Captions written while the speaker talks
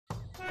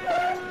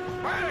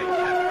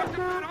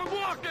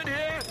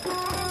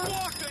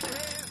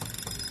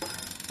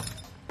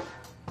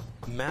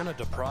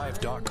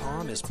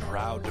ManaDeprived.com is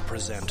proud to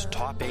present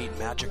Top 8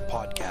 Magic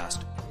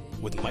Podcast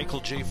with Michael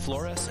J.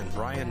 Flores and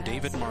Brian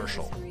David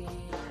Marshall.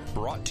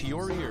 Brought to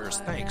your ears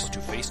thanks to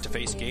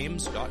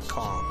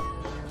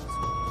FacetoFaceGames.com.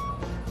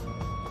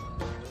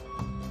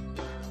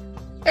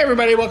 Hey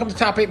everybody, welcome to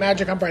Top 8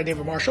 Magic. I'm Brian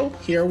David Marshall,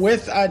 here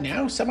with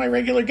now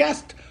semi-regular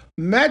guest,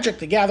 Magic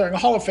the Gathering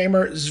Hall of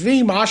Famer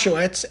Zvi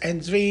Mowshowitz.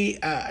 And Zvi,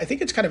 I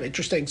think it's kind of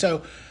interesting.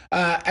 So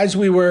as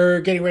we were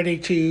getting ready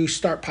to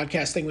start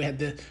podcasting, we had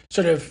the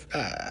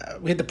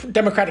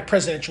Democratic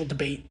presidential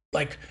debate,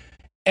 like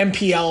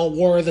MPL,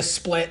 War of the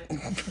Split,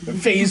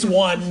 phase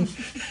one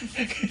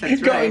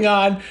going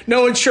on.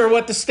 No one's sure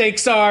what the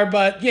stakes are,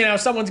 but, you know,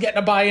 someone's getting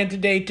a buy into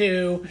day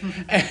two.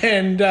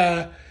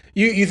 And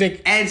you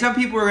think... And some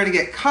people are going to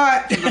get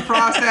cut in the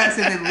process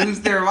and then lose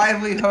their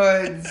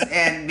livelihoods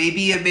and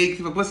maybe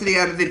make publicity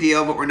out of the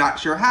deal, but we're not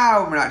sure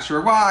how, we're not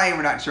sure why, and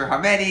we're not sure how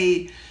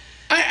many.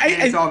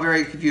 It's all a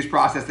very confused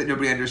process that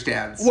nobody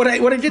understands. What I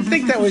did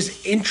think that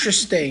was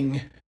interesting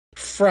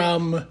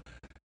from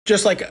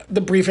just like the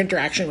brief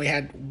interaction we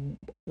had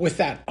with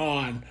that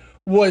on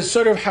was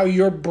sort of how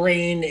your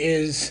brain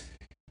is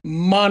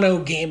mono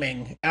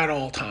gaming at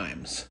all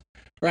times,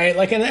 right?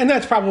 Like, and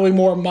that's probably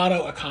more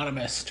mono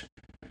economist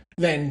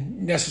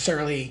than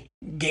necessarily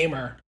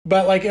gamer.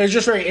 But like, it was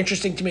just very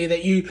interesting to me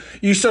that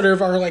you sort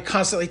of are like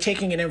constantly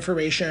taking in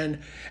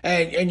information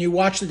and you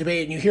watch the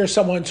debate and you hear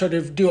someone sort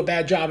of do a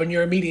bad job and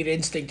your immediate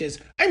instinct is,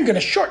 I'm going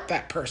to short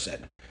that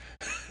person.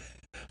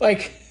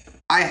 Like,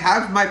 I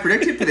have my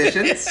predicted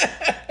positions.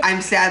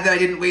 I'm sad that I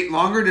didn't wait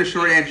longer to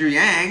short Andrew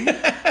Yang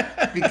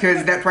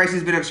because that price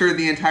has been absurd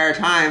the entire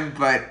time.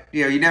 But,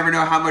 you know, you never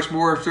know how much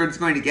more absurd it's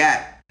going to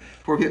get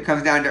before it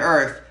comes down to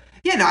earth.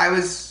 Yeah, no, I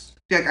was...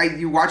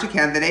 you watch a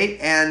candidate,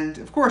 and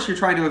of course you're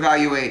trying to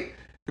evaluate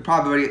the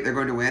probability that they're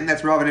going to win.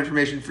 That's relevant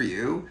information for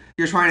you.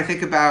 You're trying to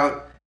think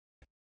about,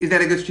 is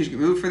that a good strategic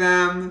move for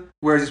them?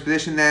 Where does this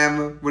position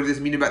them? What does this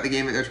mean about the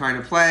game that they're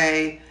trying to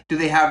play? Do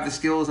they have the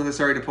skills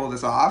necessary to pull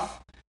this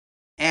off?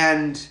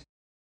 And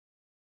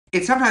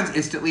it's sometimes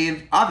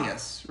instantly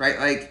obvious, right?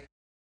 Like,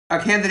 a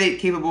candidate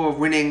capable of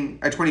winning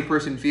a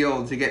 20-person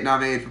field to get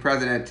nominated for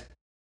president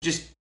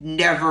just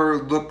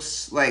never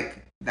looks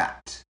like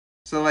that.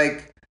 So,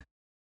 like,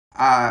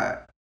 I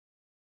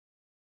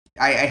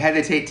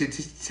hesitate to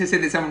say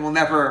that someone will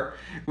never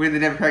win the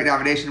Democratic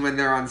nomination when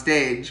they're on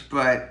stage,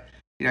 but,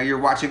 you know, you're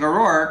watching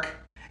O'Rourke,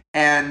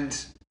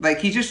 and, like,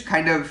 he's just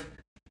kind of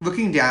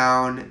looking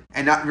down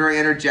and not very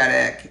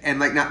energetic and,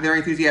 like, not very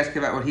enthusiastic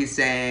about what he's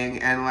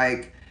saying, and,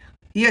 like,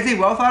 he has a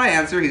well-thought-out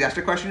answer. He's asked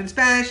a question in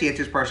Spanish, he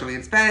answers partially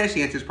in Spanish,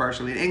 he answers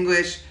partially in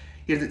English,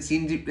 he doesn't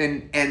seem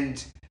to,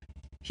 and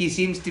he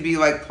seems to be,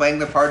 like, playing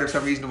the part of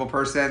some reasonable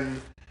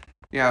person,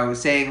 you know,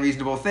 saying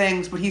reasonable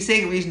things, but he's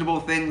saying reasonable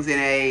things in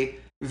a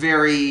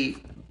very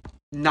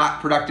not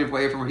productive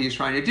way from what he's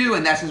trying to do,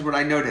 and that's just what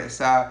I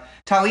noticed.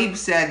 Tlaib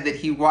said that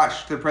he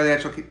watched the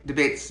presidential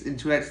debates in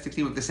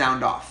 2016 with the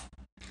sound off,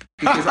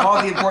 because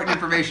all the important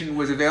information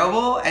was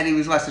available, and he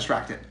was less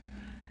distracted.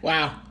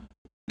 Wow.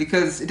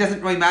 Because it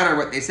doesn't really matter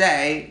what they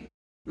say,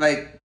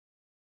 like,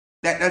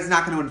 that's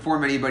not going to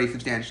inform anybody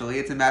substantially.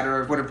 It's a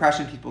matter of what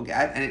impression people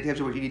get, and it tells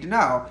you what you need to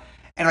know.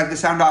 And, like, the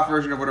sound off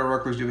version of what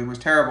O'Rourke was doing was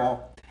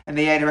terrible. And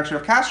the direction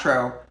of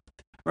Castro,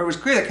 where it was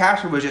clear that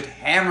Castro was just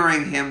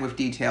hammering him with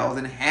details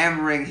and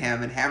hammering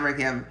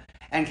him.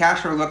 And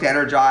Castro looked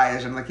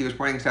energized and like he was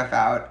pointing stuff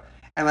out.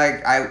 And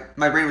like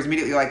my brain was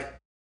immediately like,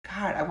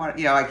 God, I want,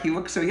 you know, like he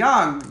looks so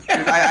young.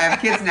 I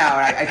have kids now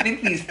and I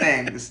think these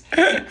things.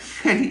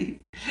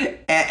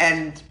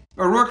 and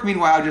O'Rourke,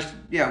 meanwhile, just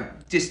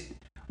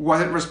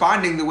wasn't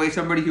responding the way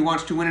somebody who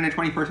wants to win in a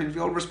 20-person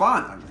field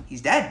responds. I mean,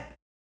 he's dead.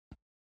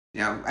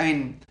 You know, I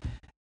mean,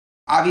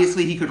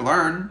 obviously he could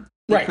learn.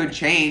 It could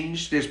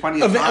change. There's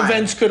plenty of time.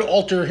 Events could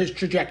alter his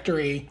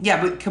trajectory.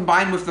 Yeah, but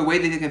combined with the way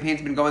that the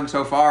campaign's been going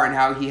so far and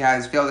how he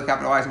has failed to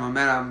capitalize on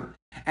momentum,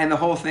 and the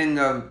whole thing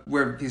of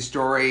where his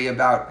story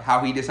about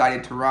how he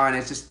decided to run,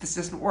 it's just, this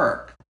doesn't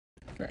work.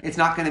 Right. It's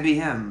not going to be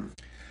him.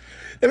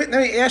 Let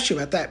me ask you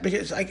about that,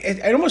 because like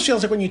it almost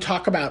feels like when you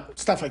talk about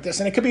stuff like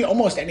this, and it could be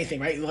almost anything,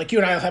 right? Like you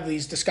and I will have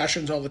these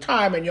discussions all the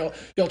time, and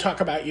you'll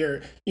talk about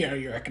your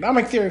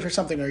economic theory for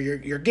something, or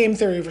your game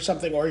theory for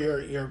something, or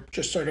your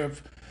just sort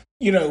of,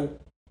 you know,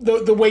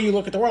 the way you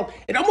look at the world.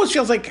 It almost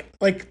feels like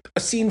a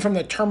scene from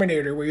the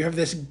Terminator where you have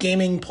this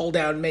gaming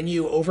pull-down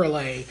menu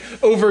overlay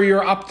over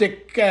your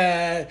optic,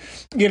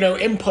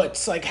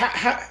 inputs. Like,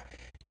 how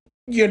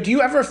do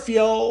you ever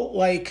feel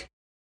like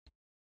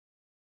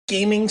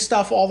gaming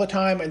stuff all the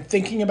time and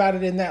thinking about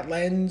it in that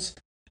lens?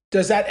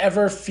 Does that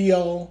ever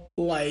feel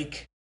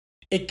like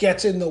it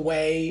gets in the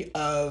way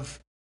of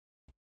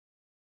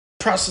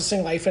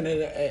processing life in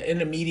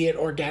an immediate,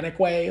 organic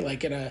way,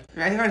 like in a...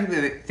 I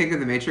think of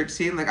the Matrix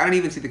scene. Like, I don't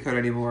even see the code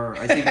anymore.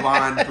 I see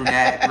blonde,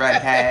 brunette,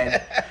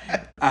 redhead.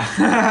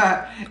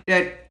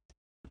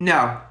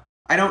 No,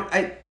 I don't.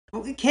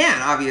 Well, it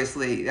can,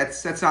 obviously.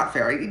 That's not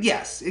fair.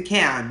 Yes, it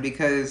can,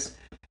 because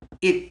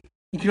you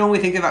can only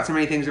think about so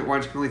many things at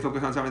once. You can only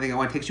focus on something at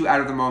once. It takes you out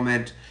of the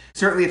moment.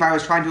 Certainly, if I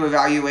was trying to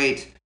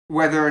evaluate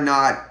whether or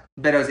not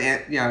Beto's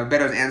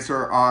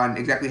answer on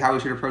exactly how we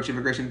should approach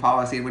immigration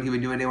policy and what he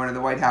would do on day one in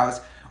the White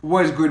House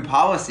was good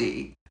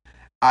policy,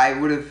 I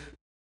would have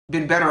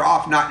been better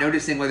off not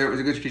noticing whether it was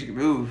a good strategic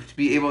move to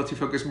be able to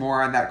focus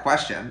more on that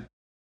question.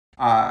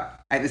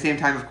 At the same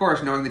time, of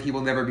course, knowing that he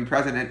will never be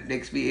president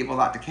makes me able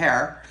not to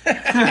care.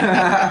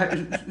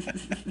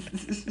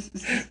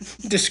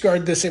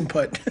 Discard this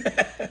input.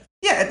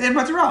 Yeah,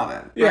 input's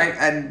irrelevant, right?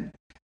 And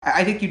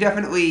I think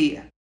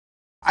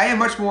I am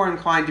much more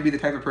inclined to be the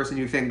type of person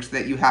who thinks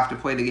that you have to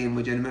play the game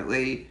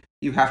legitimately.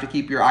 You have to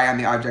keep your eye on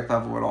the object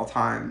level at all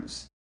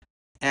times.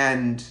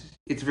 And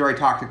it's very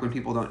toxic when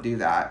people don't do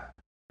that.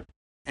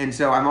 And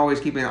so I'm always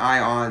keeping an eye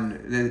on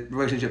the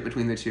relationship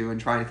between the two and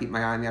trying to keep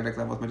my eye on the object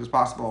level as much as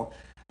possible.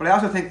 But I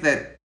also think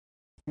that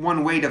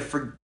one way to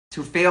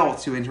fail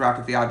to interact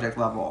with the object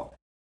level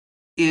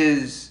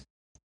is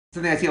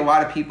something I see a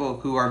lot of people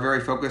who are very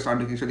focused on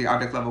making sure the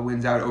object level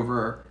wins out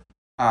over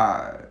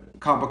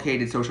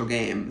complicated social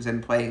games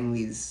and playing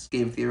these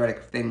game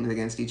theoretic things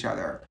against each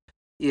other,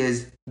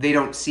 is they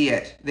don't see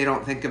it. They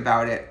don't think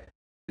about it.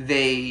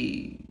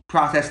 They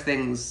process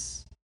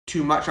things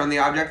too much on the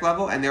object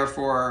level and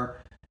therefore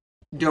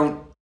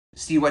don't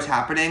see what's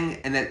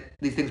happening, and that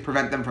these things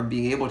prevent them from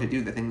being able to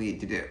do the thing they need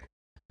to do.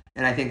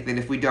 And I think that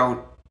if we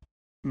don't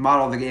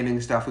model the gaming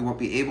stuff, we won't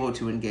be able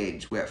to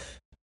engage with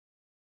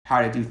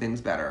how to do things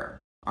better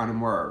on a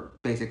more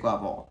basic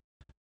level.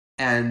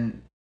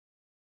 And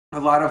a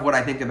lot of what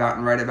I think about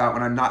and write about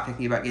when I'm not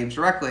thinking about games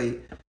directly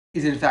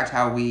is in fact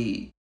how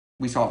we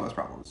solve those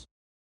problems.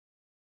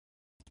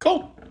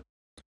 Cool.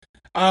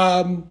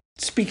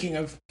 Speaking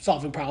of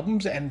solving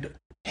problems and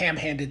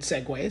ham-handed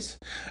segues,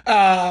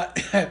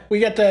 we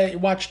got to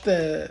watch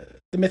the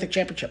Mythic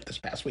Championship this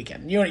past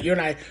weekend. You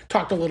and I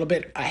talked a little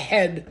bit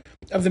ahead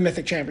of the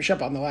Mythic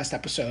Championship on the last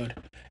episode.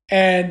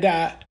 And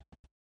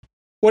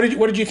what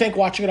did you think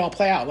watching it all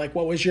play out? Like,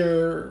 what was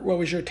your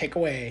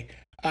takeaway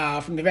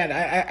from the event?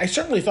 I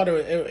certainly thought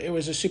it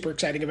was a super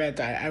exciting event.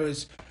 I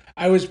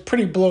was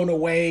pretty blown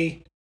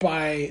away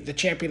by the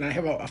champion. I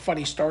have a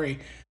funny story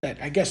that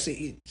I guess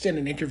it's in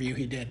an interview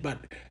he did, but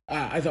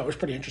I thought it was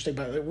pretty interesting.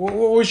 But what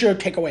was your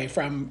takeaway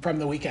from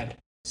the weekend?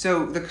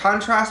 So the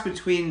contrast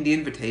between the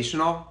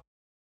Invitational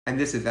and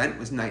this event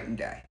was night and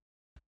day.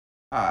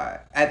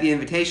 At the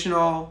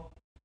Invitational,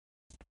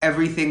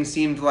 everything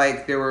seemed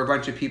like there were a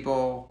bunch of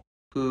people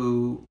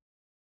who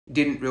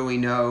didn't really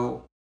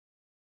know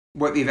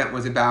what the event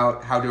was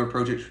about, how to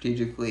approach it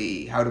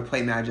strategically, how to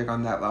play Magic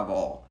on that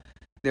level.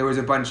 There was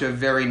a bunch of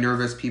very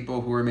nervous people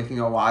who were making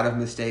a lot of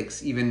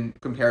mistakes, even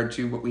compared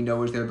to what we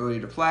know is their ability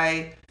to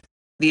play.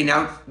 The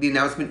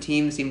announcement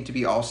team seemed to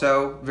be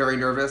also very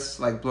nervous,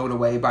 like blown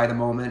away by the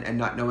moment and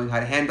not knowing how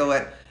to handle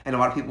it. And a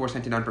lot of people were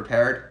sent in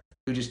unprepared,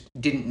 who just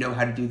didn't know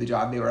how to do the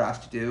job they were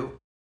asked to do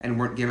and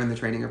weren't given the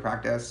training or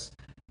practice.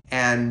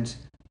 And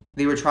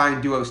they were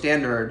trying Duo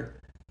Standard,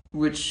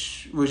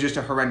 which was just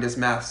a horrendous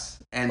mess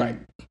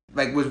and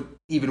was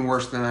even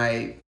worse than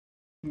I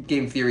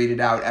game theoried it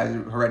out as a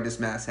horrendous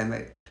mess.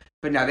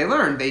 But now they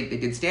learned. They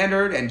did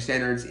Standard, and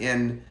Standard's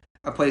in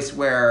a place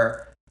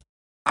where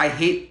I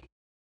hate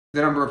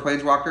the number of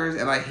Planeswalkers,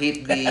 and I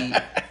hate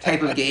the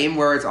type of game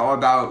where it's all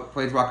about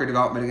Planeswalker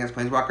development against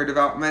Planeswalker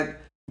development.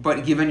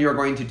 But given you're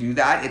going to do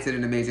that, it's in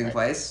an amazing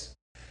place.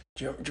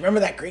 Do you remember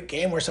that great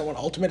game where someone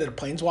ultimated a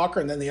Planeswalker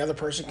and then the other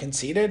person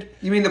conceded?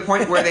 You mean the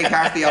point where they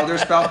cast the Elder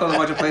spell, killed a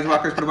bunch of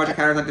Planeswalkers, put a bunch of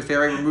counters on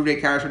Teferi, removed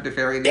 8 counters from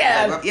Teferi?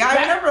 Yeah,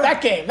 I remember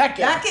that game.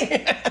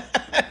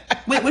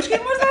 Wait, which game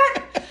was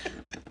that?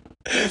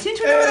 I seem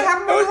to remember that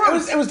happened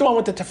once. It was the one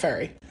with the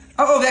Teferi.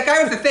 Oh, that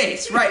guy with the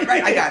face. Right,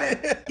 I got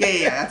it.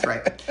 Yeah, that's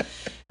right.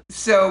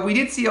 So we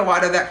did see a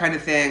lot of that kind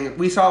of thing.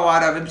 We saw a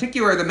lot of, in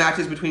particular, the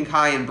matches between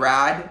Kai and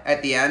Brad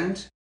at the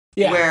end,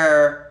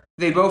 where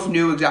they both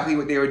knew exactly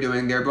what they were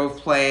doing. They were both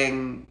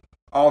playing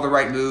all the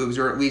right moves,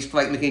 or at least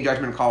making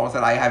judgment calls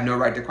that I have no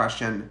right to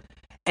question.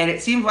 And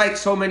it seemed like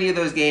so many of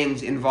those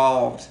games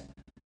involved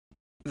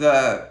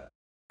I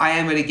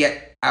am going to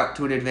get out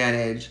to an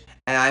advantage,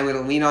 and I'm going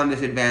to lean on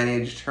this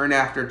advantage turn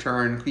after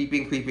turn,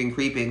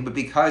 creeping. But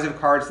because of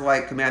cards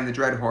like Command the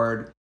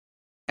Dreadhorde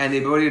and the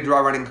ability to draw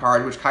running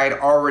cards, which Kai had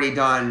already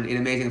done in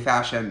amazing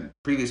fashion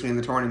previously in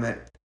the tournament,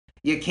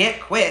 you can't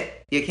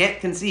quit, you can't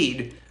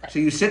concede. So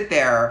you sit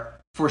there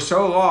for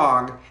so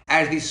long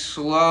as these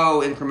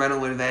slow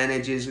incremental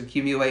advantages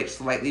accumulate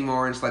slightly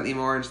more.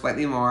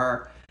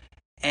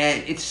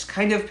 And it's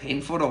kind of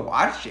painful to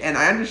watch. And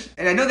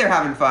I know they're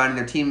having fun, and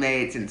they're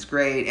teammates, and it's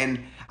great.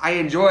 And I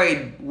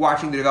enjoyed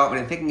watching the development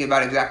and thinking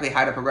about exactly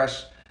how to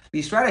progress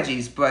these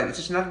strategies, but it's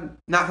just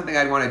not something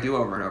I'd want to do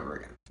over and over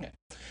again. Yeah.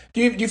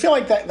 Do you feel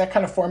like that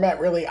kind of format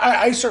really,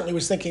 I certainly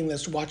was thinking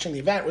this watching the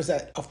event, was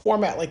that a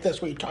format like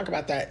this where you talk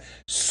about that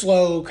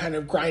slow kind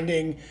of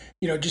grinding,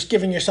 just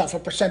giving yourself a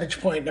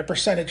percentage point, that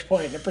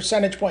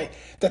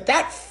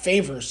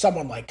favors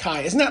someone like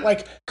Kai. Isn't that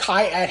like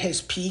Kai at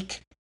his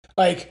peak?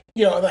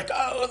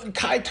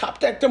 Kai top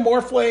decked a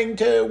Morphling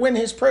to win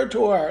his Pro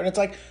Tour. And it's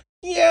like,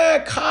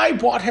 Yeah, Kai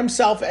bought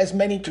himself as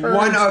many turns.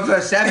 One of the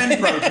 7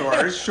 Pro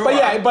Tours, sure.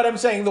 But I'm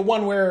saying the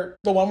one where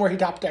he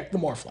top decked the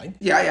Morphling.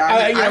 Yeah,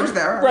 I was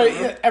there.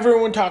 Right.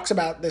 Everyone talks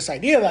about this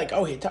idea like,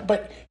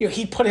 but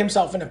he put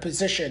himself in a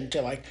position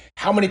to like,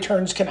 how many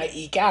turns can I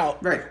eke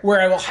out? Right.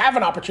 Where I will have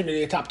an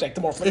opportunity to top deck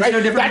the Morphling. It's right.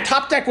 No different. That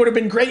top deck would have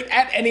been great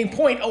at any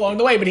point along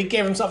the way, but he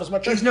gave himself as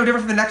much. It's no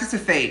different from the Nexus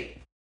of Fate.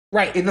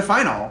 Right. In the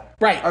final.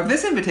 Right. Of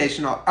this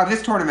invitational, of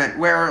this tournament,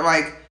 where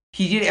like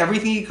he did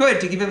everything he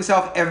could to give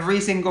himself every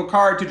single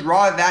card to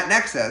draw that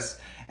Nexus.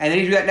 And then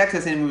he drew that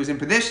Nexus and he was in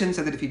position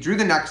so that if he drew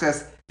the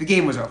Nexus, the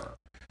game was over.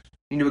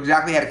 He knew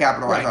exactly how to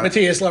capitalize on it.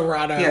 Matias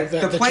Laurado. Yeah,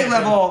 the play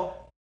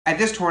level at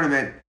this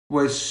tournament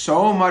was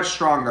so much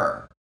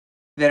stronger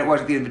than it was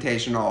at the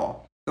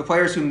Invitational. The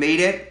players who made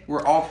it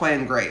were all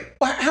playing great.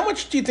 Well, how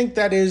much do you think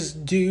that is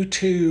due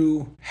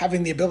to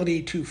having the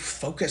ability to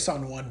focus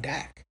on one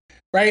deck?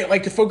 Right?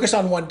 Like to focus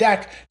on one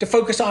deck, to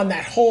focus on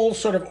that whole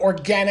sort of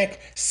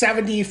organic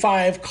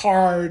 75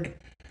 card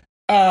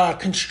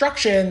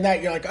construction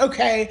that you're like,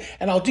 okay,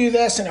 and I'll do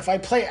this, and if I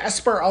play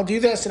Esper, I'll do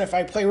this, and if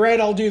I play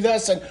Red, I'll do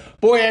this, and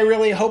boy, I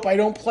really hope I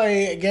don't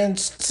play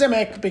against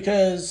Simic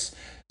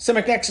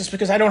Nexus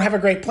because I don't have a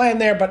great plan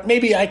there, but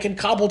maybe I can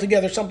cobble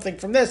together something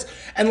from this.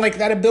 And like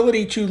that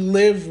ability to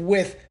live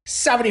with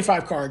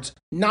 75 cards,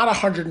 not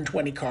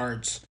 120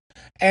 cards,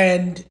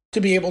 and to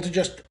be able to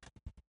just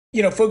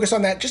focus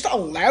on that just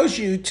allows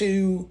you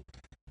to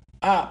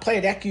play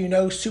a deck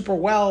super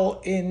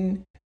well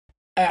in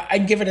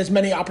and give it as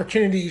many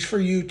opportunities for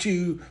you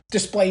to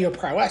display your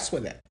prowess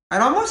with it.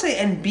 I'd almost say,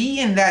 and be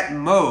in that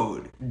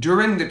mode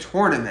during the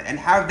tournament and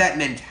have that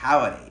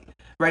mentality,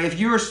 right? If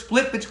you're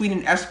split between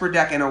an Esper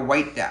deck and a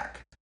white deck,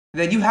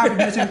 then you have to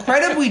do this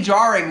incredibly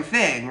jarring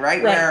thing,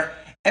 right? Where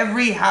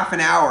every half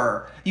an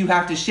hour you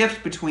have to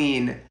shift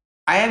between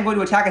I am going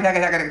to attack, and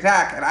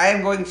I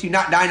am going to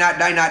not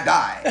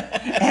die.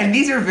 And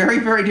these are very,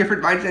 very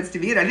different mindsets to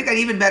be in. I think that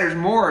even matters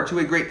more to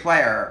a great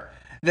player,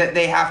 that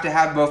they have to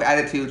have both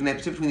attitudes, and they have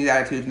to switch between these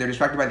attitudes, and they're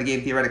distracted by the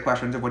game theoretic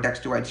questions of what decks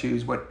do I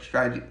choose, what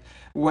strategy,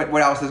 what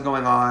else is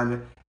going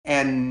on.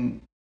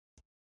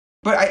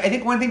 But I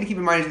think one thing to keep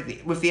in mind is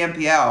that with the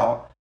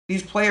MPL,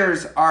 these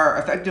players are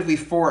effectively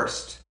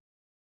forced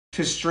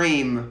to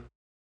stream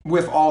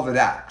with all the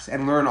decks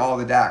and learn all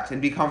the decks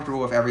and be comfortable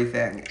with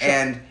everything. Sure.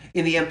 And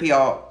in the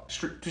MPL,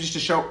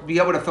 just to be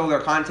able to fill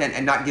their content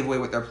and not give away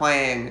what they're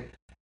playing,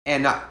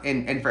 and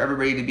for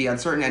everybody to be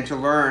uncertain and to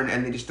learn,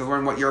 and just to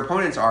learn what your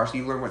opponents are, so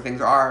you learn what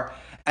things are,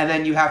 and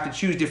then you have to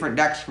choose different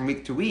decks from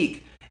week to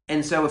week.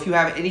 And so if you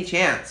have any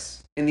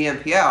chance in the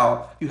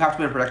MPL, you have to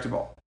be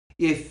unpredictable.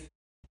 If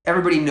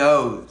everybody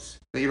knows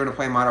that you're going to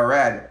play mono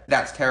red,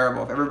 that's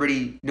terrible. If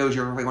everybody knows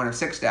you're going to play one of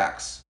 6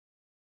 decks,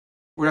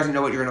 or doesn't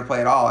know what you're going to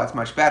play at all, that's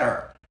much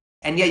better.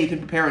 And yeah, you can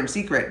prepare in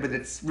secret, but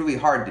it's really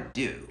hard to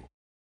do.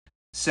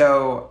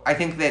 So I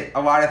think that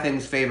a lot of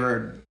things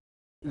favored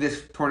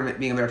this tournament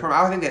being a better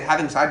tournament. I think that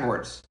having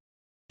sideboards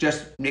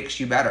just makes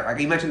you better. Like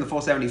you mentioned the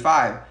full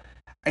 75.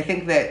 I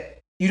think that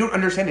you don't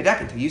understand a deck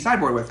until you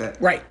sideboard with it.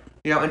 Right.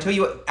 Until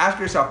you ask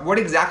yourself, what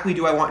exactly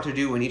do I want to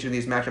do in each of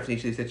these matchups, in each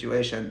of these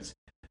situations?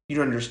 You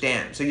don't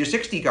understand. So your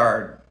 60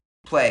 card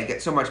play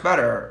gets so much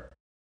better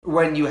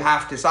when you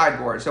have to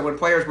sideboard. So when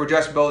players were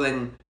just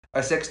building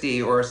a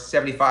 60 or a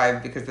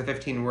 75 because the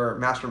 15 were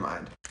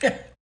Mastermind,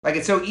 like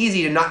it's so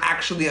easy to not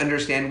actually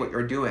understand what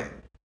you're doing,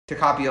 to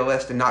copy a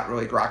list and not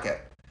really grok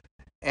it.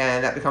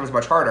 And that becomes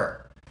much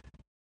harder.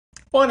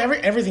 Well, and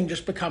everything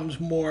just becomes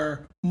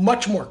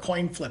much more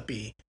coin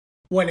flippy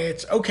when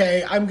it's,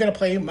 okay, I'm going to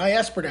play my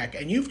Esper deck,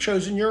 and you've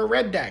chosen your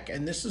red deck,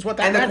 and this is what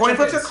that And the coin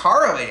flips is. are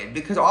correlated,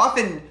 because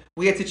often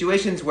we had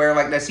situations where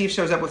like Nassif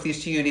shows up with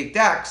these 2 unique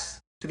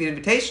decks to the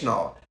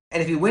Invitational,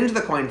 and if he wins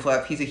the coin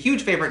flip, he's a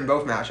huge favorite in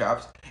both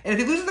matchups, and if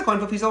he loses the coin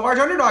flip, he's a large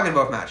underdog in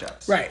both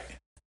matchups. Right.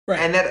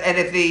 And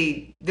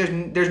if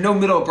there's no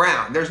middle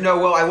ground. There's no,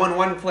 well, I won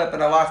one flip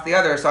and I lost the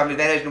other, so I'm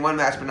advantaged in one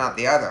match but not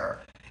the other.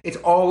 It's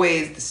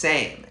always the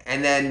same.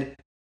 And then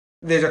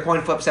there's a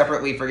coin flip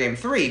separately for game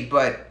 3,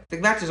 but the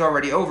match is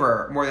already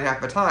over more than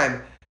half the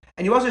time.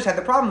 And you also just had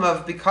the problem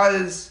of,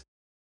 because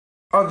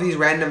of these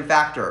random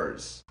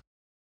factors,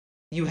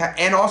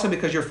 and also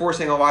because you're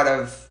forcing a lot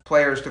of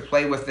players to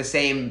play with the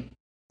same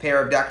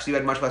pair of decks, you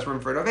had much less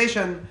room for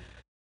innovation.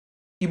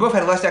 You both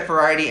had less deck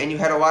variety, and you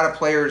had a lot of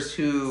players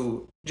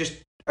who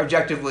just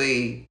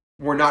objectively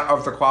were not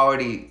of the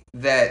quality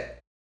that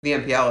the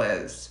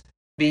MPL is,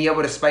 being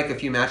able to spike a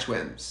few match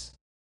wins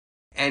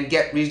and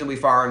get reasonably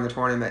far in the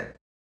tournament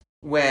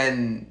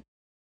when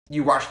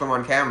you watch them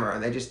on camera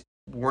and they just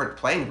weren't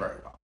playing very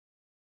well.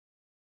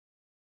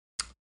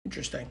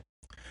 Interesting.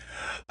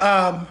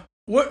 So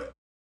what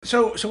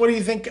do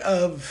you think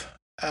of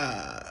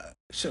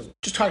so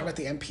just talking about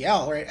the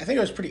MPL, right? I think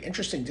it was pretty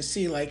interesting to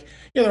see, like,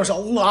 there was a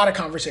lot of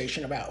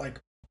conversation about, like,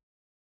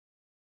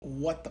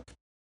 what the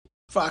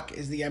fuck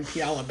is the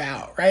MPL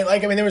about, right?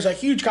 Like, I mean, there was a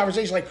huge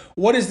conversation, like,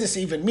 what does this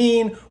even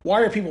mean? Why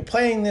are people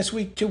playing this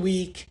week to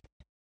week?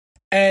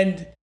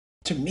 And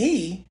to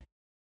me,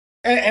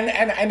 and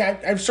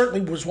I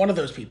certainly was one of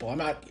those people. I'm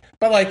not,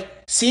 but like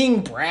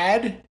seeing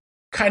Brad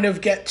kind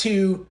of get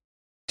to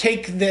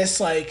take this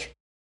like,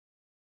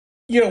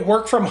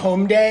 work from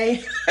home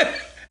day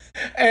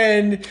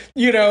and,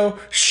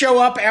 show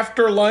up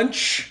after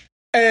lunch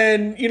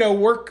and,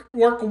 work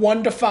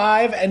 1 to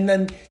 5 and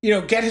then,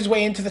 get his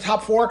way into the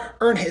top 4,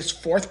 earn his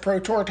 4th Pro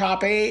Tour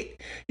top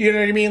 8. You know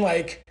what I mean?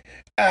 Like,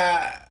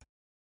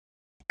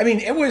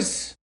 it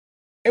was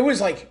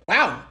like,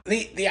 wow,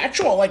 the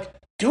actual like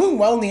doing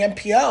well in the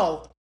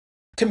MPL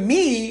to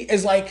me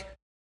is like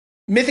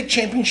Mythic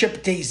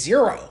Championship day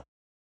 0.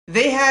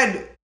 They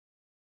had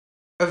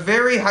a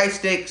very high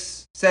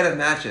stakes set of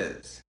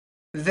matches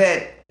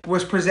that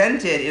was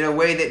presented in a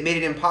way that made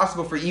it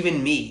impossible for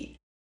even me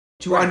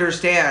to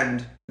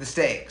understand the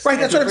stakes. Right,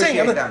 that's what I'm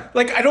saying.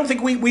 Like, I don't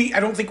think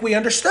we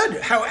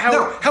understood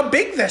how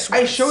big this was.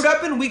 I showed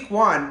up in week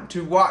 1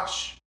 to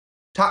watch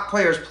top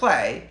players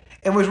play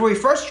and was really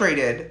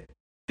frustrated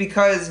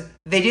because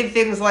they did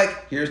things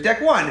like, here's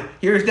deck 1,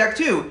 here's deck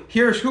 2,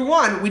 here's who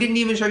won. We didn't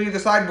even show you the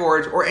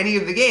sideboards or any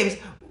of the games.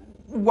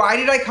 Why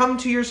did I come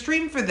to your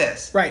stream for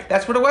this? Right.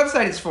 That's what a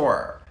website is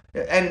for.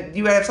 And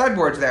you have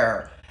sideboards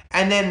there.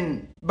 And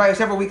then by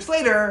several weeks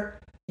later,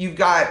 you've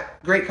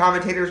got great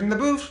commentators in the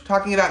booth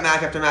talking about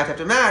match after match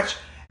after match.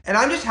 And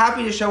I'm just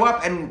happy to show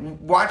up and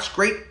watch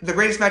the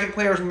greatest Magic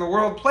players in the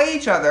world play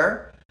each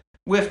other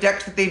with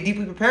decks that they've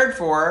deeply prepared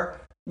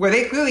for, where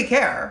they clearly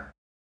care.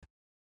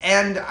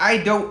 And I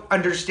don't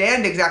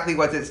understand exactly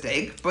what's at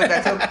stake, but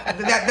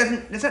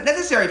that's not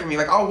necessary for me.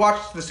 Like, I'll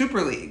watch the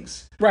Super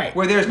Leagues, right,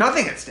 where there's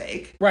nothing at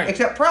stake, right,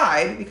 except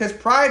Pride, because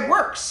Pride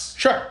works.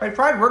 Sure, right?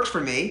 Pride works for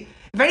me.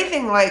 If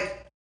anything,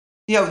 like,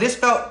 this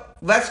felt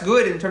less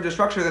good in terms of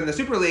structure than the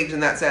Super Leagues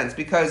in that sense,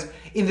 because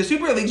in the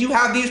Super Leagues you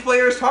have these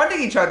players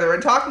taunting each other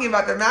and talking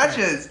about their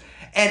matches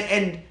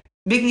and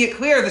making it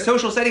clear the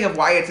social setting of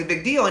why it's a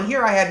big deal. And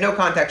here I had no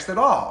context at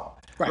all.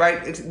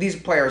 Right? These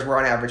players were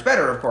on average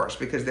better, of course,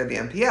 because they're the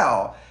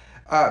MPL.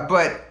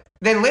 But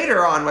then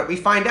later on, what we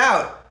find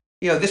out,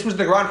 this was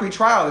the Grand Prix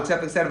trial,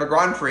 except instead of a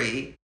Grand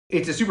Prix,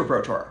 it's a Super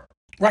Pro Tour.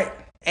 Right.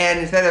 And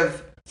instead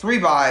of 3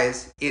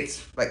 buys,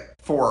 it's like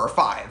 4 or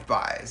 5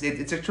 buys.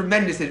 It's a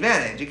tremendous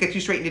advantage. It gets you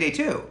straight into day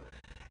 2.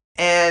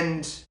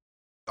 And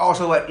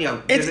also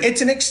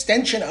it's an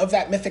extension of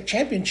that Mythic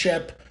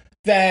Championship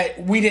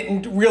that we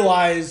didn't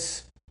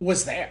realize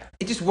was there.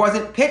 It just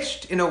wasn't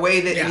pitched in a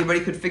way that anybody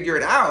could figure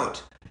it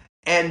out.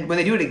 And when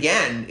they do it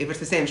again, if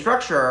it's the same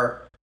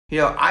structure,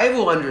 I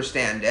will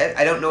understand it.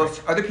 I don't know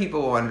if other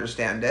people will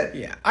understand it.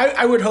 Yeah.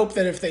 I would hope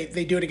that if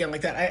they do it again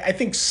like that, I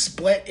think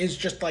split is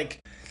just like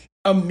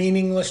a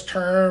meaningless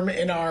term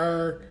in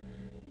our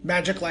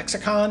Magic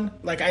lexicon.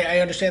 Like,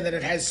 I understand that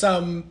it has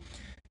some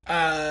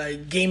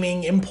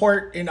gaming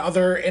import in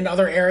other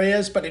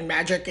areas, but in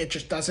Magic it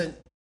just doesn't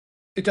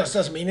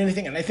mean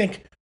anything. And I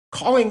think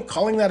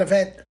calling that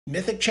event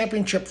Mythic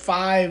Championship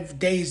 5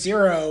 Day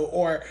 0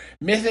 or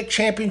Mythic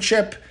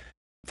Championship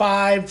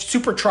 5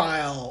 Super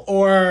Trial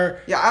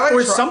or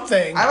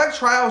something. I like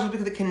trials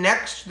because it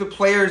connects to the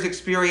player's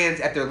experience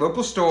at their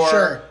local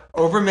store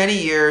over many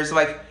years.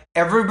 Like,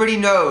 everybody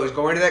knows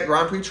going to that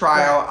Grand Prix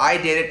trial, I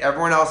did it,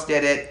 everyone else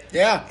did it.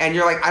 Yeah. And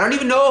you're like, I don't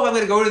even know if I'm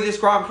going to go to this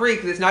Grand Prix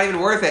because it's not even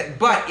worth it.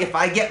 But if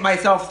I get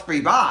myself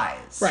 3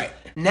 buys,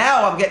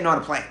 now I'm getting on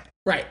a plane.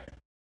 Right.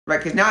 Right,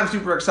 because now I'm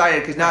super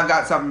excited because now I've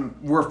got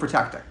something worth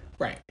protecting.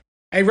 Right.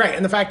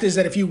 And the fact is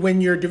that if you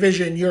win your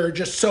division, you're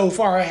just so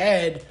far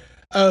ahead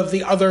of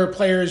the other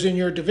players in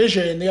your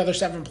division, the other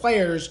 7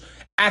 players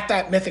at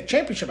that Mythic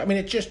Championship. I mean,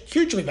 it's just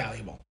hugely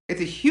valuable.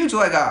 It's a huge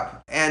leg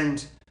up,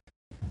 and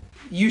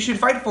you should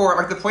fight for it.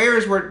 Like,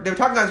 they were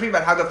talking on stream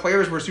about how the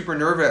players were super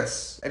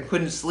nervous and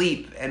couldn't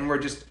sleep and were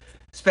just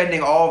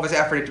spending all of this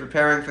effort into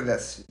preparing for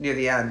this near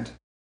the end.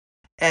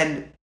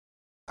 And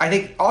I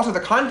think also the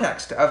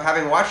context of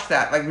having watched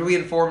that really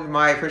informed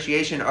my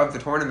appreciation of the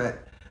tournament.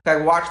 I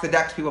watched the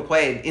decks people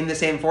played in the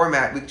same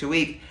format week to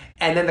week,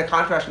 and then the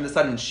contrast and the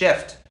sudden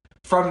shift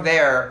from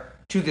there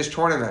to this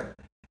tournament.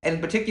 And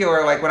in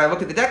particular, when I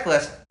looked at the deck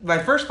list, my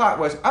first thought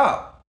was,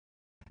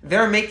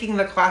 they're making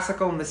the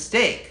classical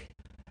mistake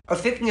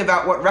of thinking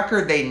about what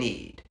record they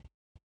need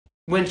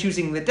when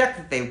choosing the deck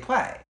that they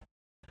play.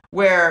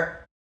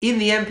 Where in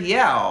the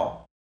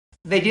MPL,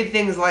 they did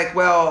things like,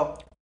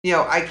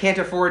 I can't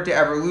afford to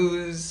ever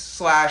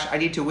lose, / I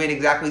need to win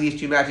exactly these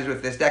 2 matches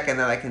with this deck and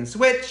then I can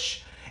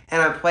switch,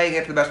 and I'm playing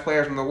against the best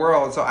players in the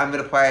world, so I'm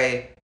going to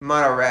play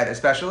mono red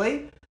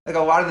especially. Like, a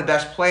lot of the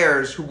best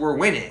players who were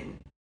winning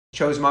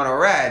chose mono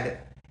red,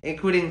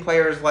 including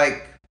players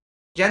like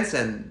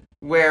Jensen,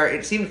 where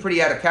it seemed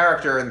pretty out of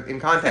character in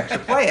context to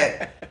play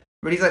it.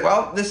 But he's like, I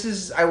want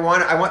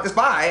this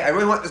buy. I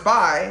really want this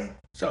buy.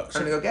 So I'm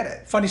going to go get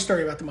it. Funny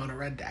story about the mono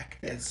red deck.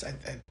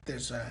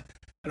 There's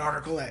an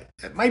article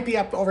that might be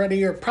up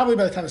already, or probably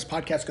by the time this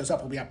podcast goes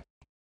up, will be up,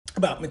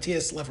 about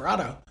Matias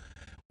Leverato,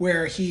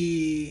 where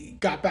he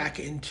got back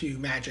into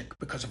Magic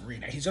because of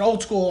Arena. He's an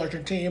old school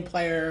Argentinian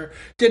player,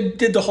 did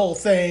the whole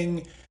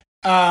thing,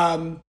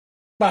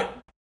 but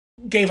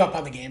gave up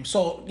on the game.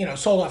 Sold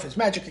off his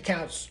Magic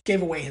accounts,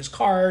 gave away his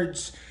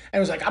cards, and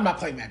was like, I'm not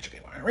playing Magic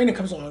anymore. Arena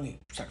comes along, he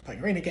starts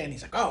playing Arena again.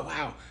 He's like, oh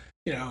wow,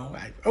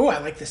 I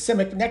like the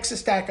Simic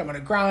Nexus deck. I'm going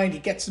to grind. He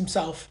gets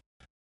himself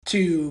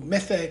to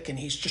Mythic, and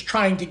he's just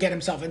trying to get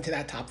himself into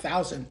that top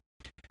 1,000.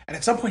 And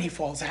at some point, he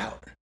falls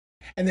out.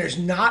 And there's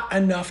not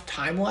enough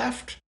time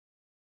left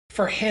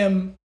for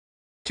him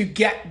to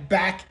get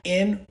back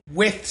in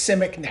with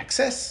Simic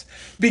Nexus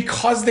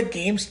because the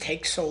games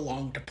take so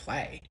long to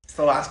play. It's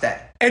the last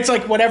day. It's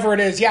like whatever it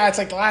is. Yeah, it's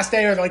like the last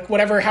day or like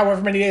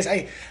however many days.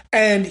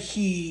 And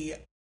he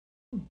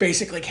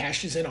basically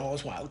cashes in all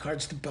his wild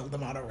cards to build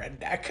them on a red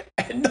deck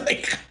and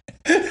like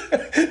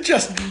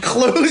just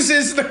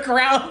closes the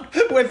ground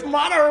with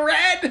mono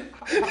red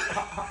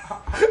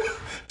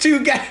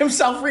to get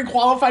himself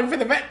requalified for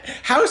the event.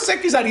 How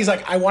sick is that? He's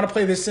like, I want to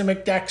play this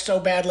Simic deck so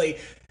badly.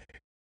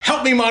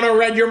 Help me, mono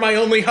red. You're my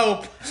only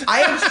hope.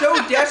 I am so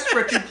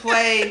desperate to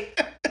play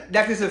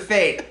Nexus of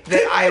Fate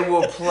that I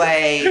will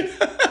play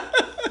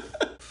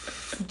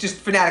just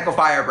Fanatical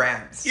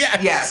Firebrands.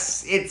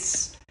 Yes.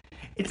 It's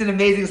an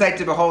amazing sight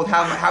to behold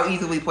how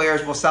easily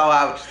players will sell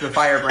out the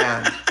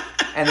Firebrand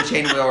and the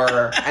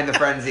Chainwheeler and the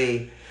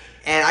Frenzy.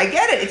 And I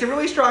get it. It's a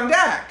really strong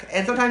deck.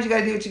 And sometimes you got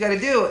to do what you got to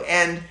do.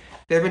 And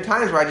there have been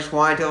times where I just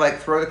wanted to like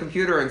throw the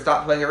computer and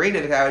stop playing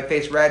Arena because I would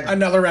face red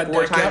another red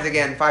 4 deck, times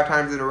again, 5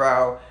 times in a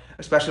row.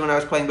 Especially when I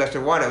was playing Best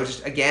of 1. It was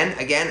just again,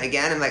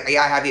 and like,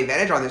 yeah, I have the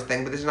advantage on this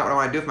thing, but this is not what I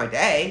want to do with my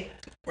day.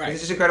 Right. It's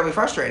just incredibly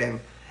frustrating.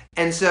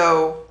 And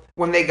so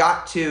when they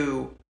got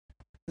to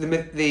the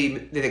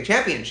Mythic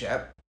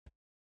Championship,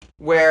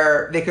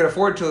 where they could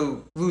afford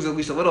to lose at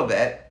least a little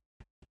bit,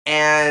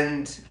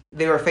 and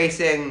they were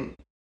facing,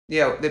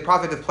 the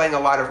prospect of playing a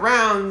lot of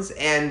rounds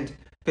and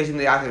facing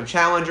the active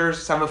challengers,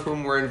 some of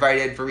whom were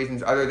invited for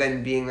reasons other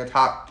than being the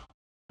top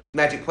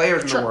Magic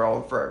players in the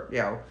world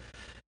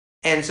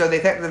And so they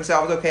thought to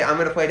themselves, okay, I'm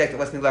going to play a deck that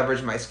lets me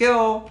leverage my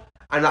skill.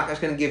 I'm not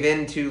just going to give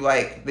in to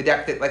like the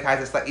deck that like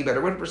has a slightly better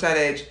win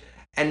percentage.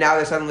 And now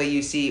that suddenly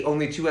you see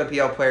only 2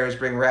 MPL players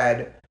bring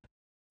red.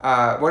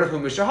 One of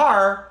whom is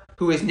Shahar,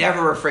 who is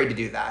never afraid to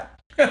do that.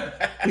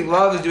 He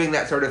loves doing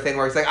that sort of thing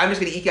where it's like, I'm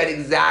just going to eke out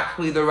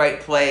exactly the right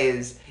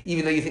plays,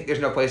 even though you think there's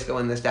no place to go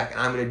in this deck, and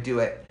I'm going to do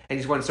it. And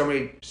he's won so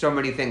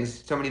many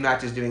things, so many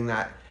matches doing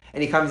that.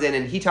 And he comes in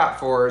and he top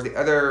 4s.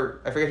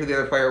 I forget who the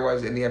other player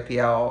was in the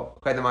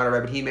FPL, played the mono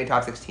red, but he made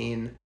top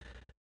 16.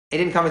 It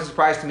didn't come as a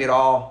surprise to me at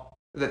all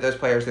that those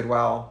players did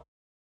well.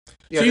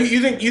 So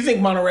you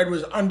think mono red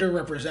was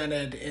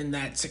underrepresented in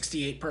that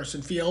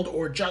 68-person field,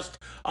 or just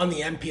on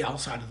the MPL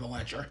side of the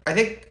ledger? I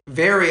think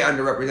very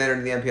underrepresented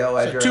in the MPL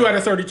ledger. So 2 out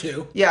of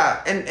 32.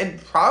 Yeah,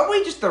 and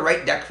probably just the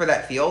right deck for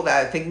that field.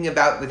 Thinking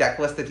about the deck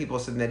list that people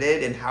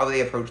submitted and how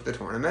they approached the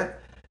tournament,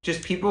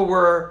 just people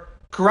were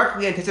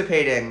correctly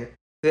anticipating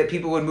that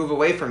people would move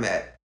away from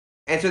it.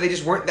 And so they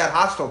just weren't that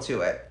hostile to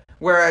it.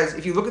 Whereas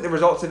if you look at the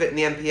results of it in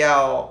the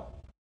MPL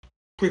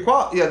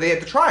they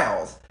had the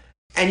trials,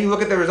 and you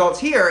look at the results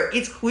here,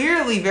 it's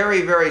clearly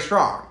very, very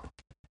strong.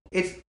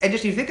 And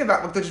just you think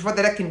about just what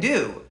the deck can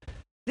do.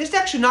 This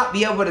deck should not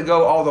be able to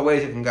go all the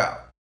ways it can go.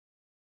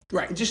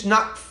 Right. It's just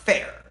not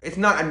fair. It's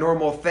not a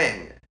normal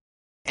thing.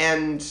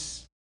 And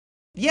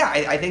yeah,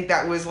 I think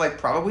that was like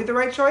probably the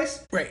right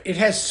choice. Right. It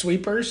has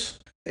sweepers.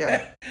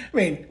 Yeah. I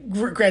mean,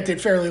 granted,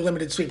 fairly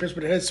limited sweepers,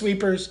 but it has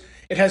sweepers.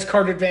 It has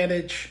card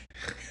advantage.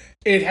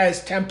 It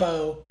has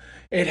tempo.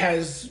 It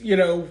has,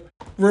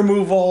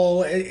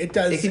 removal. It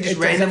does. It can just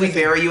randomly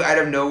bury you out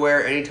of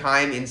nowhere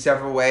anytime in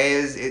several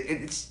ways.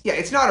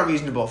 It's not a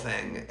reasonable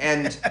thing.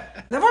 And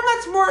the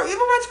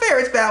format's fair.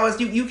 It's balanced.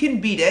 You can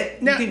beat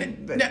it.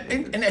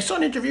 And I saw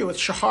an interview with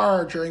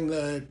Shahar during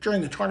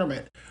the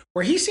tournament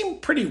where he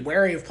seemed pretty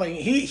wary of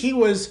playing. He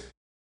was.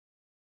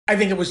 I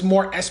think it was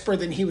more Esper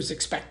than he was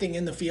expecting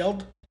in the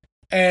field.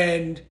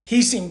 And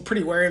he seemed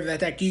pretty wary of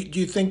that deck. Do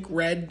you think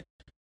Red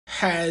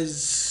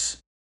has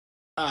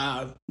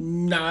has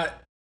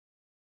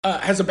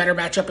a better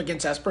matchup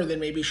against Esper than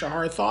maybe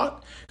Shahar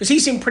thought? Because he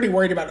seemed pretty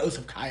worried about Oath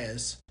of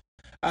Kaya's,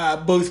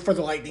 both for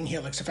the Lightning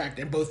Helix effect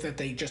and both that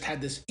they just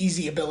had this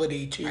easy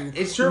ability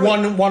to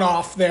one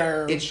off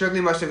their... It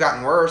certainly must have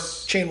gotten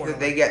worse. Chain that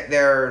they get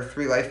their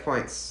 3 life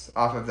points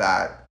off of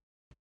that.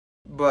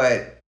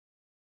 But...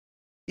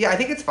 yeah, I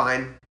think it's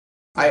fine.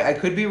 I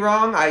could be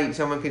wrong.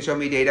 Someone can show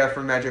me data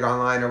from Magic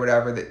Online or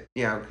whatever that,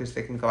 because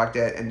they can collect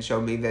it and show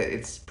me that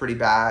it's pretty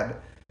bad.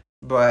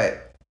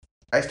 But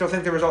I still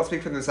think the results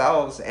speak for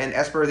themselves. And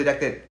Esper is a deck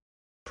that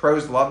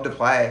pros love to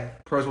play.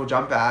 Pros will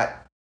jump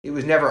at. It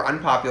was never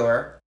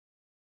unpopular.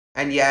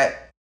 And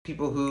yet,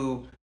 people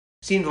who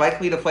seemed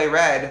likely to play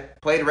red,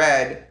 played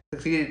red,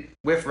 succeeded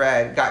with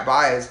red, got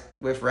buys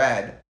with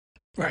red.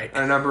 Right.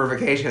 On a number of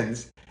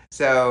occasions.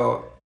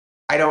 So,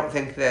 I don't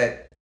think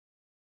that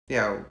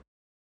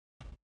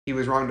he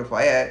was wrong to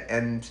play it.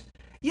 And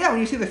yeah, when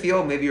you see the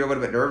field, maybe you're a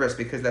little bit nervous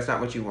because that's not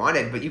what you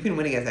wanted, but you can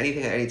win against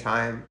anything at any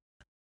time.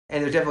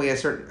 And there's definitely a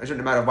certain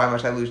amount of why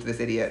must I lose to this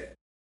idiot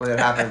when it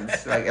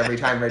happens, like every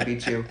time Red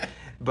beats you.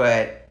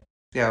 But,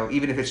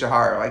 even if it's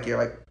Shahar, like you're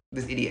like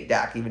this idiot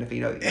deck, even if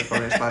your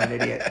opponent's not an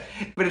idiot.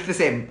 But it's the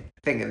same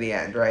thing in the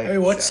end, right? I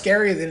mean, what's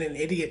scarier than an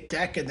idiot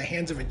deck in the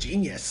hands of a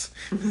genius?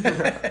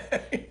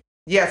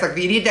 Yeah, it's like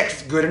the idiot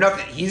deck's good enough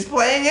that he's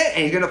playing it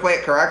and he's going to play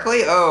it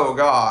correctly? Oh,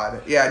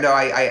 God. Yeah, no,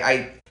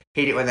 I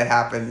hate it when that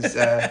happens.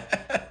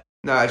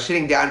 No, I was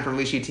sitting down from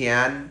Li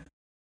Tian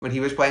when he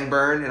was playing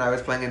Burn and I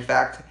was playing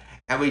Infect.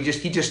 And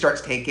he just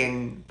starts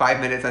taking 5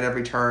 minutes on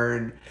every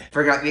turn,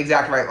 figuring out the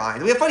exact right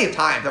line. We have plenty of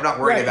time, so I'm not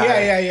worried about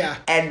it. Yeah.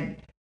 And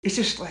it's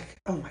just like,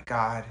 oh my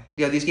God.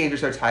 These games are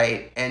so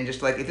tight. And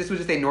just like, if this was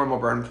just a normal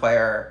Burn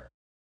player,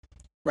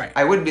 right,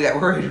 I wouldn't be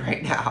that worried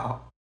right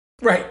now.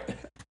 Right.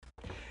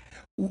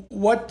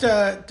 What,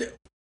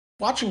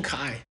 watching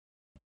Kai,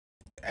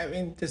 I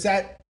mean, does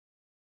that,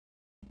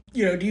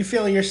 do you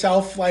feel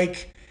yourself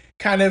like,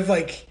 kind of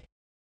like,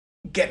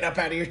 getting up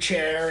out of your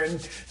chair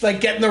and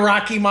like getting the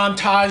Rocky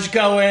montage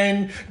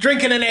going,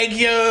 drinking an egg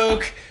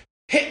yolk,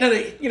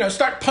 hitting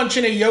start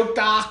punching a yolk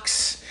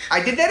dox?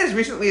 I did that as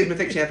recently as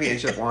Mythic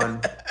Championship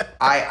 1.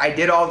 I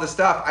did all the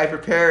stuff. I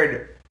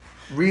prepared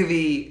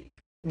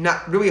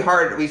not really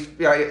hard. At least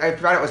I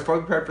thought it was fully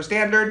prepared for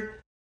Standard.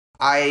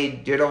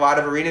 I did a lot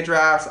of arena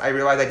drafts. I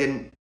realized I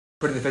didn't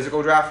put in the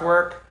physical draft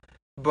work,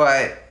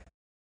 but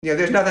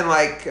there's nothing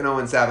like an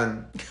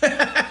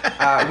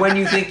 0-7 when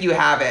you think you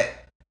have it.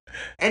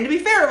 And to be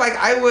fair, like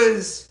I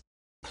was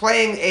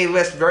playing a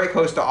list very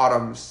close to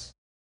Autumn's,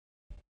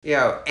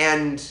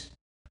 and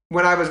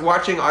when I was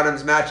watching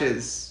Autumn's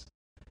matches,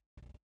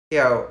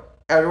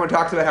 everyone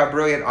talks about how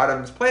brilliant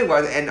Autumn's play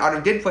was, and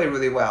Autumn did play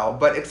really well,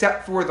 but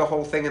except for the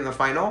whole thing in the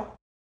final,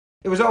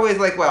 it was always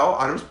like, well,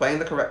 Autumn's playing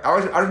the correct. I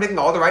was making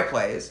all the right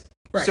plays.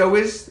 Right. So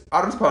is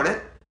Autumn's opponent.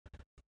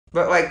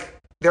 But like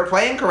they're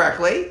playing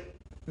correctly,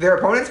 their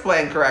opponent's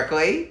playing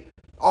correctly.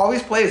 All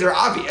these plays are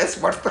obvious.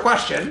 What's the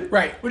question?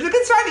 Right. Which is a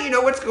good sign that you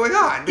know what's going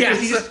on.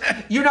 Because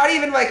yes. You're not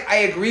even like, I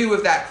agree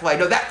with that play.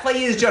 No, that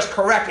play is just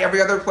correct.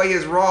 Every other play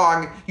is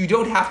wrong. You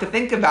don't have to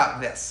think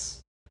about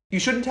this. You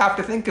shouldn't have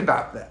to think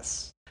about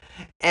this.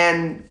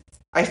 And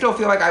I still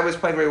feel like I was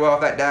playing very well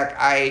with that deck.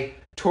 I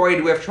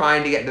toyed with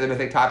trying to get into the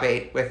Mythic top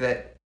 8 with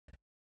it.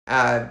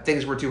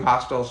 Things were too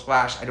hostile, /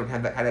 I don't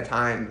have that kind of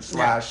time, /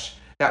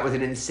 that was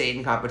an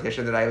insane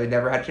competition that I would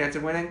never had a chance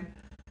of winning.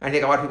 I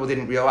think a lot of people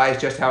didn't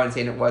realize just how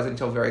insane it was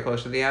until very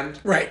close to the end.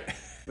 Right.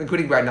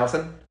 Including Brad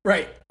Nelson.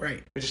 Right.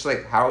 It's just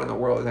like, how in the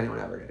world is anyone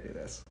ever going to do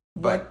this?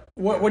 But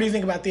what do you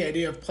think about the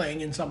idea of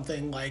playing in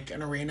something like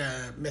an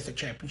arena Mythic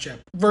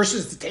Championship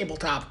versus the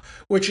tabletop,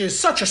 which is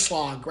such a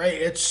slog, right?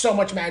 It's so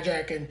much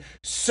Magic and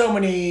so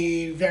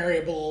many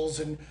variables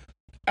and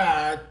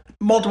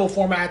multiple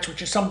formats,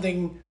 which is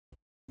something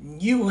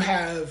you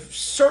have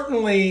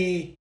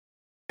certainly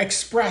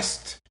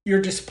expressed your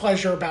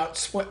displeasure about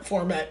split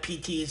format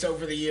PTs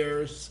over the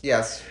years.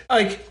 Yes.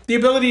 Like the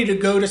ability to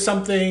go to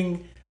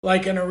something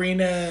like an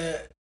arena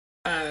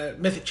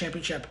Mythic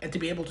Championship and to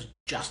be able to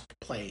just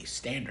play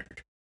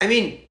Standard. I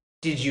mean,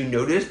 did you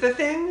notice the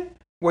thing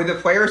where the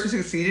players who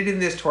succeeded in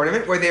this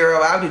tournament, where they were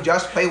allowed to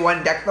just play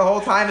one deck the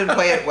whole time and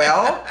play it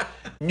well,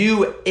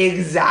 knew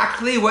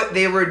exactly what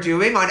they were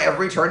doing on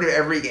every turn of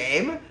every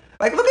game?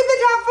 Like, look at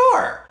the top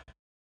 4.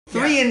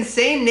 3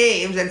 insane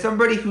names and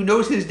somebody who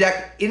knows his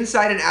deck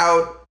inside and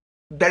out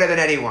better than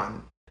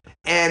anyone.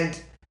 And,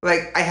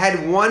 like, I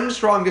had one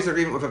strong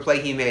disagreement with a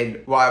play he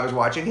made while I was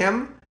watching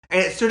him,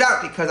 and it stood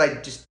out because I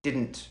just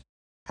didn't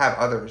have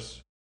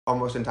others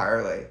almost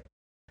entirely.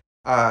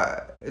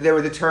 There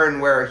was a turn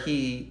where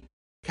he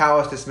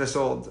Callous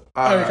dismissaled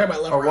you're talking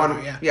about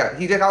Love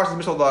he did Callous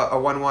dismissaled a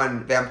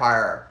 1/1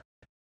 vampire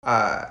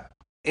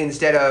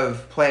instead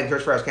of playing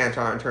Search for Azcanta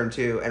on turn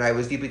 2, and I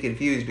was deeply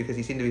confused because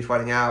he seemed to be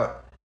flooding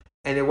out,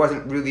 and there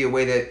wasn't really a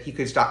way that he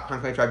could stop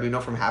Conclave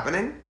Tribunal from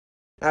happening.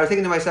 And I was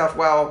thinking to myself,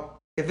 well,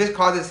 if this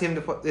causes him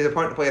his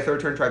opponent to play a 3rd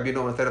turn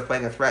Tribunal instead of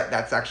playing a threat,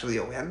 that's actually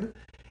a win.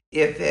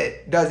 If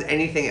it does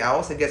anything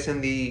else, it gets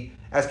him the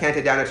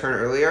Azcanta down a turn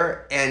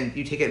earlier, and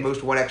you take at most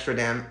 2 extra,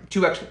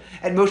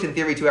 at most in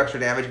theory 2 extra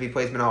damage if he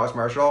plays Manalis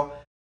Marshal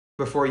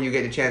before you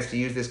get a chance to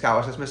use this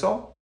Callous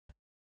Dismissal.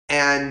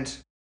 And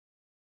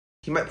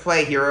he might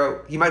play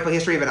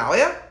History of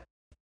Analia,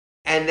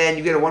 and then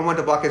you get a 1/1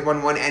 to block his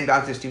 1/1 and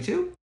bounce his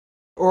 2/2.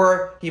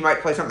 Or he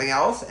might play something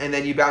else, and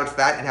then you bounce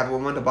that and have a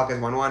 1/1 to block his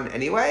 1/1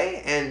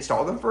 anyway, and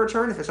stall them for a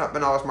turn if it's not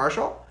Manalis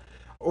Marshal.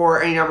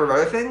 Or any number of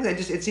other things. And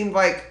it seemed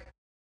like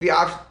you're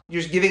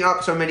just giving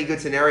up so many good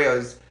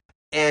scenarios,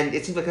 and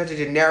it seems like such a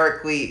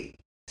generically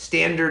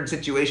standard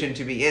situation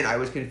to be in. I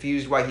was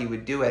confused why he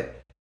would do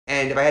it.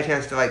 And if I had a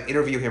chance to like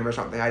interview him or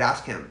something, I'd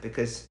ask him,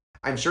 because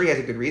I'm sure he has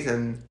a good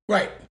reason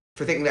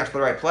for thinking that's the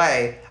right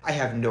play. I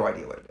have no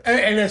idea what it is.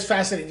 And it's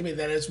fascinating to me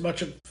that as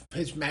much of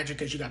his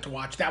Magic as you got to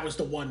watch, that was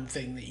the one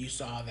thing that you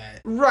saw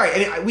that...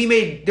 Right. I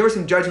mean, there were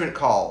some judgment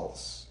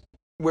calls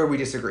where we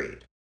disagreed.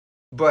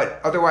 But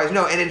otherwise,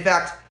 no. And in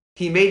fact,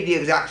 he made the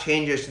exact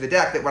changes to the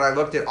deck that when I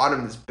looked at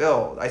Autumn's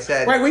build, I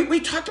said... Right, we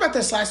talked about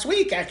this last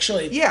week,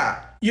 actually.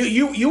 Yeah.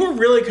 You were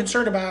really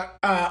concerned about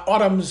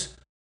Autumn's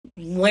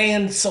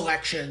land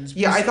selections.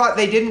 Yeah, I thought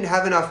they didn't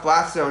have enough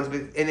blast zones,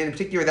 and in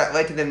particular that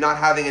led to them not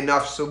having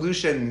enough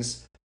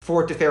solutions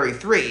for Teferi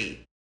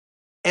 3.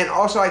 And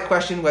also I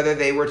questioned whether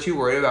they were too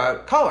worried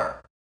about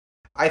color.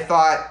 I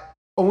thought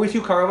only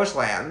 2 colorless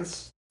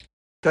lands,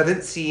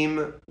 doesn't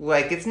seem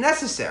like it's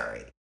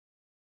necessary.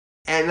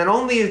 And not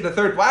only is the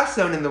third blast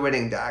zone in the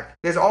winning deck,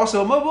 there's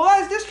also a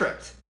mobilized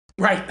district.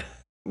 Right.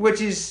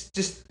 Which is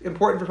just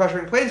important for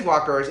pressuring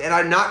planeswalkers, and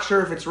I'm not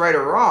sure if it's right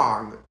or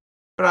wrong,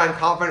 but I'm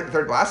confident the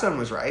third blast zone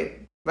was right.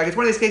 Like, it's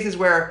one of these cases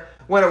where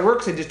when it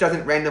works, it just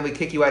doesn't randomly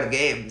kick you out of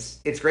games.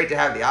 It's great to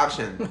have the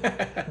option,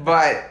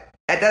 but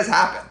it does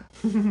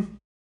happen.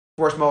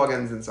 Force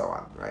mulligans and so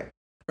on, right?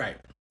 Right.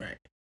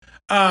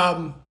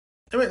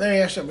 Let me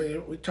ask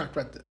you, we talked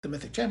about the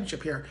Mythic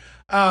Championship here.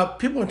 People have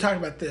been talking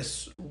about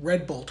this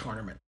Red Bull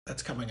tournament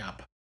that's coming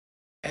up,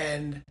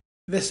 and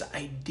this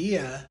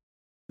idea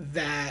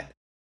that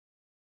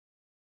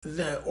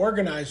the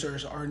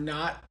organizers are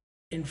not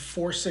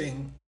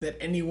enforcing that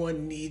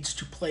anyone needs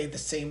to play the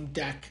same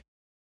deck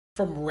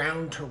from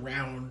round to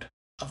round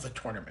of the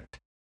tournament,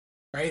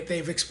 right?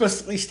 They've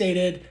explicitly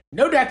stated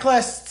no deck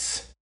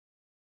lists,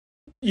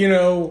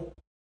 there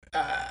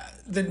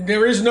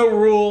is no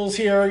rules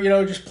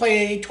here, just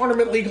play a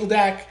tournament legal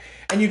deck,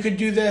 and you could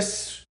do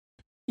this,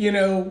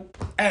 at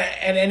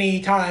any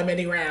time,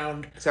 any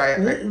round.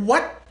 Sorry.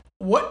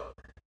 What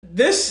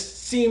this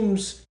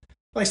seems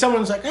like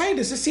someone's like, hey,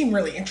 does this seem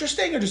really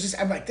interesting? Or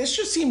I'm like, this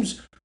just seems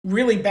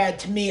really bad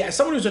to me as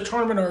someone who's a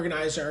tournament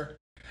organizer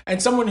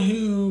and someone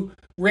who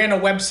ran a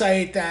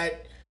website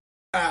that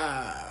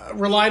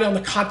relied on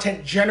the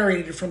content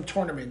generated from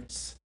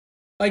tournaments.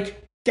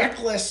 Like,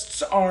 deck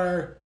lists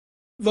are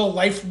the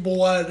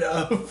lifeblood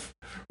of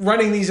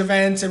running these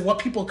events and what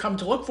people come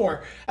to look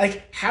for.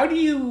 Like, how do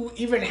you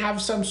even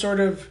have some sort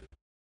of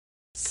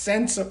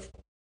sense of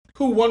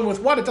who won with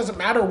what? It doesn't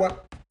matter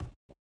what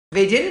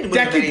they didn't win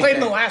deck you played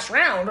in the last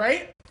round,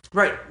 right?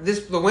 Right.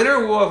 The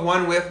winner will have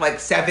won with like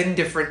 7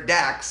 different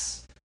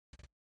decks.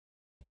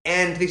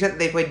 And to the extent that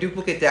they played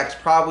duplicate decks,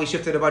 probably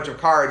shifted a bunch of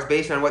cards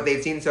based on what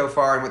they've seen so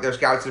far and what their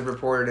scouts have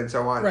reported and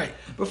so on. Right.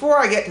 Before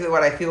I get to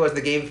what I feel is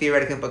the game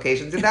theoretic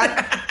implications of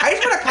that, I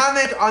just want to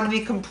comment on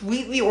the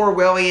completely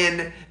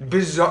Orwellian,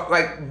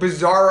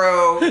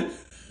 bizarro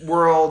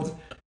world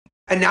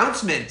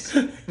announcement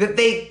that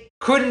they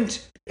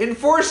couldn't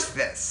enforce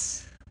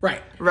this.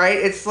 Right. Right?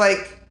 It's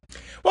like...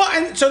 Well,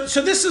 and so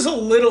this is a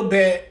little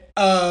bit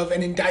of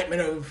an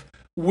indictment of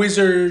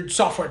Wizard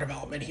software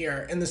development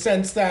here, in the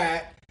sense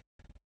that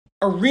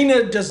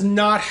Arena does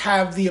not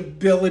have the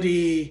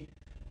ability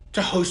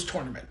to host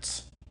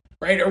tournaments,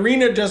 right?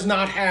 Arena does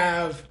not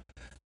have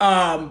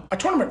a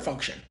tournament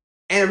function.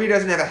 And Arena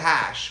doesn't have a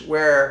hash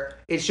where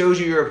it shows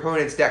you your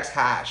opponent's deck's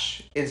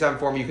hash in some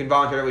form. You can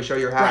voluntarily show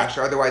your hash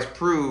or otherwise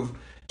prove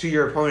to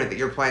your opponent that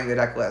you're playing the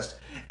deck list.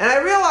 And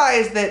I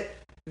realize that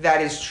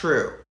that is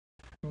true.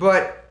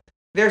 But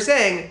they're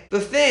saying the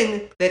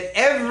thing that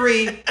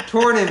every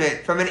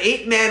tournament from an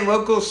 8-man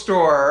local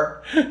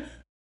store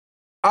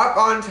up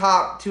on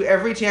top to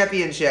every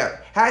championship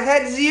has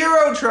had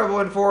zero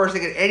trouble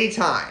enforcing at any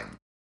time,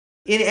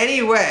 in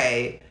any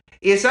way,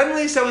 is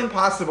suddenly so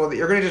impossible that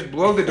you're going to just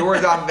blow the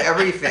doors off of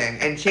everything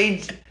and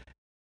change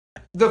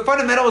the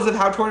fundamentals of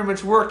how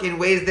tournaments work in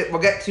ways that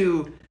we'll get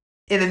to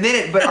in a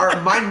minute, but are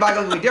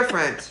mind-bogglingly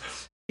different.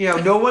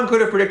 No one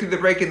could have predicted the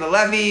break in the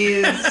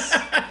levies.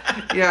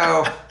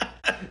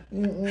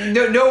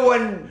 No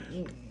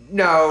one.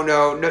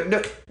 No.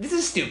 This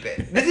is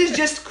stupid. This is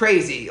just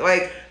crazy.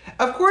 Like,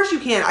 of course you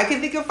can. I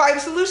can think of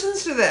 5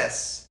 solutions to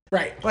this.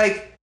 Right.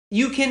 Like,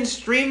 you can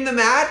stream the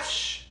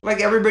match like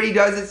everybody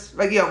does. It's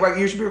like, like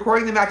you should be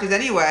recording the matches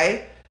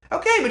anyway.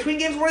 Okay, between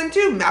games 1 and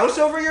 2, mouse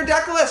over your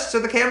deck list so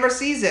the camera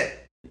sees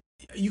it.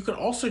 You could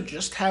also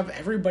just have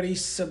everybody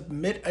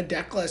submit a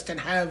deck list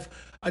and have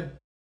a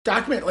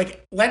document,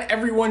 like, let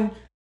everyone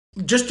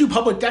just do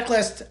public deck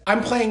list.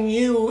 I'm playing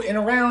you in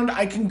a round.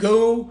 I can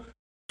go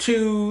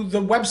to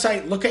the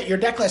website, look at your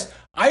deck list.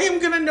 I am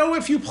going to know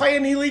if you play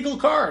an illegal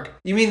card.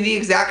 You mean the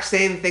exact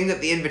same thing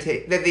that the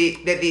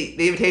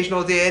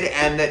Invitational did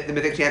and that the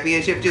Mythic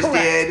Championship just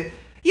did?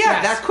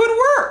 Yeah, That could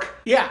work.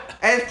 Yeah.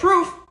 As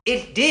proof,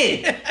 it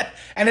did.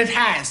 And it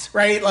has,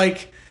 right?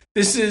 Like,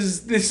 this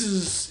is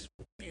there's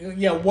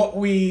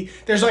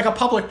like a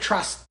public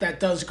trust that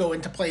does go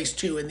into place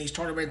too in these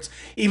tournaments,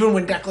 even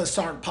when deck lists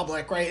aren't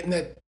public, right? And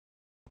that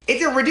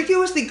it's a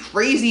ridiculously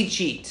crazy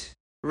cheat,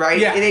 right?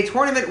 Yeah. In a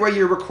tournament where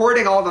you're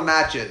recording all the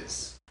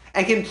matches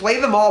and can play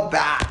them all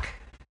back,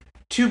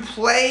 to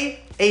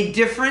play a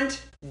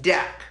different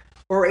deck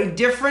or a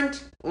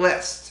different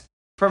list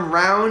from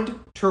round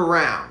to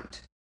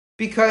round,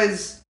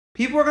 because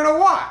people are going to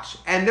watch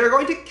and they're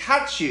going to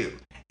catch you.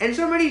 And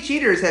so many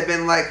cheaters have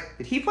been like,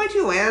 did he play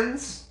 2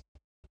 lands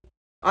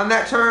on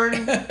that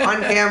turn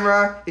on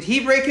camera? Did he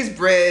break his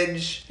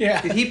bridge?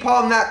 Yeah. Did he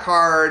palm that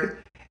card?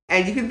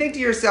 And you can think to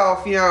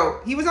yourself,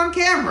 he was on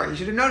camera. He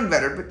should have known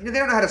better. But they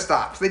don't know how to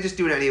stop, so they just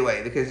do it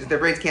anyway because their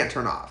brains can't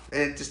turn off.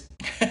 And it's just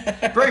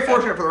very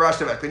fortunate for the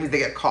rest of us. That means they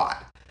get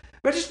caught.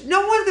 But just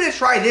no one's going to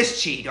try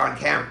this cheat on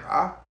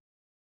camera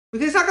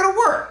because it's not going to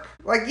work.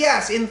 Like,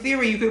 yes, in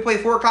theory, you could play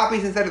 4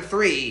 copies instead of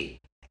 3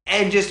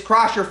 and just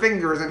cross your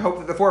fingers and hope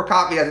that the 4th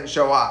copy doesn't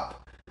show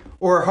up.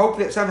 Or hope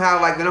that somehow,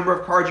 like, the number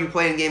of cards you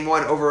play in game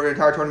 1 over an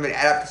entire tournament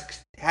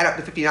add up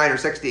to 59 or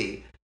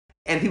 60.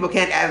 and people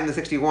can't add in the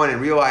 61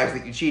 and realize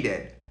that you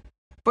cheated.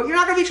 But you're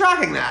not going to be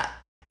tracking that.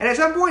 And at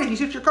some point, if you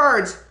switch your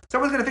cards,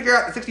 someone's going to figure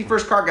out the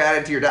 61st card got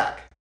added to your deck.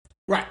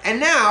 Right. And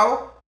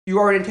now, you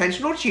are an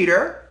intentional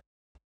cheater,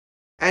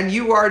 and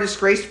you are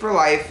disgraced for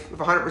life with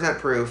 100%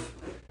 proof.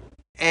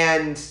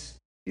 And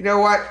you know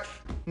what?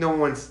 No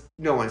one's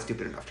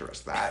stupid enough to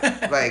risk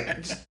that.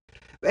 But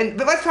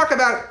let's talk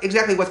about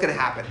exactly what's going to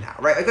happen now,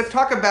 right? Like, let's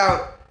talk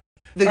about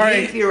the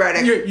game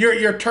theoretic.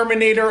 Your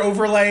Terminator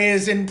overlay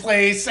is in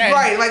place. And...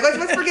 Right. Like,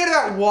 let's forget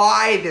about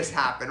why this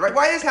happened, right?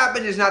 Why this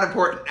happened is not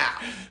important now.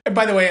 And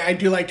by the way, I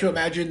do like to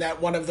imagine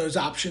that one of those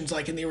options,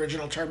 like in the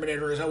original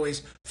Terminator, is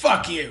always,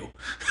 fuck you.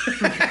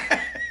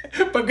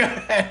 But go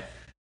ahead.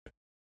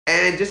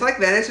 And just like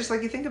then, it's just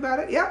like you think about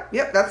it. Yep,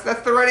 that's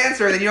the right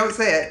answer. And then you don't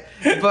say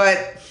it.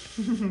 But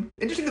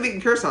interesting that we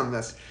can curse on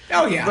this.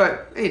 Oh, yeah.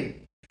 But, I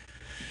mean,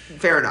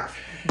 fair enough.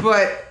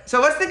 But,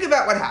 so let's think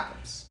about what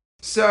happens.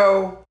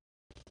 So,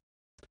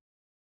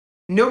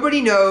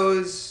 nobody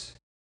knows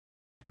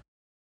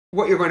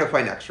what you're going to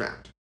play next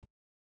round.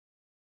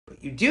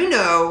 But you do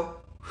know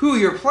who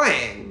you're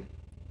playing,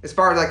 as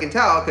far as I can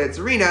tell, because it's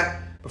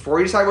Arena, before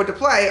you decide what to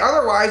play.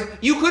 Otherwise,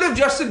 you could have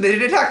just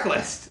submitted a deck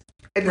list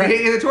at the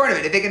beginning of the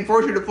tournament. If they can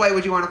force you to play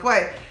what you want to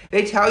play,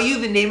 they tell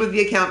you the name of the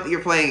account that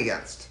you're playing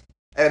against,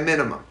 at a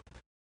minimum.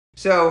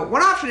 So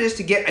one option is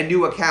to get a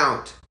new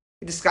account,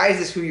 disguise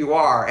as who you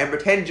are, and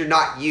pretend you're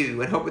not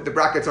you, and hope that the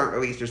brackets aren't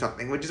released or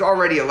something, which is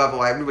already a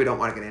level I really don't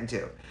want to get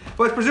into.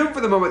 But let's presume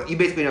for the moment you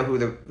basically know who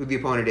the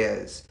opponent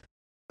is.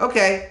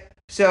 Okay,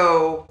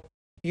 so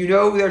you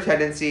know their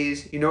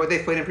tendencies, you know what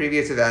they've played in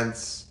previous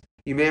events,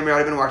 you may or may not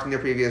have been watching their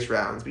previous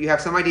rounds, but you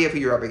have some idea of who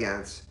you're up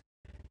against.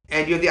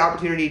 And you have the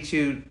opportunity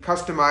to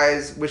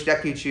customize which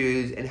deck you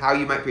choose and how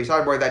you might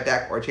pre-sideboard that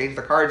deck or change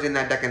the cards in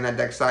that deck and that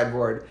deck's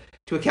sideboard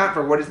to account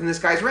for what is in this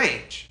guy's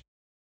range.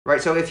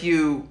 Right? So if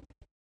you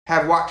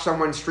have watched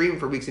someone stream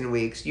for weeks and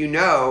weeks, you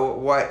know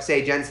what,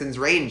 say, Jensen's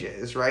range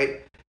is,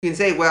 right? You can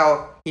say,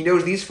 well, he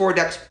knows these 4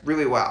 decks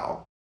really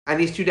well, and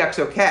these 2 decks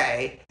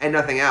okay, and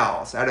nothing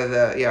else out of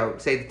the,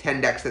 say, the 10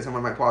 decks that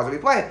someone might plausibly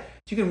play.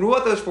 So you can rule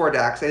out those 4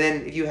 decks, and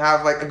then if you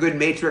have, like, a good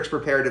matrix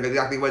prepared of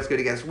exactly what's good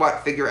against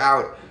what, figure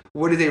out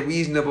what is a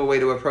reasonable way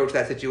to approach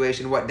that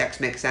situation, what decks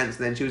make sense,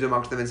 and then choose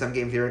amongst them in some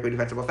game theoretically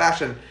defensible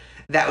fashion.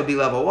 That would be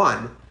level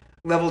 1.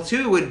 Level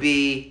 2 would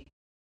be,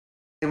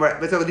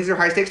 so these are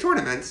high-stakes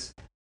tournaments,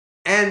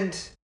 and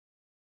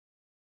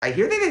I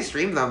hear that they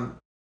stream them.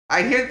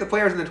 I hear that the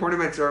players in the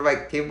tournaments are,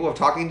 like, capable of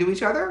talking to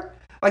each other.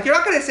 Like, you're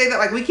not going to say that,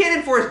 like, we can't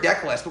enforce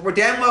deck lists, but we're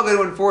damn well going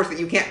to enforce that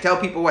you can't tell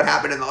people what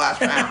happened in the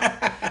last round.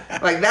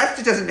 Like, that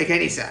just doesn't make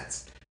any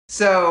sense.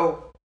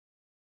 So,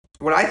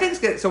 what I think is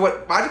good, so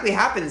what logically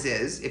happens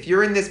is, if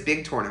you're in this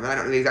big tournament, I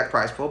don't know the exact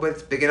prize pool, but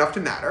it's big enough to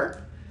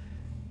matter,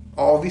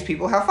 all of these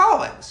people have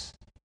followings,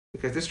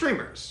 because they're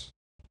streamers.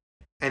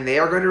 And they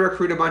are going to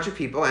recruit a bunch of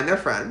people and their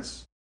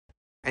friends,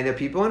 and their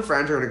people and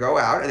friends are going to go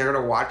out, and they're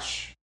going to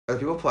watch other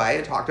people play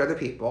and talk to other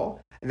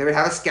people, and they're going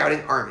to have a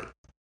scouting army.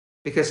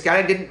 Because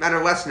scouting didn't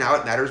matter less now,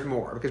 it matters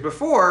more. Because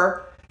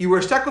before, you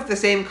were stuck with the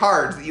same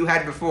cards that you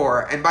had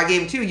before, and by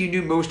game 2, you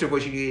knew most of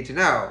what you needed to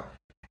know.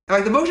 And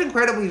like the most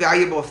incredibly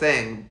valuable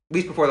thing, at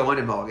least before the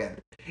London Mulligan,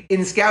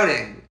 in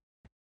scouting,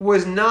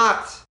 was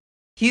not,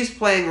 he's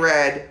playing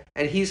red,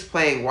 and he's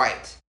playing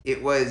white.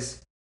 It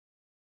was,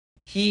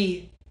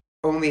 he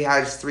only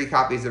has 3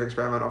 copies of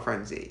Experimental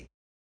Frenzy.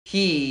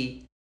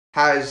 He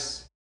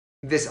has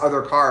this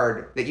other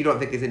card that you don't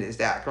think is in his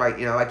deck, right?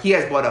 You know, like he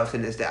has Blood Oaths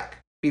in his deck.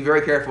 Be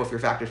very careful with your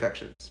Fact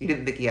Affections. You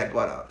didn't think he had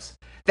Blood Oaths.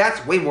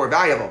 That's way more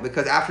valuable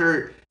because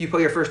after you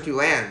play your first 2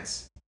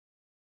 lands,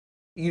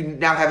 you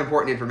now have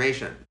important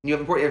information. You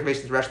have important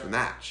information for the rest of the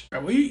match.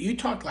 Right, well, you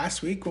talked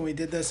last week when we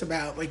did this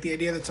about like the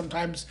idea that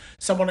sometimes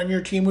someone on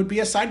your team would be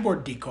a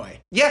sideboard decoy.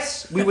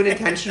 Yes, we would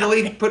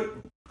intentionally put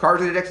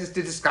cards in the decks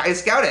to disguise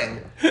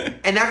scouting.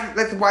 And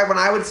that's why when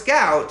I would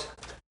scout,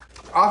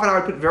 often I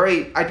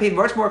would I'd pay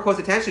much more close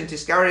attention to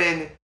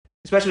scouting,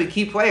 especially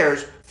key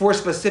players, for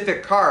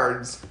specific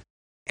cards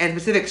and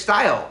specific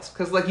styles.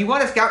 Because like you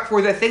want to scout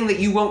for the thing that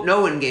you won't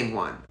know in game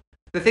 1.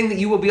 The thing that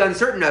you will be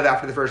uncertain of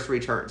after the first 3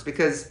 turns.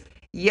 Because,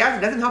 yes,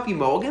 it doesn't help you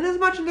mulligan as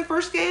much in the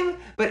first game,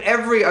 but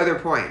every other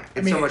point,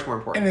 it's so much more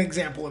important. An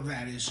example of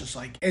that is just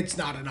like, it's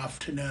not enough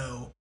to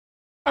know,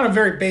 on a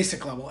very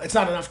basic level, it's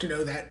not enough to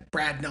know that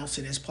Brad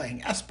Nelson is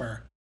playing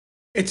Esper.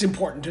 It's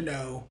important to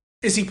know,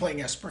 is he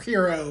playing Esper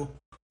Hero,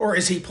 or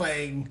is he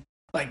playing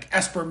like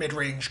Esper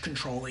mid-range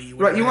control-y?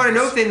 Right, you want to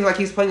know things like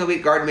he's playing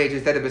Elite Guard Mage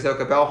instead of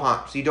Bazooka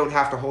Bellhop, so you don't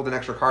have to hold an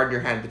extra card in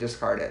your hand to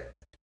discard it.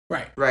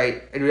 Right.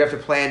 Right, and you have to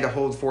plan to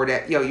hold 4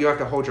 decks. You know, you have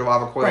to hold your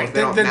Lava Coils. Right.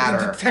 They don't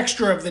matter. The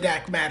texture of the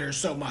deck matters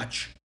so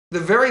much. The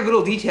very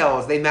little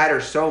details, they matter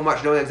so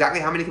much. Knowing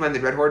exactly how many Command the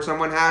Dreadhorde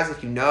someone has,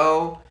 if you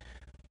know.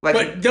 Like,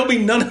 but there'll be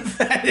none of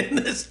that in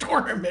this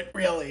tournament,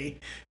 really,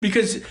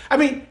 because I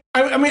mean,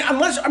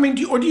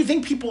 do you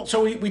think people?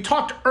 So we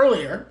talked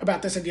earlier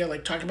about this idea,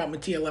 like talking about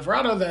Mattia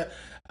Leverato,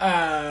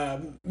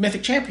 the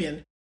Mythic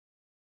Champion,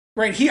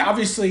 right? He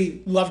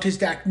obviously loved his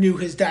deck, knew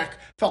his deck,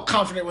 felt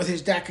confident with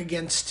his deck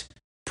against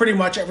pretty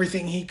much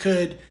everything he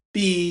could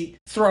be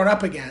thrown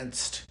up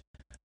against.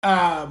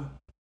 Do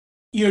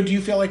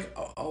you feel like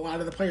a lot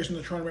of the players in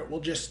the tournament will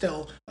just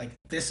still like,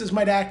 this is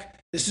my deck,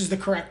 this is the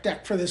correct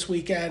deck for this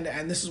weekend,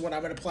 and this is what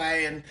I'm going to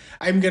play, and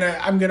I'm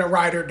gonna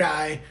ride or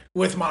die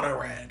with Mono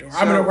Red, or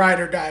I'm gonna ride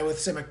or die with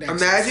Simic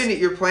Nexus? Imagine that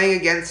you're playing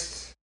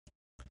against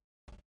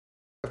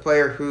a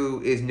player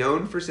who is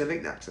known for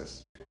Simic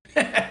Nexus,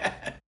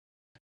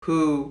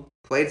 who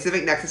played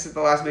Simic Nexus at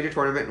the last major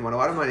tournament and won a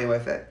lot of money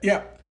with it.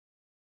 Yep.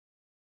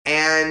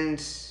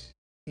 And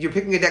you're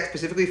picking a deck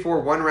specifically for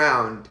one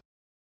round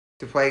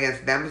to play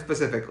against them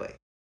specifically.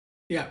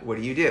 Yeah.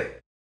 What do?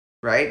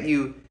 Right?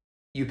 You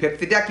pick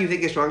the deck you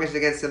think is strongest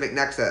against Simic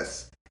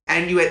Nexus,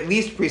 and you at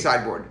least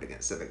pre-sideboard it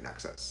against Simic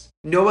Nexus,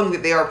 knowing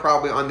that they are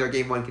probably on their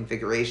game 1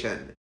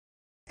 configuration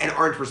and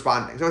aren't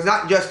responding. So it's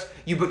not just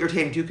you put your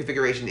Tame 2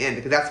 configuration in,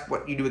 because that's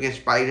what you do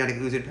against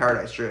Biogenic Ooze and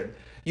Paradise Druid.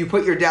 You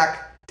put your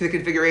deck to the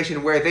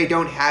configuration where they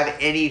don't have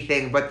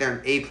anything but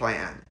their A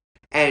plan,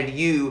 and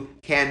you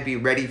can be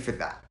ready for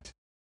that.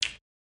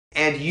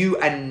 And you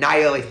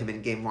annihilate him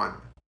in game 1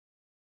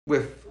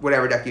 with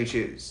whatever deck you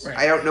choose. Right.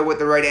 I don't know what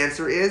the right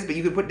answer is, but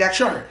you could put decks.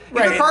 Sure.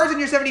 You put cards in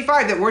your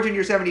 75 that weren't in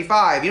your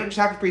 75. You don't just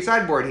have to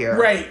pre-sideboard here.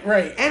 Right.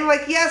 And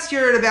yes,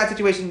 you're in a bad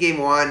situation game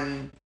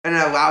 1 and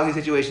a lousy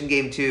situation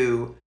game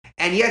 2.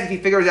 And yes, if he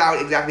figures out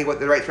exactly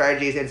what the right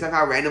strategy is and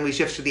somehow randomly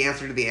shifts to the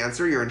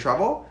answer, you're in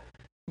trouble.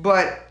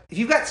 But if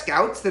you've got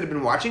scouts that have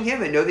been watching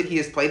him and know that he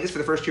has played this for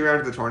the first 2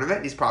 rounds of the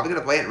tournament, he's probably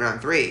going to play it in round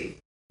 3.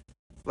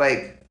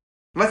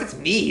 Unless it's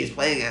me he's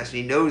playing against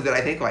and he knows that I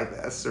think like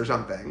this or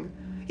something.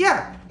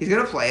 Yeah, he's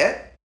going to play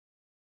it.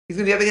 He's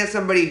going to be up against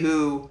somebody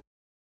who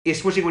is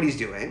switching what he's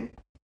doing.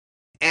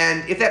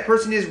 And if that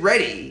person is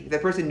ready,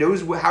 that person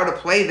knows how to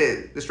play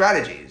the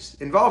strategies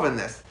involved in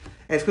this,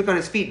 and is quick on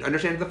his feet and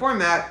understands the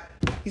format,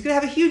 he's going to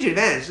have a huge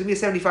advantage. It's going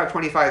to be a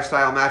 75-25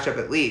 style matchup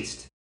at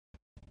least.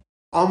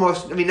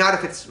 Almost, not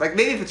if it's,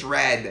 maybe if it's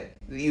red,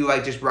 you,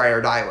 just ride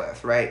or die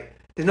with, right?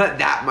 There's not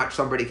that much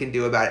somebody can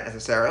do about it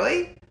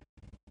necessarily.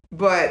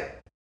 But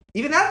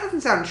even that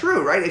doesn't sound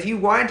true, right? If you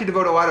wanted to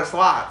devote a lot of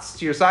slots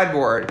to your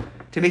sideboard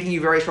to making you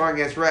very strong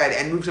against red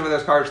and move some of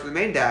those cards to the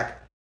main deck,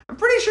 I'm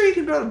pretty sure you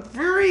can build a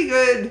very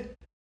good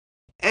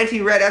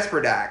anti-red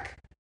Esper deck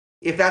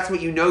if that's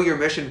what you know your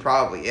mission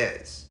probably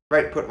is,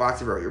 right? Put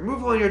lots of early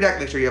removal in your deck,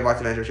 make sure you have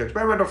lots of Enter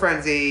Experimental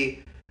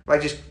Frenzy,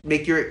 just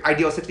make your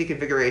ideal 60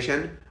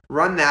 configuration,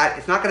 run that.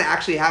 It's not going to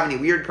actually have any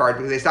weird cards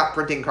because they stopped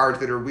printing cards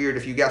that are weird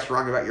if you guess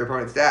wrong about your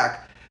opponent's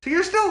deck. So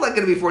you're still going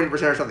to be 40%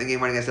 or something game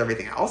 1 against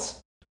everything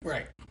else.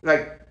 Right.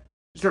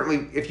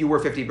 Certainly if you were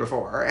 50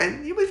 before,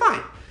 and you'll be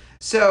fine.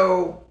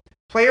 So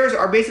players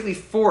are basically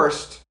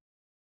forced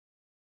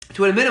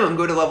to, at a minimum,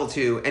 go to level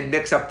 2 and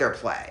mix up their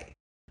play,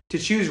 to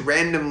choose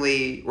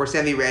randomly or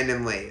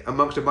semi-randomly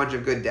amongst a bunch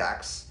of good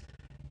decks,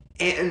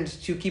 and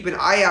to keep an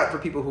eye out for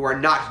people who are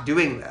not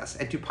doing this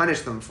and to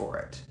punish them for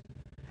it.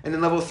 And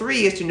then level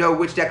 3 is to know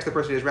which decks the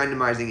person is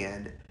randomizing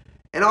in,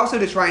 and also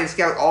to try and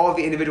scout all of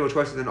the individual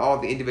choices and all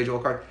of the individual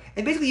cards.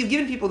 And basically you've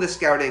given people this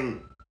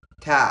scouting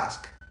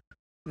task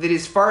that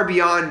is far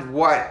beyond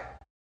what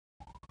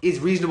is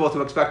reasonable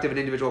to expect of an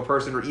individual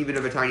person or even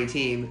of a tiny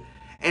team.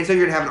 And so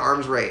you're going to have an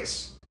arms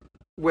race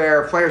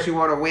where players who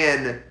want to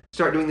win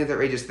start doing these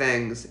outrageous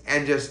things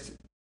and just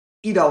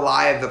eat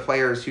alive the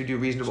players who do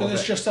reasonable things. So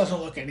this just doesn't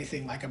look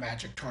anything like a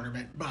Magic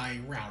tournament by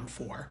round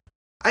 4.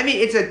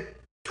 It's a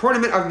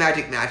tournament of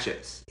Magic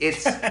matches.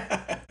 It's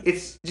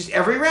just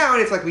every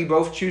round, it's we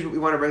both choose what we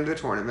want to bring to the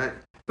tournament.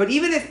 But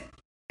even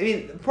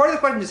if, part of the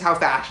question is how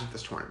fast is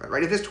this tournament,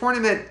 right? If this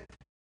tournament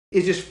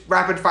is just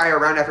rapid fire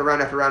round after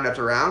round after round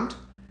after round,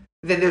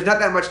 then there's not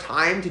that much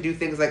time to do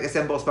things like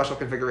assemble special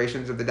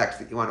configurations of the decks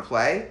that you want to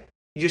play.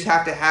 You just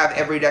have to have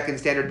every deck in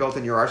standard built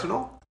in your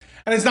arsenal.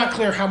 And it's not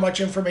clear how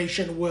much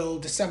information will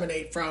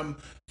disseminate from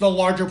the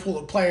larger pool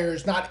of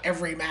players. Not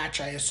every match,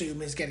 I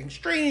assume, is getting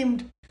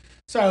streamed.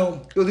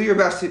 So you'll do your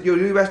best.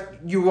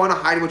 You want to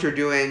hide what you're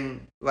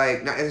doing,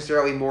 not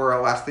necessarily more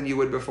or less than you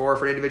would before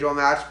for an individual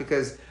match,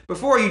 because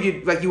before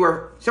you did,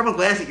 someone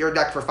glanced at your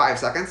deck for 5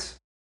 seconds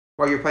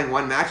while you're playing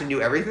one match and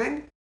knew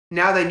everything.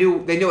 Now they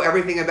know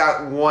everything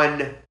about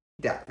one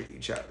deck that you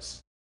chose.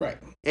 Right.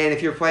 And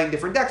if you're playing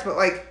different decks, but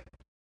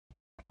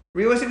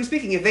realistically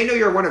speaking, if they know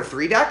you're one of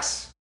 3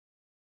 decks,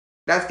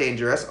 that's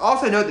dangerous.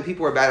 Also note that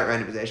people are bad at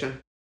randomization.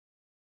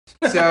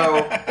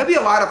 So there'll be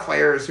a lot of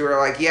players who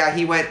are yeah,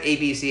 he went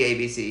ABC,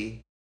 ABC.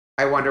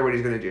 I wonder what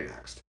he's going to do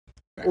next.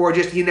 Right. Or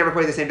just he never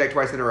plays the same deck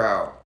twice in a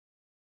row.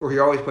 Or he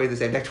always plays the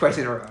same deck twice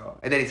in a row.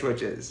 And then he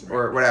switches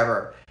or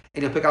whatever.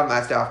 And you'll pick up on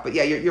that stuff. But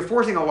yeah, you're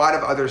forcing a lot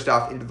of other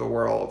stuff into the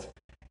world.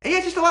 And yeah,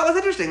 it's just a lot less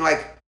interesting.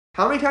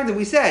 How many times have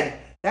we said,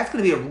 that's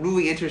going to be a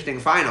really interesting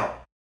final?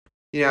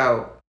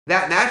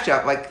 That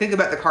matchup, think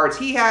about the cards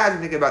he has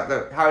and think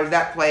about how does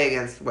that play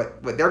against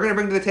what they're going to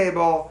bring to the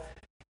table.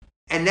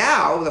 And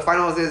now the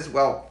finals is,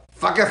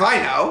 fuck if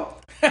I know.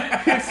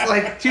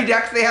 It's 2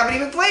 decks they haven't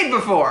even played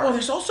before. Well,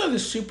 there's also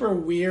this super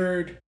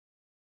weird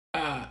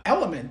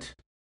element.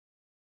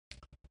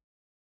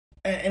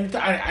 And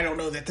I don't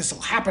know that this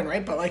will happen,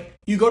 right? But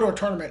you go to a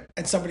tournament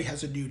and somebody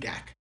has a new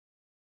deck.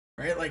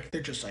 right? Like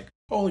they're just like,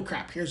 holy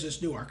crap, here's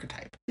this new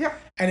archetype. Yeah.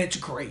 And it's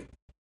great.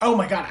 Oh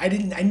my God,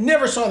 I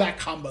never saw that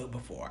combo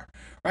before,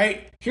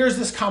 right? Here's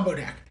this combo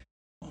deck.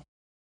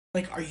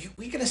 Like,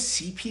 we gonna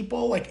see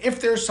people, like, if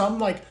there's some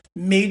like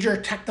major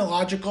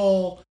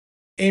technological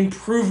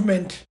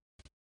improvement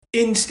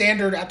in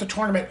Standard at the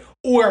tournament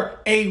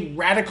or a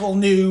radical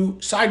new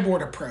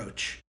sideboard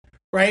approach,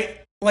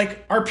 right?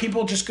 Like, are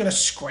people just gonna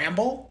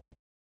scramble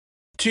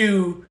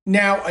to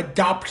now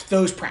adopt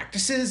those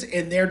practices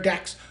in their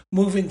decks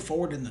moving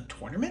forward in the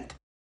tournament?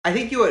 I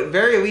think you at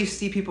very least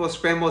see people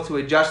scramble to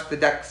adjust the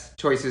deck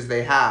choices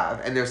they have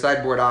and their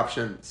sideboard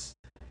options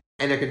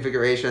and their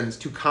configurations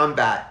to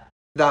combat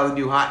the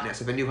new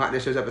hotness. If a new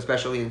hotness shows up,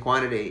 especially in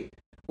quantity,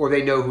 or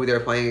they know who they're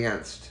playing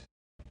against,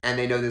 and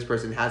they know this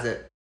person has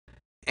it.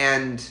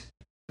 And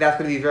that's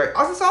going to be very...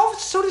 Also, it's all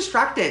so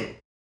distracting.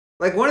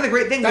 Like, one of the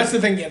great things... That's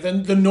the thing, yeah.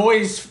 The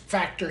noise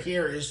factor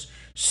here is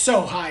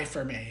so high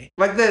for me.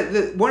 Like,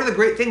 one of the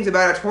great things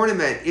about a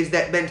tournament is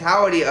that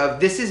mentality of,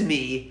 this is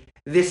me,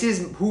 this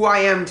is who I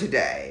am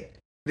today,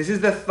 this is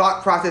the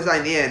thought process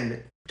I'm in.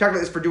 We talked about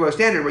this for Duo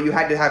Standard, where you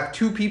had to have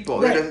two people.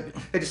 Right. You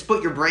had to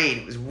split your brain.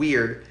 It was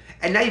weird.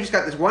 And now you just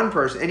got this one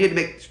person, and you had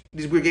to make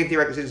these weird game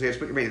theoretic decisions. You had to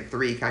split your brain in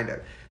three, kind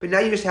of. But now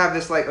you just have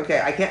this, like,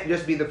 okay, I can't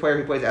just be the player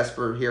who plays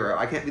Esper Hero.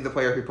 I can't be the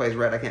player who plays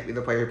Red. I can't be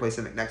the player who plays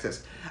Simic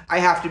Nexus. I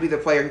have to be the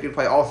player who can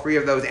play all three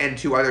of those and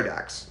two other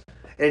decks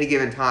at any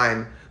given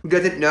time, who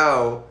doesn't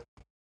know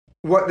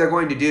what they're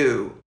going to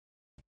do,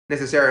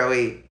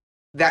 necessarily,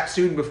 that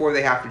soon before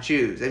they have to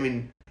choose. I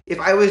mean, if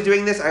I was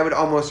doing this, I would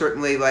almost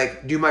certainly,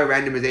 like, do my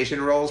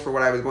randomization rolls for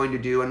what I was going to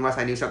do unless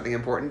I knew something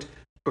important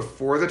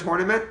before the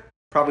tournament.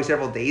 Probably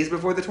several days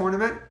before the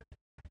tournament,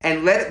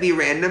 and let it be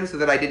random so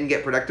that I didn't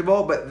get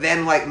predictable, but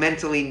then, like,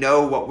 mentally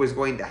know what was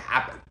going to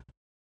happen.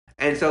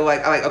 And so, like,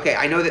 I'm like, okay,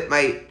 I know that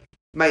my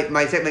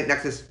Simic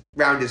Nexus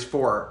round is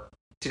 4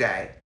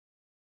 today,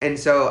 and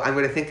so I'm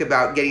going to think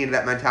about getting into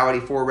that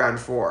mentality for round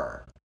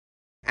 4,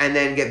 and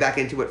then get back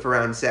into it for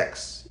round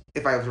 6,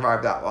 if I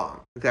survive that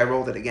long, because I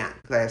rolled it again,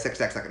 because I have 6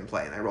 decks I can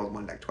play, and I rolled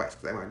one deck twice,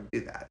 because I wanted to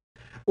do that.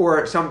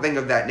 Or something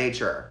of that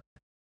nature.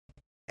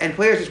 And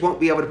players just won't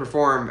be able to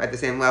perform at the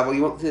same level.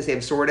 You won't see the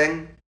same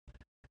sorting.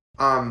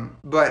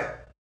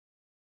 But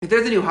if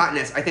there's a new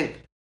hotness, I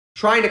think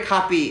trying to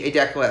copy a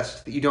deck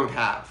list that you don't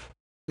have,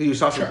 that you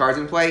saw some cards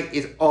in play,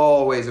 is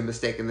always a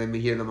mistake in the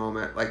heat of the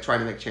moment, like trying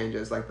to make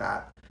changes like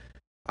that.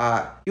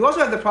 You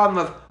also have the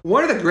problem of,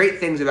 one of the great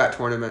things about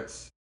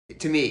tournaments,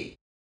 to me,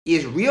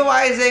 is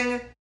realizing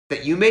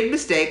that you made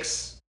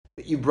mistakes,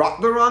 that you brought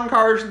the wrong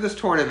cards to this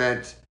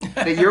tournament,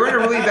 that you're in a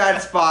really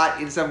bad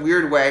spot in some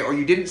weird way, or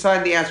you didn't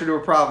sign the answer to a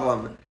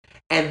problem,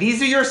 and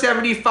these are your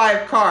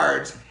 75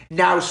 cards,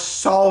 now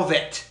solve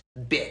it,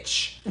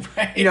 bitch.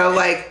 Right. You know,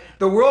 like,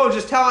 the world is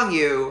just telling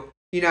you,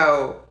 you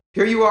know,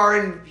 here you are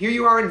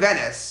in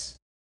Venice,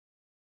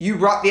 you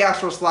brought the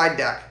Astral Slide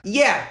deck.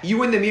 Yeah, you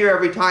win the mirror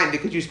every time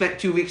because you spent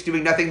 2 weeks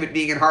doing nothing but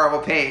being in horrible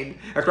pain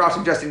across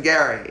from Justin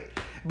Gary.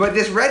 But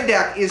this red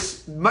deck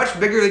is much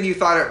bigger than you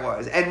thought it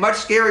was, and much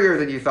scarier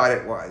than you thought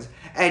it was,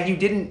 and you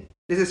didn't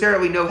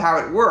necessarily know how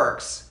it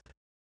works.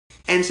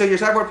 And so your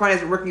sideboard plan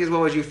isn't working as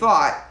well as you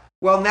thought.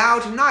 Well, now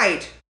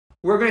tonight,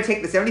 we're going to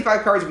take the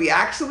 75 cards we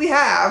actually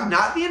have,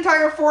 not the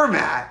entire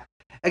format,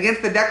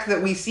 against the decks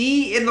that we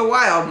see in the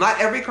wild,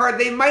 not every card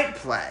they might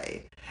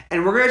play.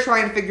 And we're going to try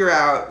and figure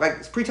out,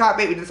 like, pre-top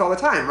 8, we do this all the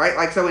time, right?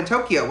 Like, so in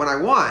Tokyo, when I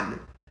won,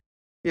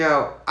 you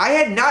know, I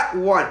had not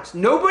once,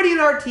 nobody in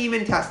our team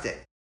in testing,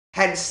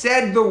 had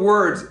said the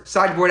words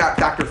sideboard out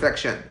Dr.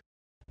 Fiction.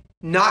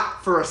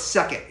 Not for a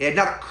second. It had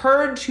not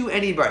occurred to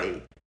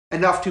anybody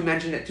enough to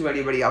mention it to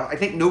anybody else. I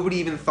think nobody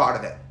even thought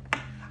of it.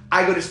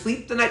 I go to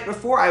sleep the night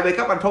before, I wake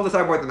up, I'm told to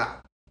sideboard them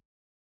out.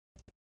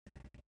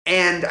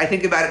 And I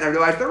think about it and I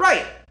realize they're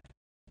right.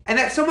 And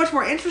that's so much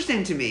more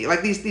interesting to me.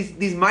 Like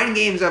these mind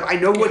games of, I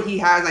know what he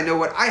has, I know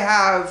what I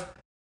have.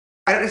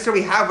 I don't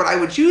necessarily have what I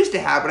would choose to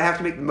have, but I have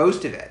to make the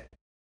most of it.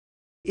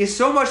 Is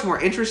so much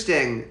more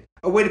interesting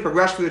a way to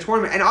progress through the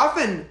tournament. And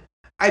often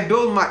I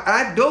build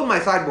my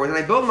sideboards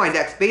and I build my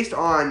decks based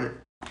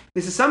on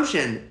this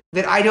assumption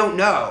that I don't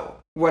know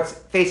what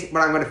I'm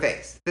going to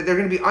face. That there are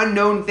going to be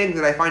unknown things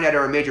that I find out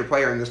are a major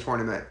player in this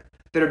tournament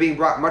that are being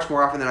brought much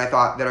more often than I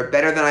thought, that are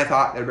better than I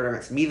thought, that are better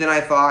against me than I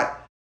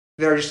thought,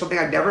 that are just something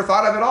I've never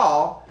thought of at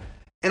all.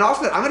 And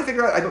also that I'm going to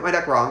figure out I put my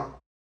deck wrong,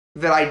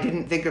 that I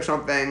didn't think of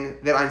something,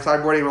 that I'm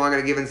sideboarding wrong at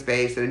a given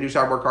space, that a new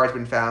sideboard card's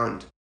been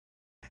found.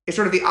 It's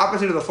sort of the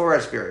opposite of the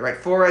Flores theory, right?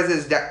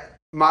 Flores's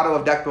model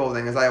of deck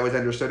building, as I always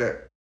understood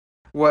it,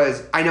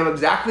 was I know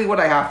exactly what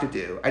I have to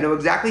do. I know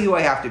exactly who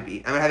I have to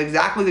beat. I'm going to have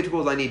exactly the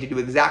tools I need to do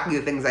exactly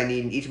the things I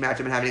need in each matchup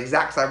and have an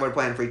exact sideboard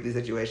plan for each of these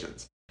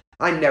situations.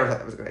 I never thought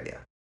that was a good idea.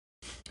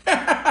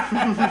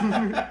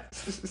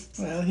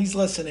 Well, he's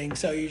listening,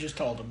 so you just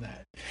told him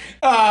that.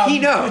 He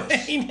knows.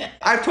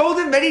 I've told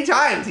him many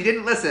times. He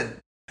didn't listen.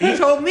 He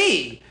told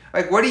me,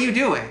 like, what are you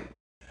doing?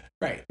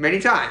 Right. Many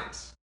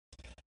times.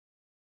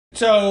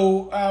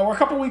 So we're a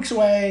couple weeks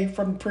away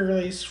from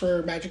pre-release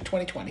for Magic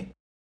 2020.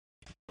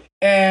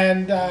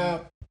 And I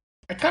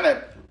kind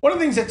of one of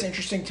the things that's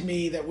interesting to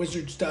me that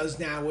Wizards does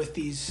now with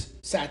these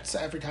sets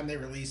every time they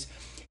release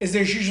is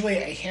there's usually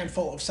a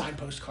handful of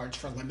signpost cards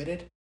for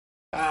limited.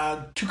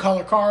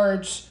 2-color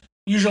cards,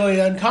 usually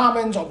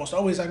uncommons, almost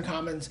always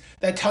uncommons,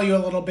 that tell you a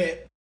little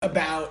bit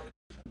about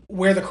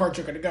where the cards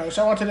are going to go.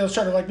 So I wanted to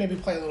sort of like maybe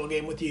play a little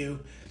game with you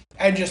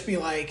and just be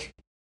like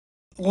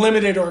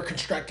limited or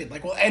constructed.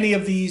 Like, will any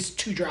of these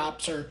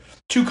 2-drops or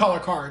 2-color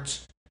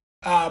cards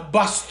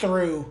bust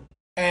through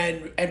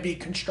and be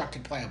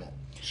constructed playable?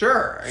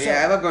 Sure. So,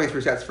 I love going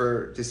through sets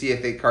to see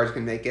if the cards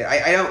can make it.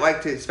 I don't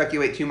like to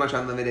speculate too much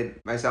on limited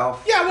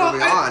myself. Yeah, well,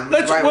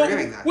 we're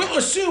doing that.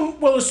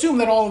 We'll assume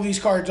that all of these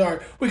cards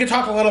are. We could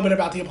talk a little bit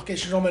about the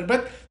implications of limited,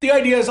 but the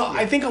idea is,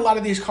 I think a lot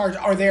of these cards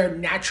are there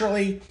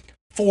naturally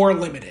for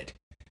limited.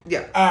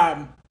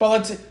 Yeah.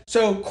 But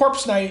so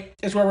Corpse Knight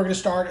is where we're going to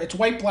start. It's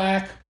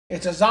white-black.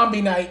 It's a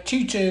zombie knight,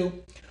 2/2.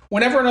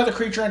 Whenever another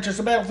creature enters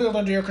the battlefield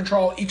under your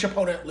control, each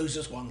opponent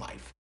loses 1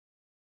 life.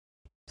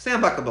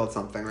 Sam Buck built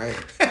something, right?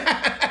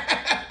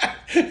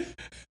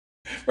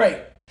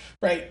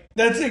 Right.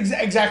 That's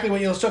exactly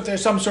what you'll. So if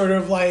there's some sort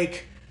of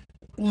like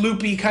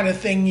loopy kind of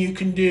thing you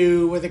can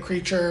do with a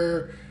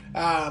creature,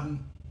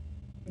 Token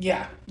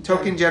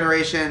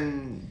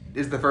generation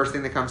is the first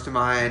thing that comes to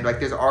mind. Like,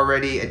 there's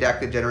already a deck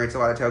that generates a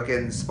lot of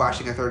tokens.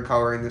 Splashing a 3rd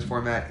color in this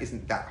format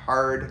isn't that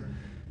hard.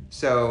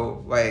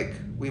 So, like,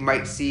 we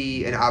might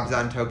see an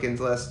Abzan tokens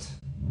list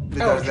that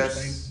does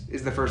this,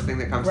 is the first thing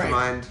that comes to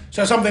mind.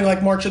 So something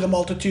like March of the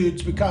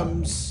Multitudes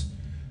becomes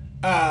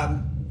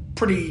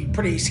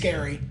pretty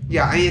scary.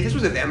 Yeah, I mean, if this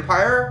was a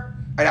vampire,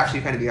 I'd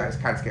actually kind of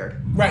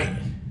scared. Right.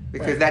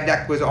 Because that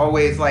deck was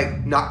always,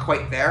 like, not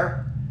quite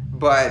there,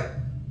 but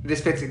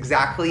this fits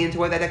exactly into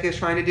what that deck is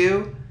trying to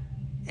do.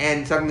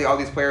 And suddenly all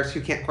these players who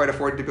can't quite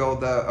afford to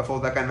build a full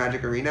deck on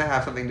Magic Arena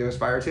have something to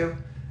aspire to.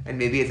 And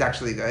maybe it's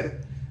actually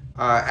good.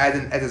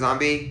 As a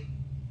zombie,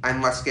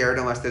 I'm less scared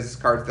unless there's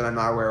cards that I'm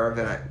not aware of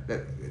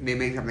that may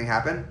make something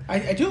happen.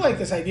 I do like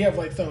this idea of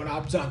like throwing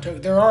Abzan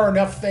tokens. There are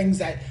enough things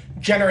that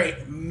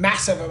generate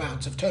massive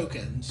amounts of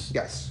tokens.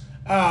 Yes.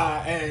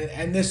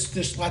 And this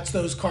just lets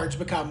those cards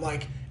become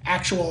like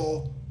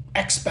actual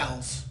X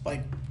spells,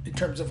 like in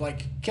terms of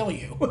like kill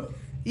you.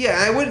 Yeah,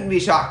 I wouldn't be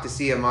shocked to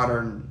see a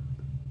modern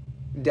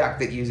deck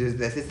that uses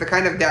this. It's the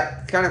kind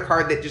of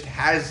card that just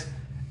has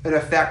an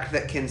effect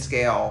that can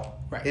scale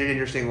in an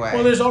interesting way.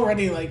 Well, there's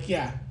already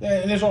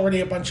there's already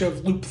a bunch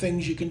of loop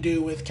things you can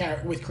do with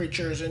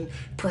creatures and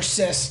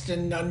persist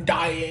and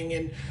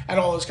undying and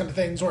all those kind of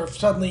things. Or if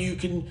suddenly you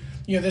can,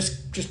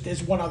 this just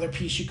is one other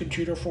piece you can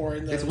tutor for.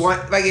 In those. It's one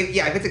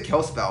if it's a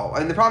kill spell,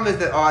 and the problem is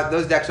that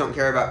those decks don't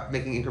care about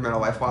making incremental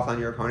life loss on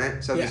your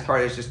opponent. So this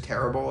card is just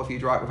terrible if you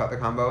draw it without the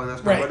combo in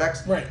those combo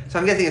decks. Right. So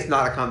I'm guessing it's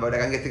not a combo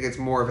deck. I'm guessing it's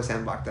more of a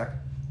sandblock deck.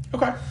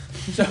 Okay.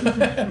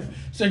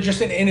 So just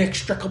an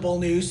inextricable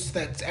noose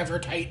that's ever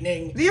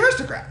tightening. The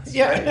Aristocrats.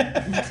 Yeah.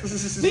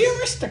 The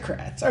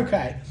Aristocrats.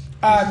 Okay.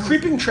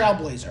 Creeping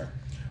Trailblazer.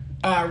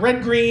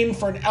 Red-green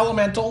for an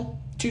elemental,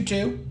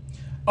 2/2.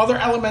 Other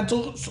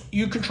elementals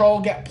you control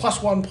get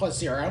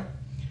 +1/+0.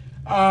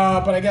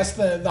 But I guess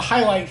the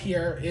highlight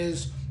here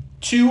is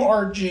 2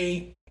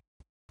 RG.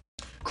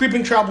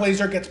 Creeping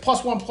Trailblazer gets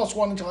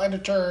 +1/+1 until end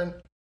of turn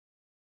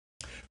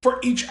for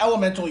each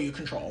elemental you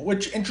control,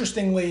 which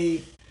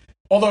interestingly,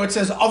 although it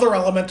says other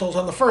elementals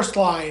on the first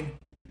line,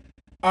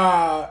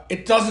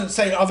 it doesn't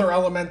say other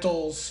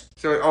elementals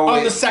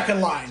on the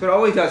second line. So it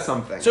always does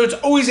something. So it's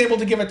always able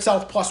to give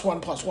itself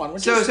 +1/+1,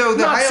 which is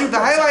the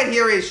highlight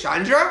here is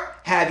Chandra.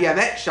 Have you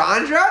met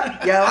Chandra?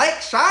 You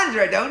like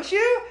Chandra, don't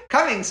you?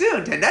 Coming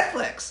soon to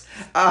Netflix.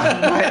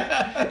 And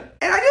I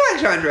do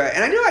like Chandra,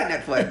 and I do like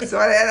Netflix. So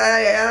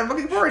I'm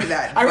looking forward to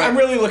that. I'm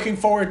really looking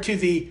forward to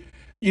the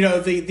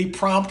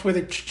prompt where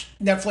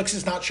Netflix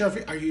is not sure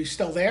are you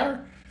still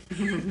there?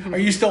 Are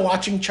you still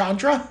watching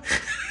Chandra?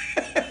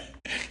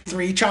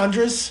 3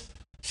 Chandras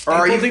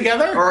stapled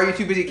together? Or are you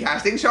too busy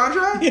casting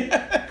Chandra?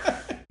 Yeah.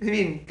 I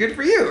mean, good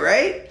for you,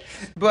 right?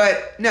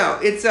 But no,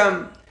 it's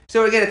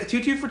so again, it's a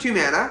 2/2 for 2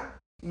 mana,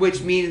 which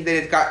means that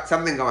it's got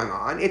something going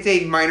on. It's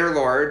a minor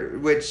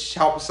lord, which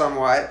helps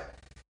somewhat.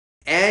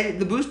 And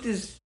the boost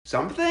is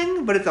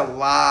something, but it's a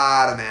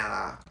lot of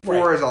mana.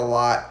 4 is a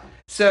lot.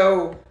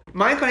 So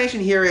my inclination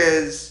here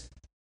is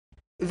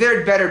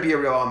there'd better be a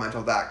real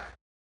elemental deck,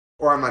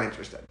 or I'm not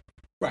interested.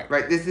 Right.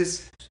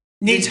 This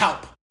needs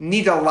help.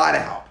 Needs a lot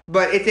of help,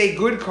 but it's a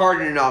good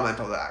card in an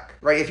elemental deck,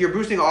 right? If you're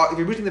boosting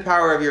the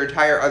power of your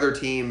entire other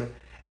team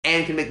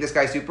and can make this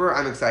guy super,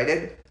 I'm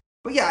excited.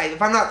 But yeah,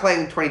 if I'm not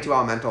playing 22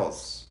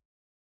 elementals,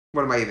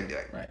 what am I even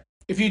doing? Right.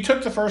 If you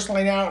took the first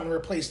line out and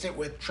replaced it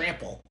with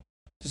trample,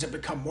 does it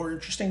become more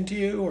interesting to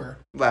you or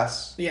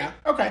less? Yeah.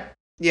 Okay.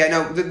 Yeah.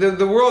 No.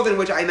 The world in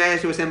which I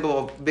managed to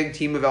assemble a big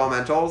team of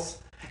elementals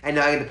and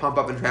now I get to pump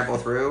up and trample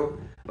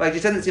through, like,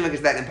 it doesn't seem like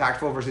it's that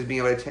impactful versus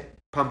being able to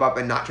pump up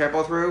and not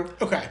trample through.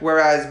 Okay.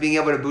 Whereas being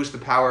able to boost the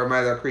power of my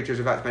other creatures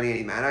without spending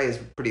any mana is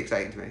pretty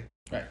exciting to me.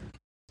 Right.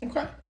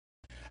 Okay.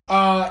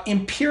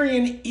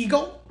 Empyrean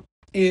Eagle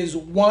is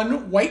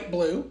 1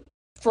 white-blue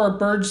for a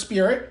bird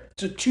spirit.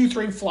 It's a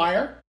 2/3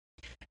 flyer.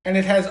 and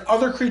it has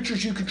other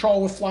creatures you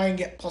control with flying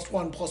get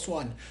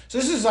 +1/+1. So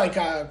this is like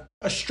a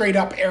straight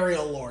up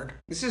aerial lord.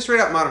 This is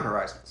straight up Modern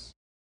Horizons.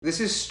 This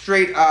is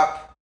straight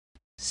up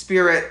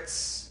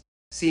spirits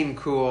seem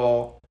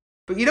cool.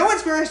 But you know what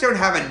spirits don't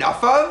have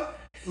enough of?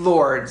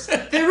 Lords.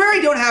 They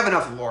really don't have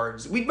enough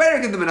lords. We'd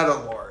better give them another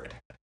lord.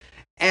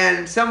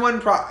 And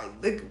someone,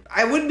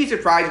 I wouldn't be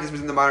surprised if this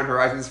was in the Modern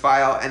Horizons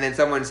file, and then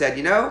someone said,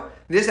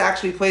 this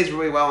actually plays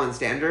really well in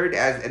Standard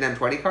as an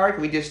M20 card.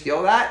 Can we just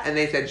steal that? And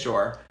they said,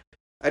 sure.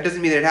 It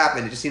doesn't mean that it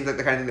happened. It just seems like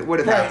the kind of thing that would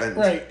have happened.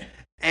 Right.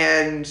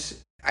 And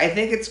I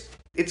think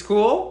it's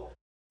cool.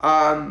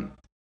 I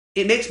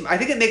think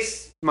it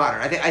makes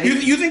Modern. I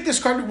think you think this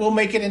card will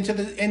make it into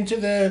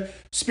the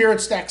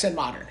Spirit stacks in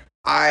Modern?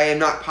 I am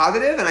not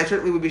positive, and I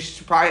certainly would be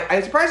surprised.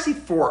 I'm surprised to see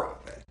 4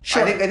 of it.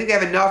 Sure. I think they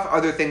have enough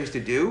other things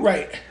to do.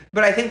 Right.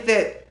 But I think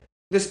that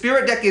the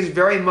Spirit deck is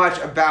very much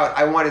about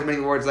I want as many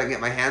lords as I can get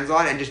my hands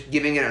on, and just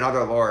giving it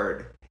another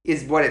lord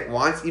is what it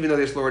wants, even though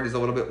this lord is a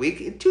little bit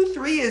weak.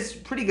 2/3 is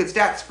pretty good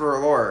stats for a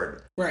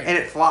lord. Right. And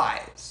it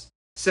flies.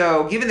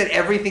 So given that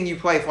everything you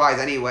play flies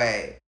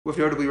anyway, with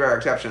notably rare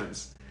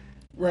exceptions,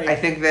 right. I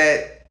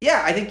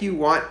think you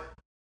want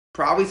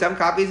probably some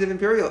copies of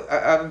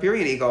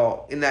Empyrean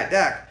Eagle in that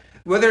deck.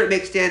 Whether it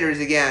makes Standards,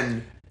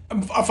 again,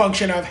 a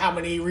function of how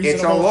many it's a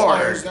reasonable lord.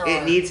 flyers there are.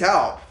 It needs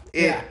help.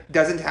 It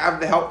doesn't have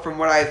the help from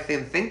what I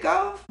can think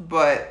of,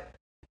 but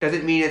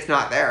doesn't mean it's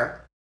not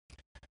there.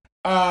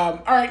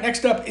 All right,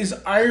 next up is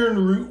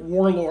Ironroot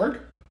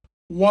Warlord.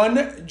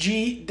 1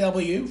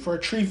 GW for a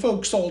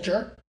Treefolk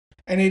Soldier,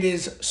 and it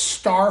is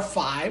star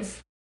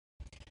 5.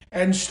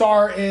 And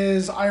star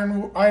is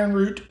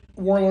Ironroot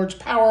Warlord's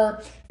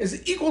power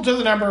is equal to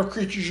the number of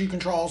creatures you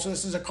control. So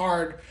this is a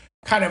card,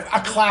 kind of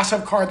a class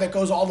of card that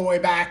goes all the way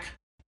back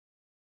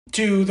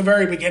to the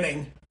very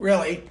beginning,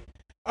 really.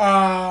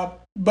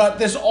 But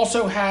this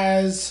also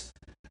has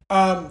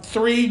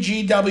 3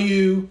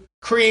 GW,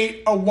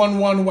 create a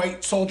 1/1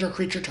 white soldier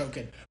creature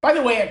token. By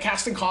the way, a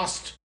casting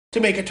cost to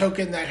make a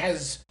token that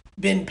has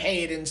been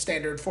paid in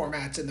Standard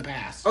formats in the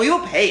past. Oh,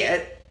 you'll pay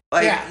it.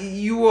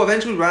 You will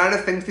eventually run out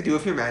of things to do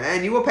with your mana,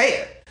 and you will pay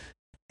it.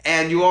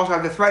 And you also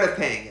have the threat of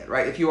paying it,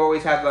 right? If you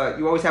always have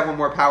one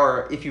more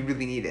power if you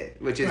really need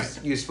it, which is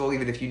useful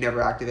even if you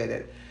never activate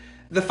it.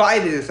 The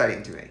 5 is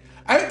exciting to me.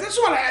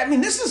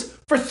 This is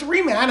for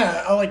 3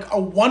 mana, like a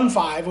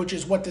 1/5, which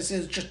is what this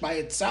is just by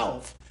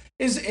itself,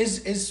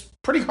 is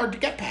pretty hard to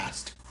get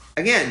past.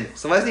 Again,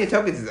 Selesnya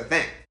tokens is a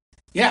thing.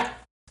 Yeah.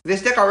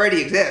 This deck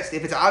already exists.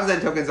 If it's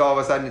Abzan tokens all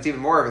of a sudden, it's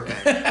even more of a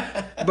thing.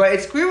 But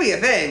it's clearly a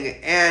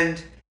thing,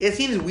 and it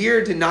seems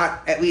weird to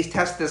not at least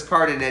test this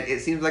card in it.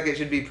 It seems like it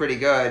should be pretty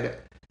good.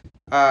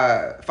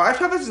 5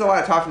 toughness is a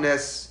lot of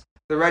toughness.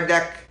 The red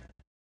deck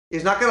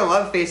is not going to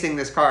love facing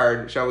this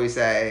card, shall we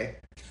say.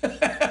 Some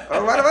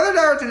other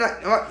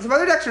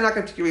decks are not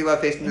going to particularly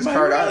love facing this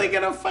card. Am I really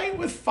going to fight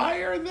with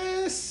fire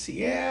this?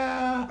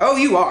 Yeah. Oh,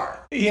 you are.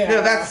 Yeah.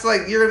 No, that's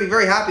like, you're going to be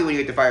very happy when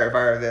you get to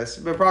fire this.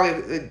 But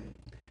probably,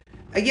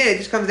 again, it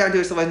just comes down to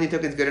if Selesnya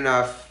token's good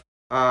enough.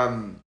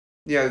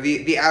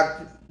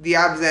 The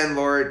Abzan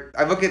Lord,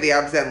 I look at the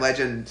Abzan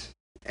Legend,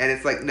 and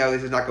it's like, no,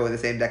 this does not go in the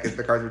same deck as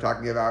the cards we're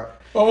talking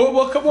about. Well,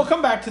 we'll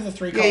come back to the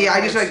 3 cards. Yeah,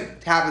 I just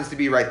happens to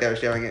be right there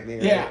staring at me.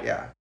 Right?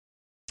 Yeah.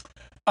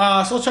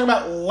 So let's talk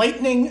about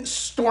Lightning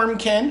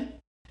Stormkin.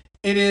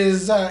 It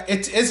is,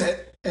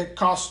 it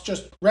costs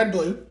just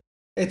red-blue.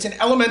 It's an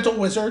elemental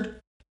wizard.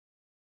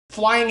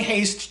 Flying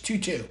haste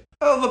 2/2.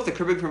 Oh, look, the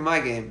cribbing from my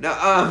game. No,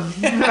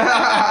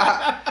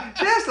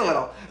 just a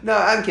little. No,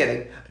 I'm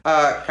kidding.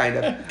 Kind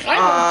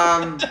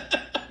of.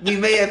 We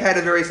may have had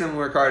a very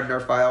similar card in our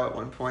file at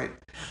one point.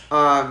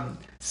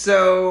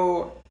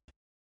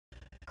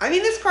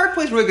 This card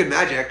plays really good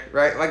Magic,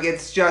 right? Like,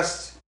 it's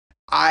just,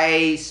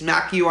 I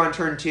smack you on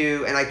turn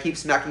 2, and I keep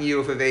smacking you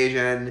with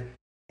evasion,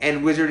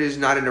 and wizard is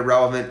not an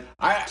irrelevant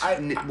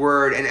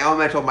word, and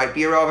elemental might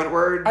be a relevant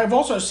word. I've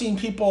also seen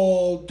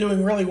people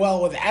doing really well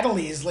with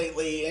Adelies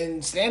lately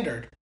in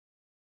Standard.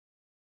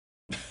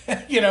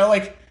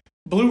 Like,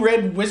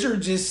 blue-red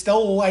wizards is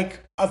still, like,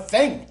 a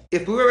thing.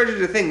 If blue-red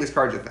wizards is a thing, this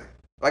card's a thing.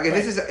 Like, if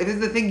this is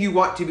the thing you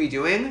want to be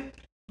doing,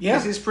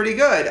 this is pretty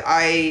good.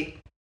 I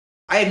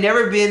have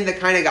never been the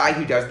kind of guy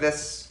who does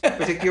this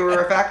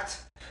particular effect.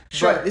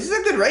 Sure. But this is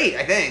a good rate,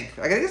 I think.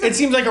 It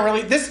seems like a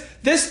really...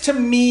 This to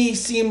me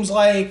seems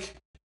like,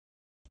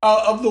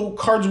 of the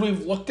cards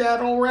we've looked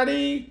at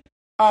already,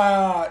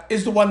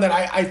 is the one that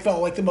I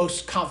felt like the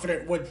most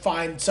confident would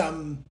find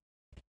some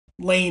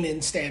lane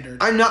in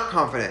Standard. I'm not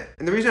confident.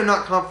 And the reason I'm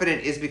not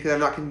confident is because I'm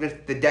not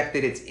convinced the deck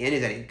that it's in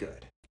is any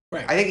good.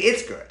 Right. I think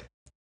it's good.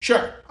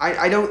 Sure.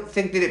 I don't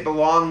think that it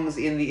belongs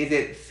in the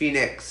Izzet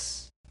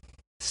Phoenix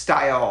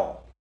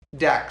style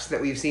decks that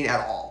we've seen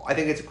at all. I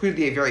think it's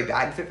clearly a very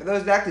bad fit for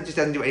those decks. It just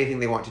doesn't do anything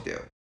they want to do.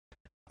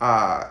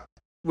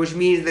 Which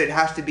means that it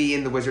has to be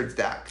in the Wizards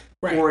deck.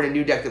 Right. Or in a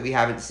new deck that we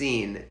haven't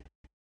seen.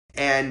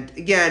 And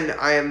again,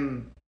 I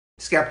am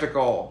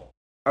skeptical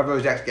of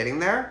those decks getting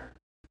there.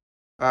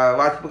 A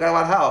lot of people got a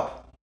lot of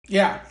help.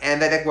 Yeah. And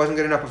that deck wasn't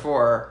good enough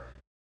before.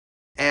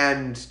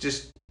 And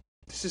just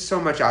There's just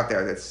so much out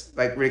there that's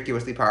like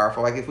ridiculously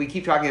powerful. Like if we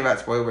keep talking about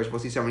spoilers, we'll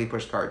see so many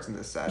push cards in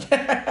this set,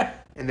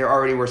 and there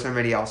already were so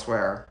many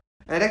elsewhere.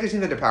 And that actually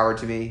seems underpowered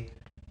to me.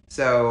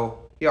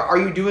 So, are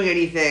you doing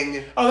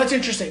anything? Oh, that's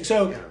interesting.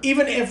 So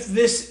even if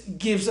this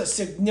gives a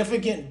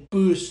significant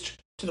boost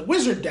to the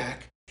Wizard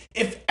deck,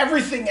 if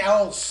everything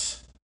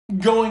else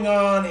going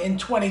on in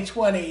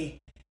 2020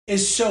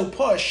 is so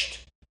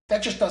pushed,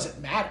 that just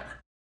doesn't matter.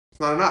 It's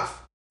not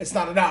enough. It's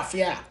not enough.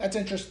 Yeah, that's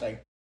interesting.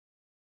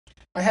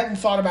 I hadn't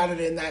thought about it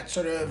in that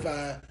sort of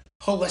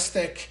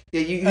holistic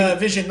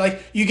vision.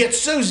 Like, you get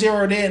so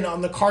zeroed in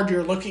on the card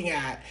you're looking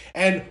at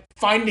and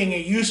finding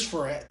a use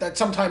for it that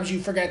sometimes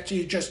you forget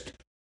to just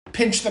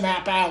pinch the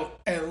map out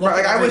and look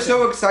at I was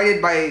so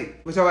excited I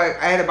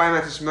had a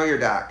Biomancer's Familiar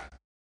deck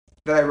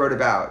that I wrote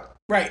about.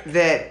 Right.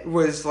 That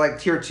was like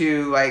tier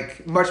 2,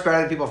 like much better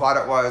than people thought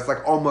it was,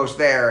 like almost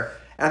there.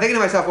 And I'm thinking to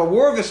myself, well,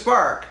 War of the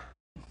Spark,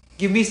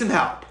 give me some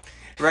help.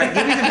 Right?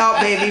 Give me some help,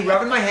 baby.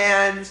 Rubbing my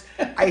hands.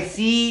 I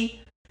see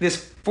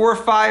this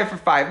 4/5 for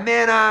 5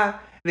 mana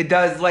that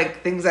does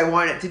like things I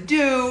want it to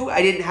do.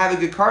 I didn't have a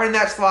good card in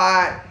that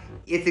slot.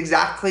 It's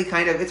exactly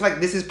it's like,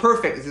 this is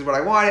perfect. This is what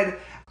I wanted.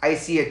 I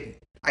see a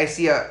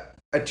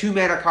 2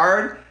 mana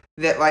card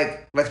that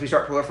like lets me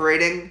start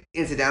proliferating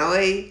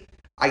incidentally.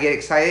 I get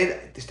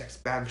excited. This deck's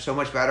so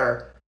much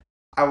better.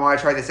 I want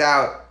to try this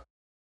out.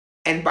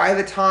 And by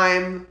the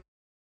time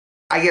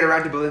I get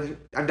around to building,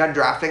 I'm done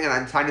drafting and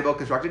I'm trying to build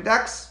constructed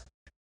decks,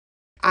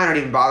 I don't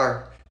even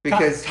bother.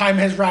 Because time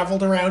has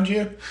raveled around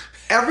you.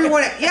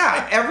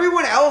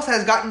 everyone else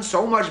has gotten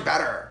so much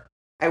better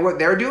at what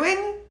they're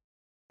doing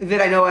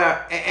that I know,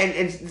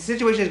 and the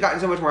situation has gotten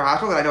so much more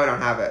hostile that I know I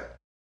don't have it.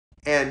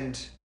 And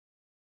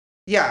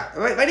yeah,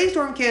 my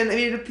Storm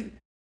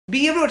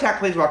being able to attack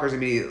planeswalkers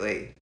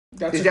immediately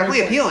is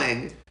definitely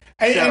appealing.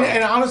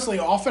 And honestly,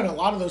 often a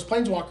lot of those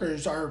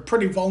planeswalkers are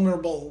pretty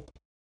vulnerable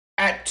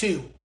at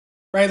 2,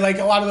 right? Like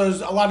a lot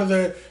of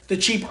the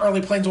cheap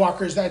early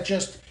planeswalkers that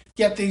just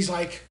get these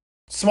like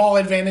small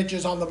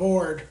advantages on the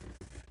board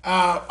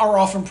are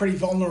often pretty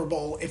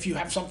vulnerable if you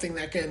have something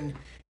that can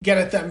get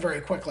at them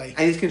very quickly.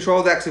 And these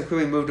control decks have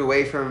clearly moved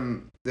away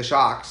from the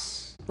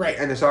Shocks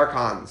and the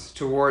Sarkons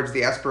towards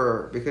the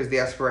Esper, because the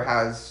Esper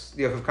has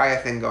the Oath of Kaya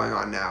thing going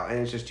on now, and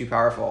it's just too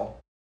powerful.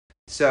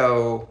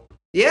 So,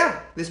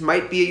 yeah, this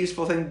might be a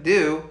useful thing to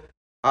do.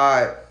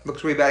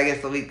 Looks really bad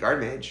against the Elite Guard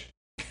Mage.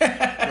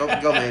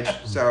 Guild Mage.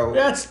 So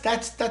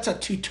that's a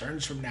 2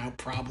 turns from now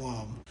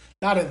problem.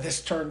 Not a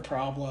this turn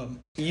problem.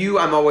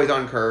 I'm always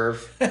on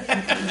curve.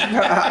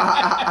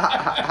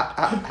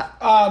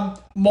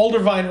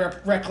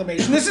 Moldervine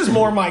Reclamation. This is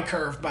more my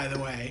curve, by the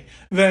way,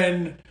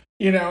 than,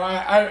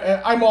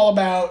 I'm all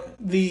about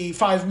the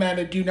 5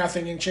 mana do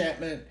nothing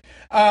enchantment.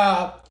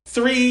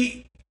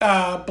 3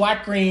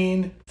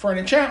 black-green for an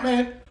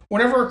enchantment.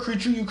 Whenever a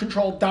creature you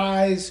control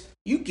dies,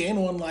 you gain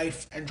 1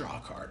 life and draw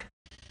a card.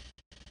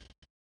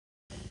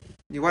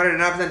 You wanted an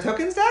Abzan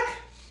Tokens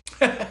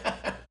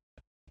deck?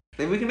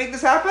 Maybe we can make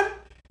this happen?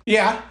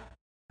 Yeah.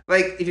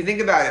 Like, if you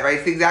think about it, right,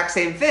 it's the exact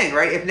same thing,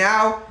 right? If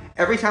now,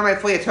 every time I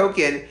play a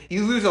token,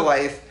 you lose a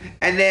life,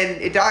 and then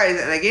it dies,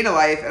 and I gain a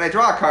life, and I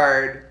draw a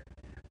card,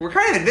 we're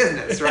kind of in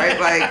business, right?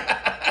 Like,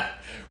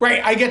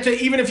 right, I get to,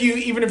 even if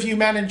you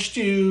manage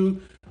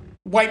to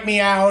wipe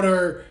me out,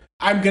 or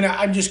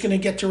I'm just gonna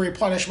get to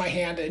replenish my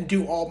hand and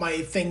do all my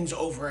things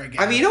over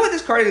again. I mean, you know what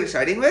this card is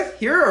exciting with?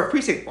 Hero of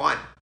Precinct 1.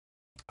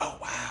 Oh,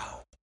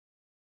 wow.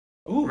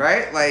 Ooh.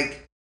 Right?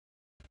 Like,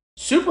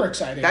 super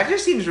exciting. that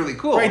just seems really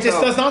cool. Right, this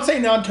does not say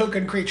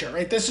non-token creature,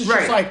 right? This is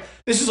just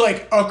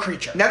like a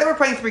creature. Now that we're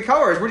playing 3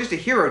 colors, we're just a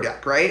hero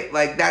deck, right?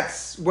 Like,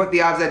 that's what the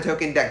Abzan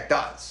token deck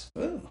does.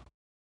 Ooh.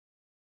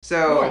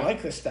 So, I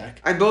like this deck.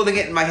 I'm building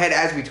it in my head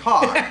as we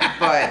talk,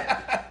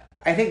 but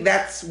I think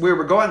that's where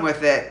we're going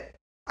with it.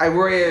 I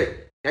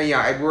worry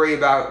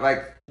about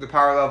like the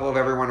power level of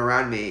everyone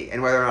around me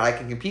and whether or not I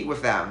can compete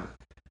with them.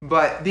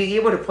 But being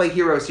able to play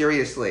hero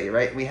seriously,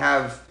 right? We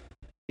have,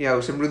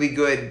 some really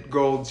good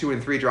gold 2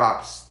 and 3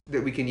 drops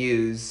that we can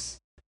use.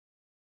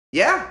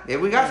 Yeah,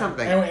 we got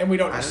something. And we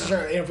don't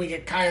necessarily, if we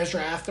get Kaya's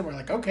Wrath, then we're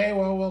like, okay,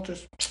 well, we'll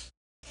just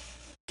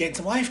gain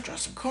some life, draw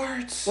some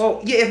cards. Well,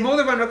 yeah, if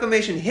Moldervine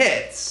Reclamation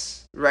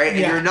hits, right,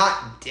 and you're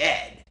not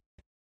dead.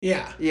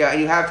 Yeah. Yeah,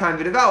 and you have time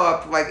to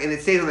develop, and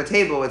it stays on the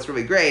table, it's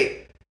really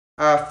great.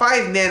 5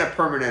 mana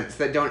permanents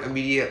that don't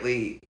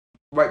immediately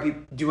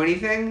do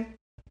anything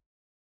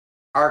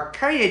are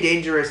kind of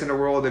dangerous in a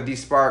world of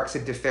Desparks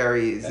and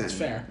Deferries. That's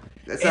fair.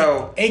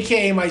 So,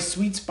 AKA my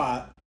sweet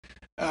spot.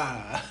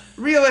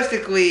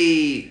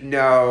 Realistically,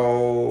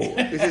 no.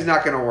 This is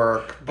not going to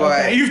work.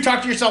 But okay, you've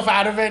talked yourself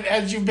out of it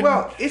as you've been...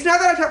 Well, it's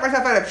not that I talked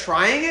myself out of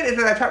trying it. It's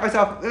that I talked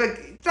myself...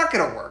 it's not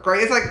going to work,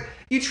 right? It's like,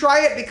 you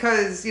try it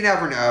because you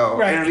never know.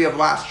 Right. And it'll be a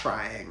blast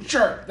trying.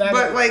 Sure.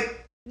 But,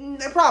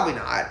 probably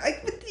not.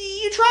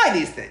 You try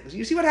these things.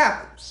 You see what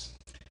happens.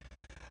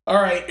 All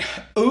right,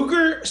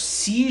 Ogre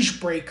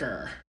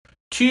Siegebreaker.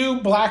 2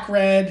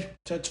 black-red,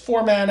 so it's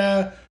 4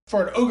 mana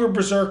for an Ogre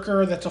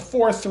Berserker. That's a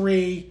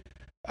 4/3.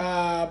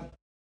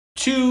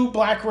 2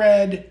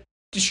 black-red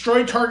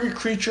Destroy target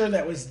creature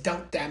that was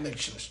dealt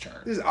damage this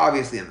turn. This is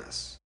obviously a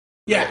miss.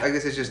 Yeah. Right? Like,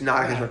 this is just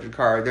not a constructed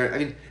card. I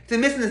mean, it's a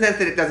miss in the sense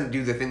that it doesn't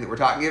do the thing that we're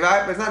talking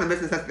about, but it's not a miss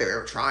in the sense that they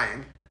were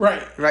trying.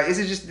 Right. Right? This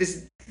is just,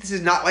 this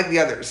is not like the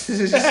others. This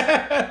is just,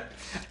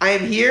 I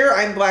am here,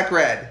 I'm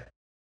black-red.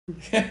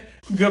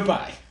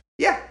 Goodbye.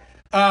 Yeah.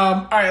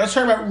 All right, let's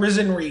talk about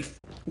Risen Reef.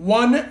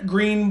 1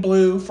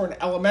 green-blue for an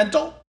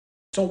elemental.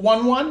 So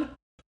 1/1.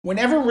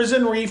 Whenever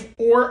Risen Reef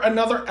or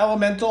another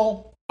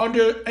elemental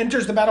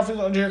enters the battlefield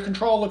under your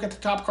control, look at the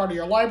top card of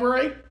your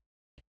library.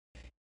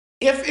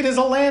 If it is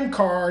a land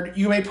card,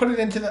 you may put it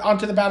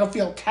onto the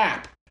battlefield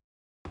tap.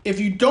 If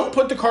you don't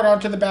put the card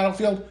onto the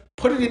battlefield,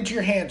 put it into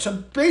your hand.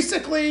 So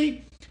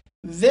basically,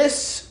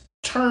 this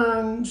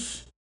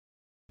turns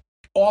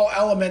all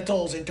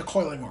elementals into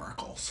Coiling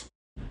Oracles.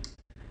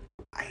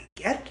 I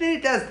get that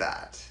it does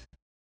that.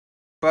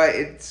 But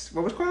it's,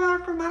 what was Coiling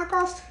Oracle mana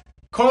cost?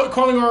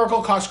 Coiling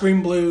Oracle costs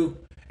green-blue.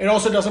 It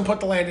also doesn't put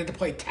the land into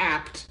play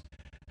tapped,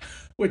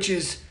 which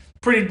is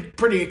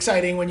pretty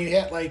exciting when you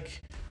hit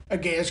like a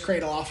Gaia's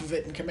Cradle off of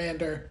it in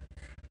Commander.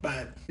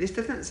 But this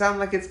doesn't sound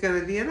like it's going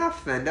to be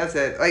enough then, does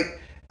it?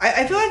 Like,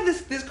 I feel like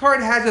this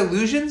card has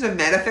illusions of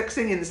meta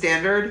fixing in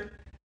Standard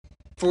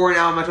for an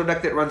elemental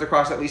deck that runs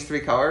across at least 3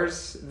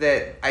 colors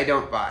that I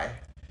don't buy.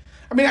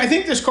 I mean, I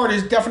think this card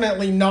is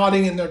definitely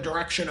nodding in the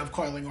direction of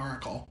Coiling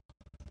Oracle.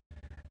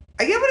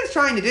 I get what it's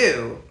trying to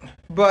do,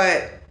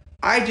 but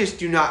I just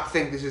do not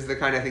think this is the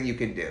kind of thing you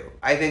can do.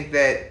 I think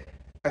that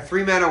a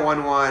 3-mana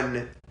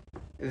 1/1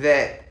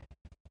 that,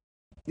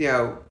 you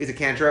know, is a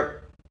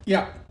cantrip.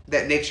 Yeah.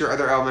 That makes your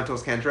other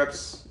elementals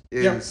cantrips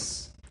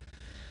is...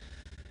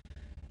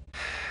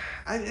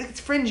 it's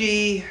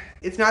fringy.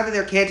 It's not that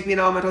there can't be an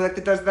elemental deck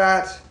that does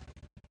that.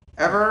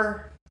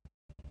 Ever.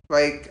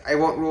 Like, I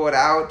won't rule it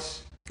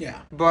out.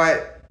 Yeah.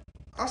 But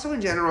also in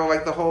general,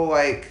 like, the whole,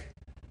 like,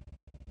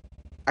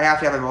 I have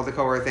to have a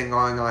multicolor thing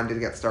going on to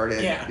get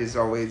started is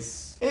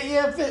always...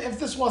 Yeah, if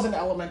this wasn't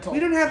elemental. We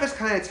don't have this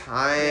kind of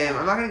time. Yeah.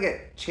 I'm not going to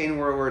get Chain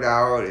Whirlwind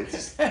out. It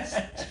just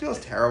feels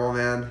terrible,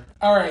 man.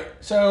 All right,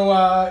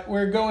 so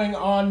we're going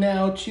on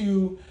now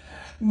to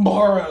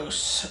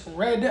Boros.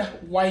 Red,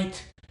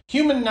 white,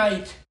 human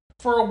knight.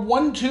 For a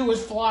 1/2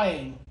 with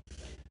flying.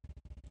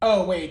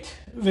 Oh, wait,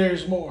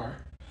 there's more.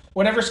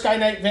 Whenever Sky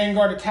Knight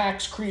Vanguard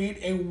attacks, create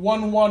a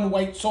 1/1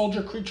 white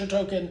soldier creature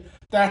token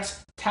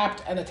that's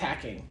tapped and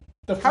attacking.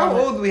 How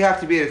old do we have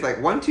to be? It's like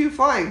 1/2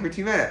 flying for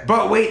 2 minutes.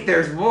 But wait,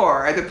 there's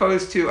more, as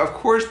opposed to, of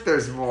course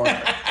there's more.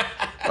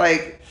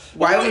 Like,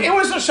 why would... It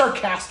was a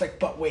sarcastic,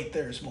 but wait,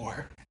 there's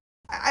more.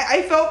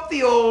 I felt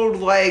the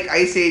old, like,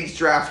 Ice Age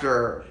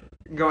drafter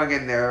going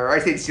in there, or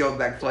Ice Age sealed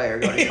deck player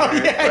going in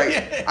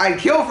there. I'd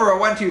kill for a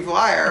 1/2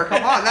 flyer.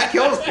 Come on, that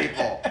kills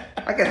people.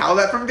 I can howl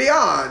that from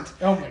beyond.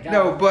 Oh my god.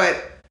 No,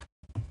 but...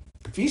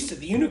 Feast of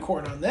the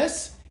Unicorn on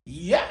this?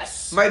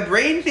 Yes. My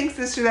brain thinks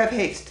this should have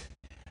haste.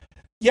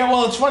 Yeah,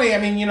 well, it's funny. I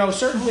mean, you know,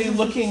 certainly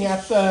looking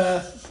at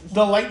the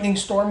Lightning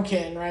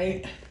Stormkin,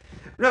 right?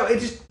 No,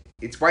 it's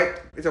white.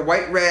 It's a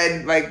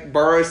white-red, like,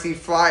 Boros-y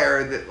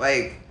flyer that,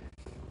 like,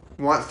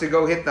 wants to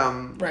go hit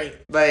them. Right.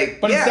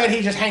 Like, but instead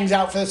he just hangs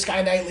out for the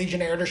Sky Knight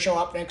Legionnaire to show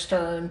up next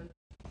turn.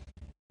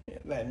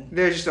 Then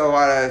there's just a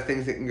lot of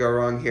things that can go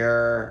wrong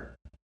here.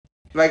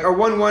 Like, a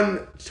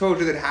 1/1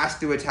 soldier that has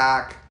to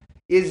attack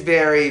is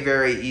very,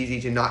 very easy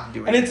to not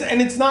do anything.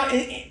 And it's not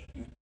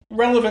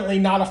relevantly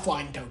not a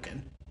flying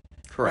token.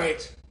 Correct.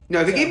 Right. No,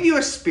 if it gave you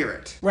a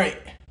spirit, right,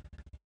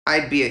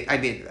 I'd be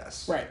into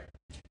this. Right.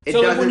 It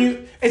so doesn't... like when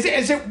you is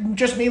it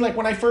just me, like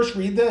when I first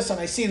read this and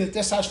I see that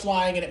this has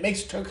flying and it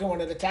makes a token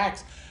when it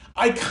attacks,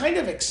 I kind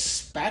of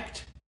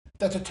expect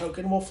that the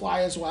token will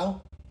fly as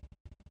well.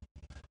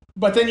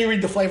 But then you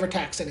read the flavor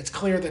text and it's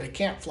clear that it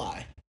can't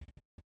fly.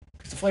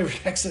 Because the flavor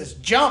text says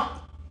jump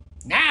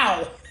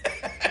now.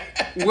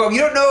 Well, you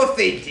don't know if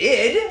they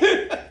did.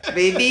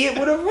 Maybe it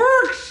would have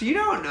worked. You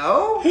don't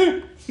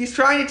know. He's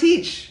trying to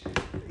teach.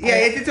 Yeah,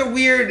 it's a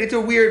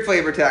weird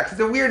flavor text.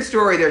 It's a weird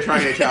story they're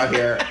trying to tell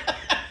here.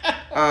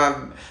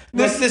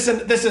 This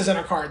isn't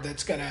a card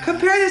that's gonna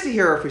compare this to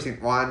Hero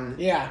Precinct 1.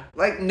 Yeah.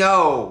 Like,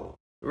 no.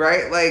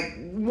 Right?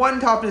 Like, 1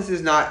 toughness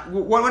is not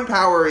 1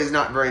 power is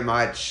not very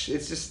much.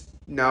 It's just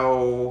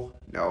no.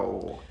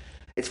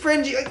 It's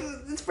fringy.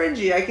 It's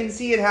fringy. I can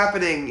see it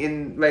happening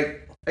in,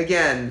 like,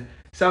 again,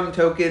 some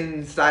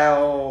token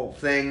style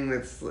thing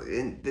that's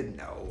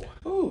no.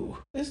 Ooh,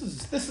 this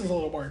is a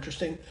little more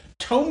interesting.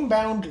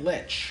 Tomebound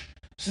Lich.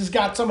 This has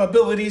got some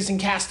abilities and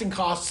casting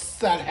costs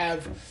that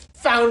have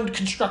found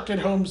constructed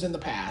homes in the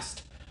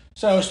past.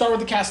 So start with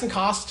the casting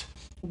cost.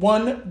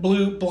 1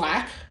 blue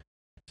black.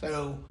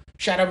 So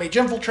Shadow Mage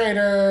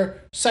Infiltrator,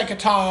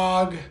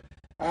 Psychotog,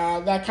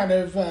 that kind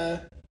of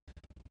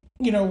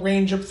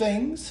range of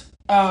things.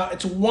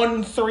 It's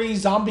 1/3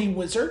 zombie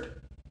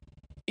wizard.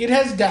 It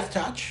has Death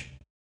Touch.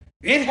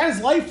 It has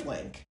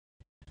Lifelink.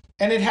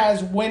 And it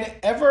has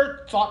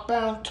whenever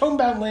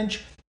Tomebound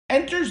Lich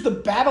enters the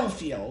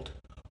battlefield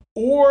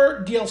or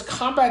deals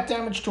combat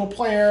damage to a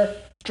player,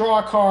 draw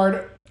a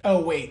card.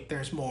 Oh, wait,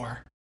 there's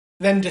more.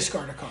 Then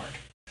discard a card.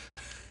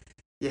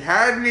 You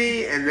had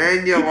me, and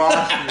then you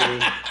lost me.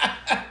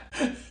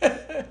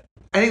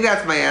 I think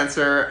that's my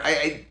answer.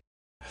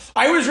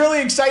 I was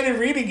really excited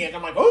reading it.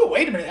 I'm like, oh,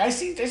 wait a minute. I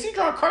see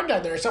draw a card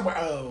down there somewhere.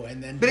 Oh,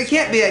 and then... But it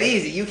can't be that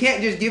easy. You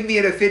can't just give me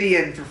an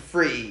Ophidian for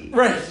free.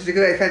 Right. Just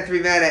because I spent 3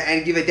 mana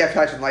and give it Death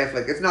Touch and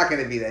Lifelink. It's not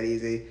going to be that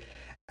easy.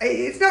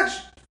 It's not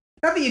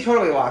that you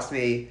totally lost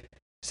me.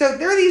 So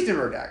there are these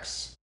Dimmer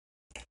decks.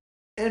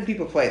 And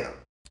people play them.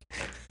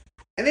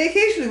 And they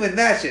occasionally win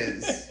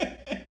matches.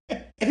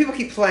 And people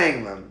keep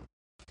playing them.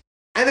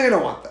 And they're going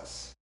to want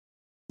this.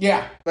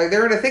 Yeah. Like,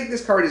 they're going to think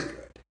this card is good.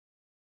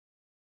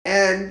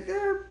 And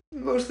they're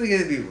mostly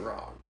going to be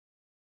wrong.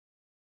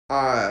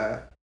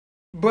 But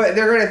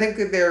they're going to think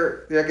that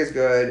their deck is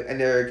good, and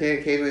they're going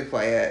to occasionally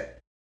play it.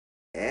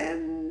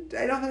 And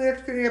I don't think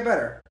that's going to get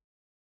better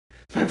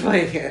by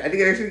playing it. I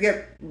think it's going to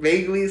get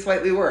vaguely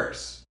slightly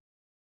worse.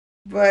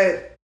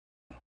 But,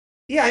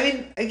 yeah, I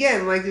mean,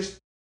 again, like, just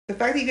the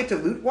fact that you get to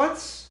loot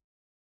once,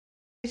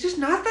 it's just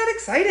not that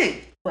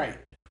exciting. Right.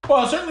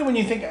 Well, certainly when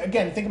you think about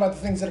the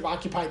things that have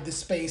occupied this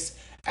space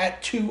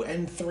at 2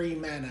 and 3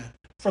 mana.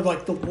 For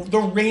like the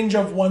range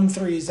of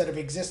 1/3s that have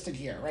existed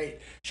here, right?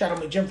 Shadow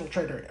Mage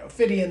Infiltrator,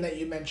 Ophidian that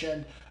you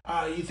mentioned.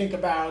 You think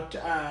about,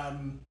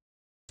 the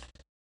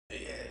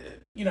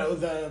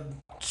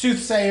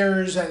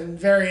Soothsayers and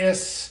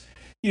various,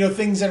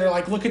 things that are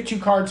like, look at 2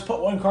 cards, put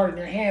 1 card in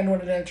your hand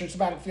when it enters the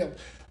battlefield.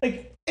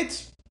 Like,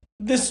 it's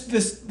the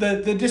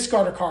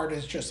discarder card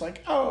is just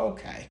like, oh,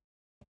 okay.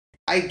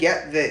 I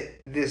get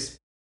that this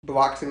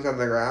blocks things on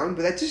the ground,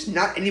 but that's just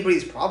not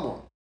anybody's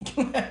problem.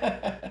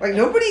 Like,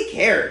 nobody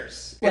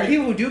cares. Right. And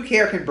people who do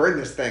care can burn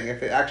this thing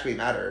if it actually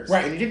matters.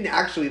 Right. And you didn't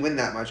actually win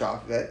that much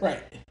off of it.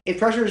 Right. It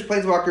pressures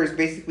Planeswalkers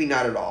basically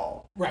not at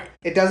all. Right.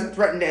 It doesn't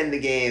threaten to end the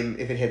game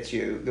if it hits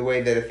you, the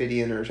way that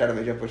Ophidian or Shadow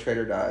Mage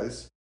Infiltrator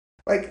does.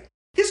 Like,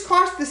 this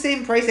costs the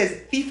same price as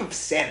Thief of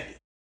Sanity.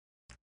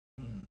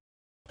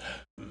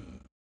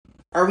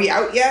 Are we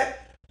out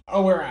yet?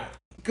 Oh, we're out.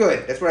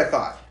 Good. That's what I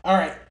thought. All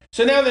right.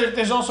 So now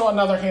there's also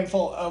another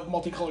handful of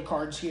multicolored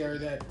cards here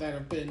that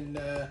have been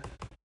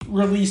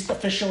released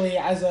officially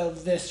as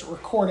of this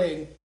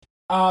recording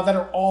that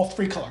are all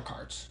 3-color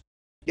cards.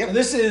 Yep.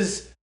 So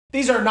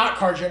these are not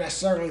cards you're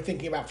necessarily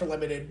thinking about for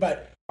Limited,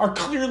 but are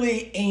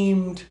clearly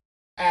aimed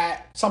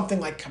at something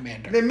like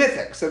Commander. They're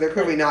mythic, so they're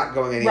clearly not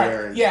going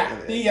anywhere. Right.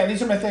 Yeah.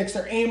 These are mythics.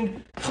 They're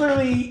aimed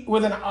clearly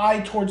with an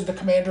eye towards the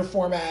Commander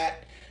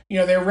format.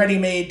 They're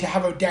ready-made to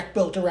have a deck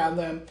built around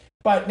them.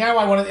 But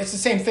now it's the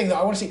same thing though.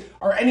 I want to see,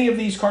 are any of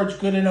these cards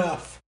good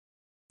enough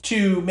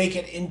to make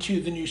it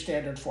into the new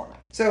standard format?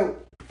 So,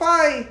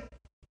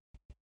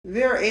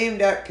 they're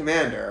aimed at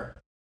Commander,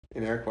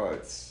 in air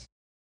quotes,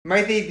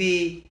 might they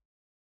be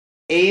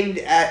aimed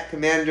at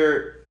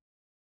Commander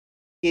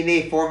in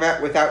a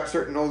format without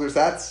certain older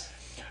sets?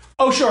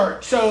 Oh,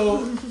 sure.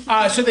 So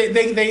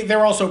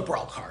they're also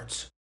Brawl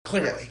cards,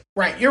 clearly. Yes.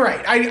 Right, you're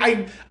right.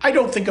 I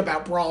don't think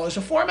about Brawl as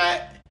a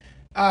format.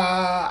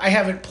 I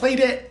haven't played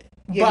it.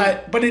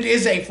 Yeah, but it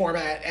is a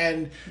format,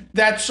 and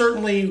that's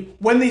certainly,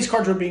 when these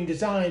cards were being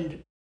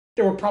designed,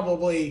 there were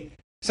probably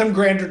some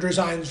grander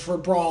designs for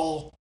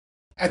Brawl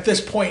at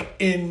this point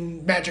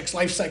in Magic's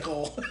life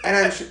cycle. And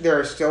I'm sure there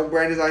are still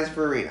grand designs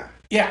for Arena.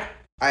 Yeah.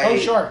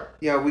 Sure.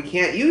 We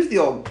can't use the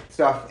old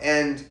stuff,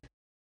 and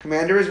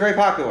Commander is very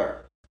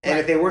popular. And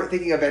if they weren't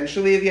thinking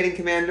eventually of getting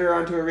Commander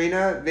onto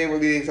Arena, they were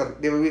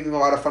leaving a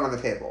lot of fun on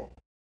the table.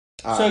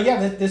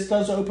 This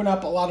does open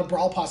up a lot of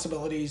Brawl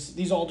possibilities.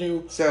 These all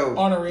do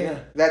on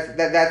Arena. Yeah,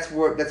 that's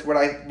what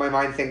my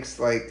mind thinks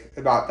like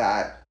about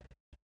that.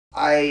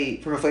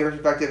 From a flavor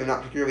perspective, I'm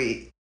not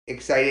particularly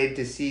excited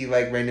to see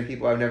like random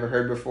people I've never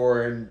heard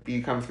before and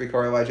become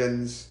 3-color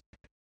legends.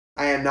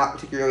 I am not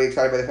particularly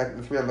excited by the fact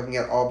that the 3 I'm looking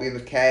at all begin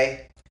with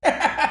K.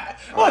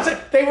 Well,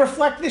 they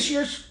reflect this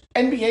year's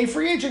NBA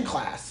free agent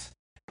class.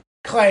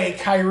 Clay,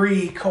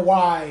 Kyrie,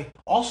 Kawhi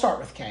all start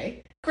with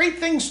K. Great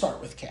things start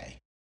with K.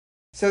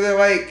 So they're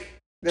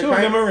like... 2 of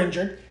them are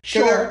injured.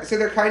 Sure. So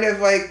they're kind of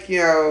like,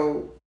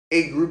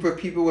 a group of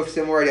people with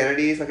similar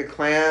identities, like a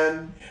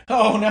clan.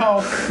 Oh,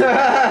 no.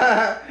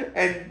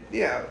 And,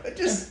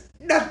 just...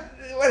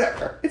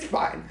 whatever. It's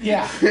fine.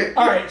 Yeah.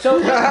 All right. So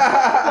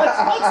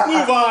let's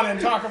move on and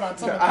talk about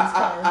some of these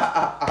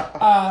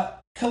cards.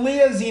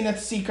 Kalia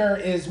Zenith Seeker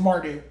is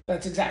Mardu.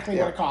 That's exactly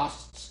what it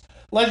costs.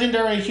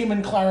 Legendary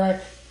Human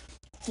Cleric.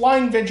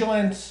 Flying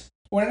Vigilance.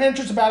 When it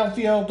enters the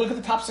battlefield, look at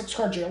the top 6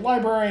 cards of your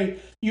library.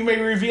 You may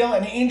reveal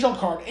an angel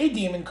card, a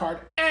demon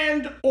card,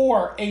 and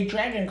or a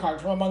dragon card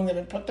from among them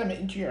and put them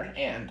into your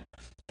hand.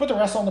 Put the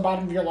rest on the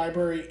bottom of your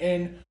library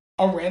in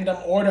a random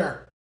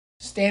order.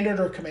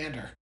 Standard or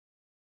Commander.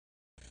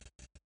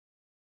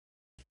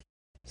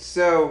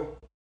 So,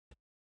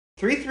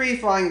 3/3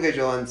 Flying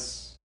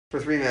Vigilance for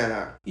 3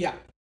 mana. Yeah.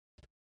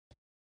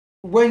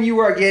 When you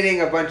are getting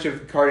a bunch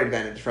of card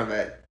advantage from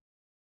it,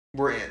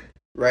 we're in,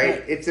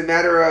 right? It's a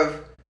matter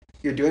of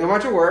you're doing a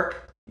bunch of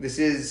work. This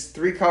is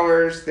 3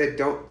 colors that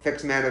don't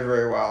fix mana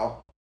very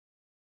well.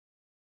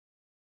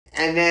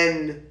 And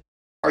then,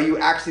 are you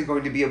actually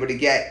going to be able to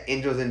get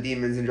Angels and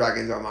Demons and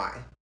Dragons Oh My?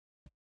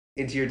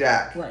 into your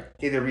deck Right.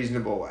 in a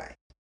reasonable way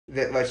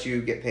that lets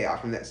you get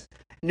payoff from this.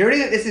 Noting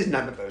that this is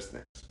none of those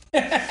things.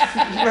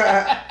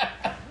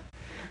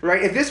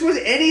 Right? If this was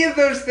any of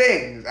those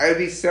things, I would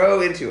be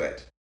so into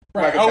it.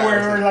 Right. Like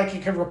where like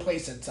it can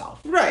replace itself.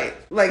 Right.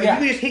 Like, Yeah. you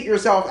can just hit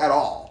yourself at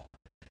all.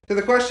 So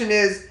the question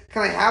is,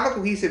 can I have a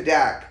cohesive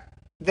deck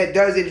that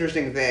does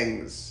interesting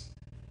things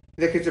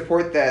that could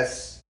support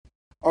this?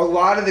 A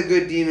lot of the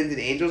good demons and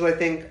angels, I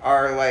think,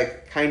 are,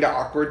 like, kind of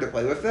awkward to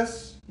play with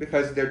this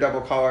because they're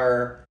double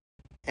color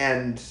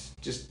and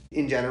just,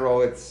 in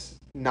general, it's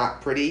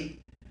not pretty.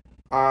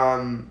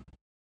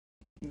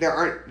 There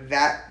aren't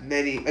that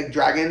many... Like,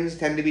 dragons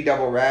tend to be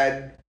double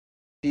red.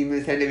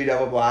 Demons tend to be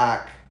double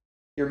black.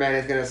 Your mana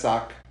is going to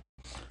suck.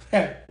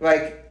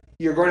 Like,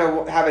 you're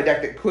going to have a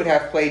deck that could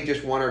have played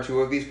just one or two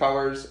of these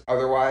colors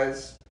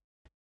otherwise.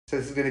 So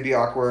this is going to be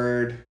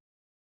awkward.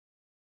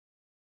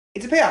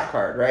 It's a payoff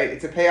card, right?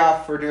 It's a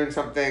payoff for doing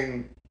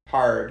something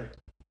hard.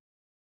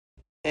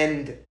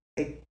 And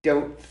I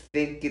don't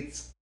think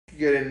it's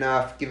good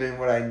enough given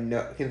what I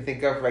can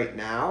think of right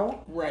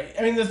now. Right.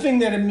 I mean, the thing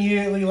that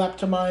immediately leapt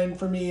to mind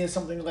for me is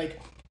something like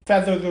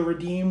Feather the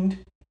Redeemed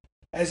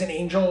as an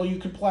angel you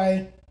could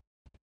play.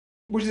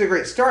 Which is a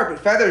great start, but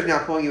Feather's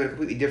now pulling you in a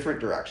completely different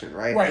direction,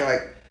 right? Right. So,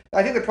 like,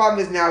 I think the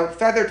problem is now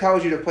Feather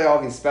tells you to play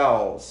all these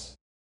spells,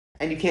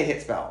 and you can't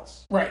hit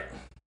spells. Right.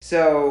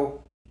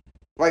 So,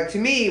 like, to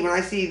me, when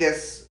I see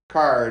this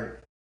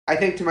card, I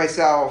think to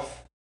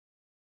myself,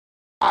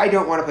 I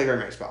don't want to play very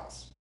many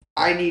spells.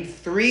 I need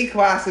 3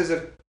 classes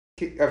of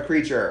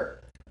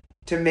creature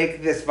to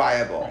make this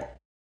viable. Right.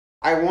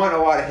 I want a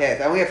lot of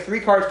hits. I only have 3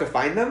 cards to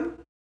find them.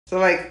 So,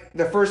 like,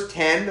 the first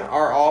 10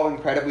 are all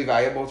incredibly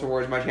valuable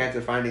towards my chance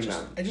of finding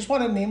them. I just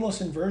want a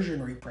Nameless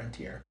Inversion reprint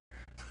here.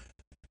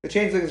 The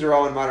changelings are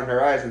all in Modern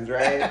Horizons,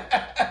 right?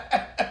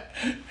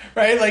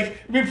 Right? Like,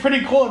 it'd be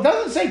pretty cool. It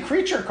doesn't say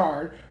creature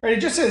card, right?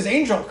 It just says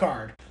angel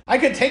card. I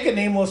could take a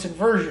Nameless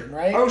Inversion,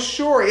 right? Oh,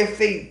 sure. If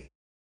they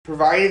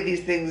provided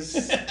these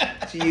things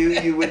to you,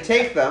 you would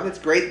take them. It's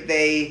great that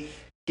they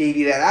gave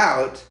you that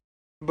out.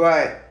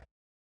 But,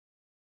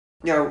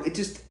 you know, it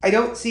just... I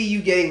don't see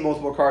you getting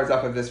multiple cards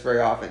off of this very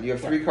often. You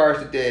have 3 cards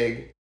to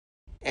dig,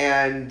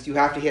 and you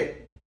have to hit,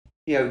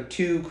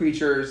 2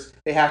 creatures.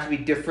 They have to be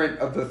different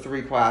of the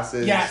 3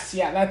 classes. Yes,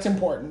 yeah, that's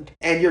important.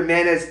 And your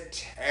mana's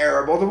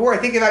terrible. The more I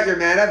think about your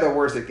mana, the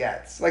worse it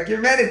gets. Like, your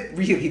mana's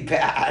really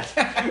bad,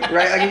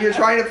 right? Like, if you're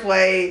trying to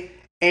play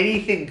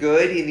anything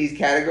good in these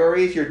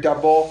categories, you're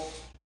double,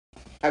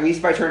 at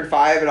least by turn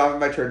 5 and often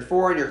by turn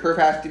 4, and your curve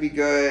has to be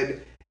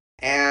good.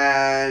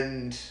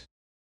 And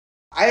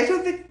I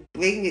don't think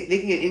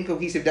making an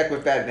incohesive deck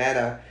with bad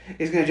mana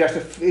is going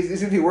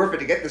to be worth it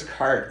to get this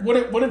card.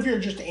 What if you're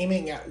just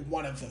aiming at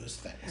one of those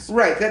things?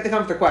 Right, that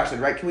becomes the question,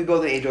 right? Can we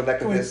build an angel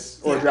deck with this,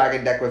 or a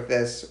dragon deck with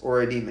this,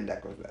 or a demon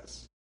deck with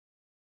this?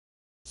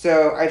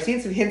 So I've seen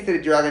some hints that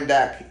a dragon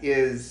deck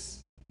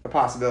is a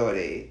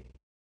possibility.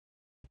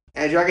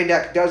 And a dragon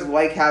deck does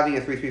like having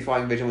a 3/3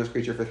 flying vigilance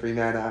creature for 3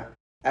 mana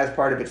as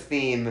part of its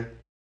theme.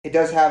 It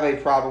does have a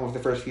problem with the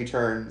first few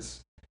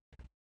turns.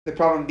 The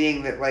problem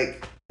being that,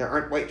 like, there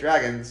aren't white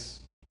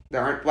dragons,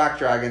 there aren't black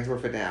dragons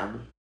worth a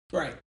damn.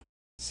 Right.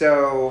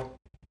 So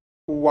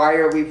why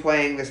are we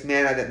playing this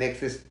mana that makes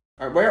this...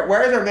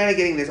 Where is our mana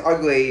getting this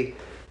ugly?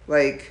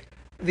 Like,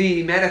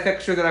 the mana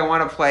fixture that I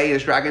want to play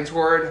is Dragon's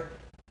Horde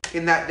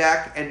in that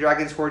deck, and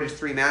Dragon's Horde is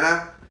 3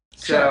 mana.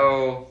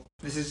 So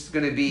this is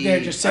going to be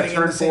a just sitting in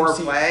turn the same 4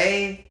 seat.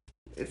 play.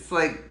 It's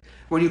like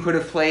when you could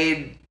have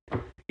played,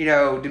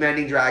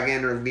 Demanding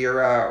Dragon or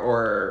Lyra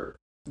or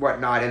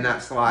whatnot in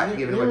that slot,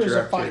 given what There's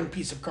you're a up fine to.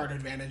 piece of card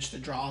advantage to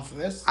draw off of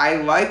this. I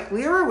like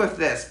Lyra with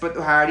this, but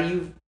how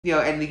do you,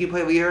 and you can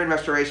play Lyra in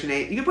Restoration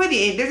 8. You can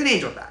play there's an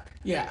Angel deck.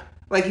 Yeah.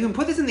 Like, you can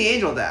put this in the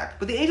Angel deck,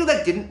 but the Angel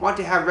deck didn't want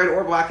to have red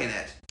or black in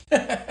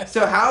it.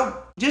 So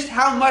how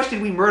much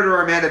did we murder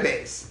our mana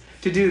base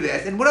to do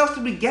this? And what else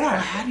did we get out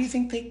of it? How do you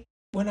think they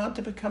went on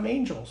to become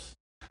angels?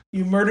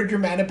 You murdered your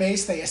mana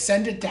base, they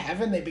ascended to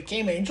heaven, they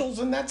became angels,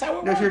 and that's how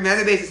it No, works? if your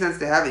mana base ascends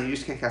to heaven, you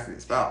just can't cast any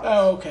spells.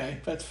 Oh, okay.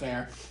 That's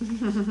fair.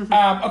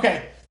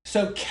 Okay.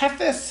 So,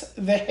 Kethis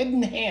the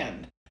Hidden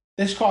Hand.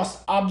 This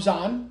costs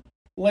Abzan,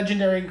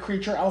 legendary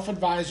creature, Elf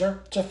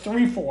Advisor. It's a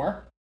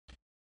 3/4.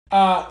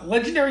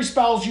 Legendary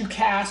spells you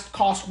cast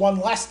cost 1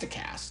 less to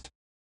cast.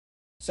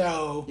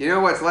 So... You know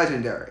what's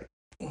legendary?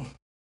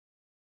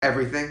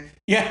 Everything.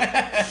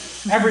 Yeah.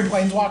 Every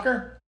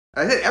Planeswalker.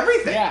 I said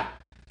everything. Yeah.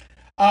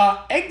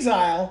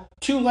 Exile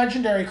 2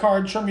 legendary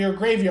cards from your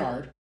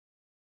graveyard.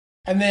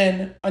 And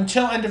then,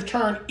 until end of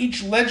turn,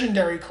 each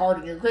legendary card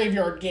in your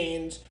graveyard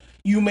gains.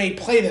 You may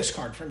play this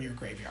card from your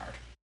graveyard.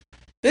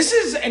 This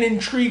is an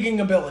intriguing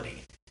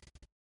ability.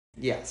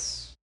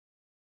 Yes.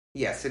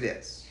 Yes, it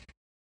is.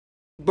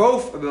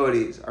 Both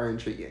abilities are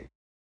intriguing.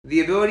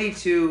 The ability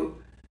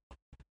to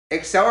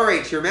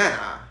accelerate your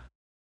mana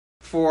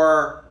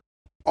for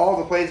all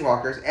the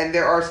Planeswalkers, and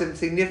there are some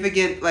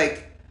significant,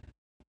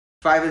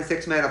 5 and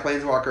 6 mana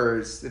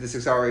Planeswalkers that this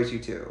accelerates you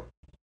to.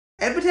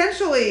 And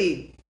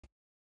potentially,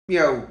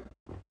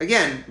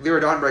 again,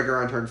 Lyra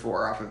Dawnbreaker on turn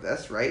 4 off of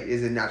this, right,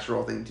 is a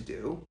natural thing to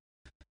do.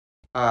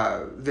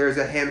 There's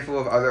a handful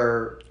of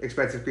other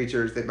expensive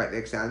creatures that might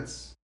make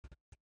sense.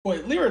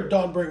 Boy, Lyra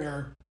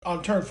Dawnbringer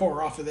on turn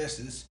 4 off of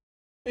this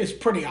is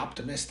pretty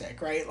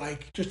optimistic, right?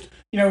 Like, just,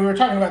 we were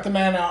talking about the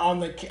mana on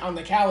the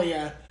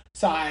Kalia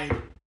side.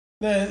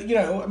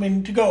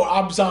 To go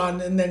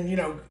Abzan and then,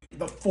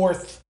 the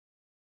 4th,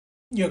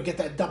 get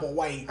that double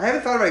white. I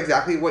haven't thought about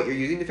exactly what you're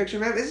using to fix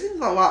your mana. This seems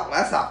a lot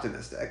less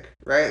optimistic,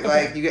 right? Okay.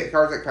 Like, you get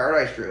cards like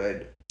Paradise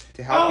Druid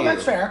to help you. Oh,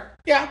 that's fair.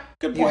 Yeah,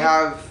 good point. You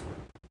have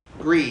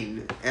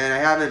green, and I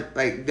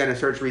haven't done a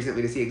search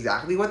recently to see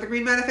exactly what the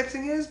green mana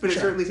fixing is, but it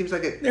certainly seems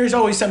like it. There's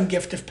always some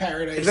Gift of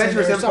Paradise.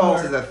 Adventurous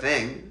Impulse is a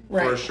thing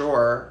for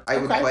sure. I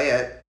would play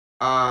it.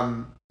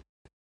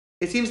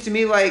 It seems to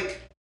me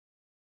like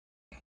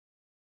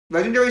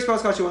legendary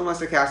spells cost you 1 less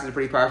to cast is a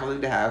pretty powerful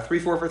thing to have.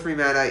 3/4 for 3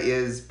 mana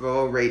is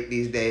below rate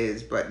these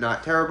days, but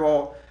not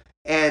terrible.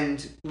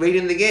 And late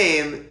in the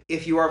game,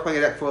 if you are playing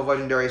a deck full of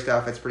legendary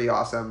stuff, it's pretty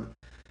awesome.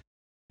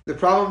 The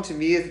problem to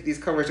me is that these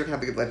colors don't have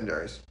the good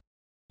legendaries.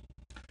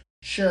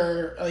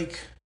 Sure,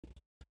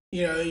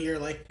 you're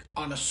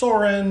on a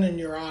Sorin and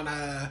you're on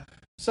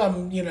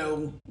some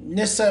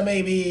Nissa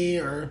maybe,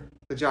 or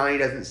the Johnny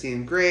doesn't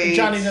seem great.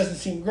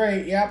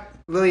 Yep.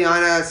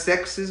 Liliana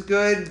 6 is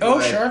good. Oh,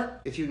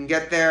 sure. If you can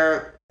get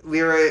there,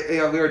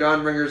 Lyra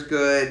Dawnbringer's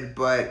good,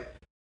 but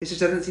it just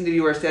doesn't seem to be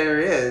where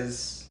standard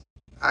is.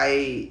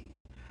 I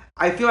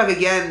feel like,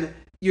 again,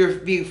 you're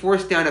being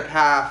forced down a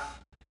path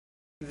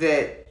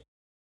that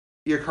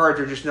your cards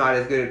are just not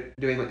as good at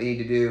doing what they need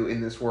to do in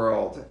this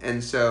world.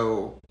 And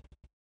so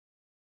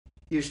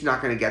you're just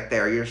not going to get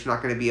there. You're just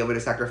not going to be able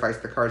to sacrifice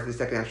the cards this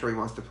deck naturally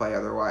wants to play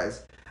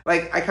otherwise.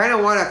 I kind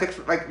of want to fix,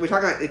 we're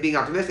talking about it being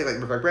optimistic,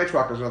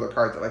 Branchwalker is one of the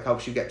cards that,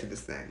 helps you get to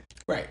this thing.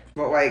 Right.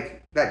 But,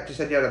 that just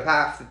sends you down a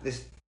path that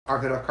this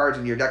aren't enough cards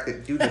in your deck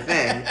that do the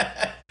thing.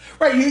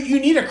 Right, you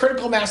need a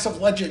critical mass of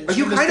legends. But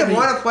you kind of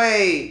want to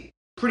play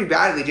pretty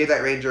badly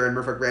Jadelight Ranger and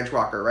Merfolk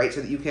Branchwalker, right?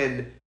 So that you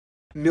can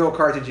mill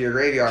cards into your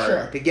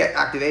graveyard to get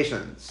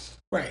activations.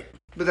 Right.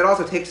 But that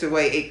also takes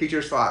away 8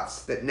 creature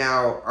slots that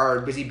now are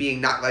busy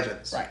being not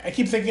legends. Right. I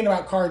keep thinking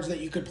about cards that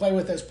you could play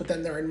with this, but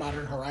then they're in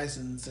Modern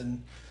Horizons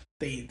and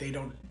they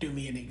don't do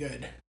me any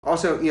good.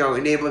 Also,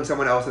 enabling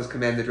someone else's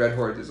command the Dread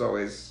Hordes is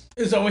always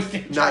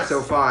dangerous. Not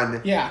so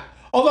fun. Yeah.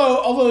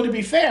 Although to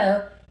be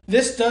fair,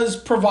 this does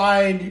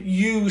provide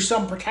you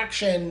some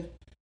protection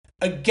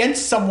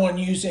against someone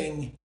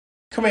using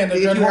Command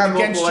the Dread Horde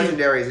against you. If you have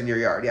multiple legendaries in your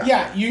yard, yeah.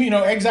 Yeah, you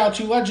exile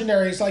 2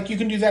 legendaries, you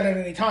can do that at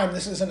any time.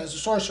 This isn't as a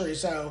sorcery,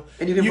 so...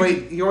 And you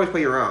can always play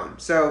your own.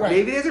 So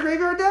maybe there's a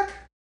graveyard deck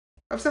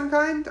of some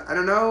kind? I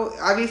don't know.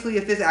 Obviously,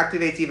 if this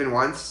activates even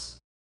once,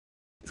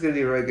 it's going to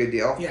be a really good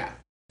deal. Yeah.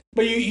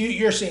 But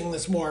you're seeing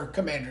this more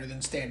commander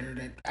than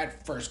standard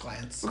at first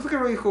glance. Looks like a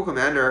really cool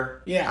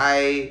commander. Yeah.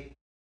 I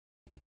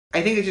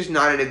think it's just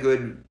not in a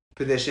good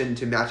position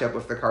to match up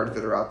with the cards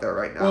that are out there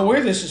right now. Well,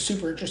 where this is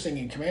super interesting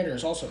in Commander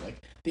is also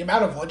the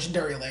amount of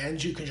legendary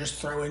lands you can just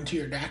throw into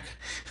your deck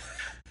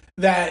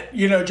that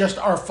just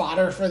are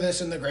fodder for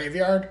this in the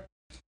graveyard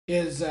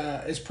is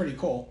pretty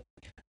cool.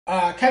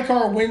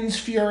 Kykar Wind's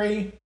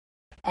Fury.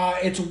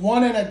 It's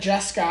 1 and a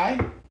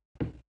Jeskai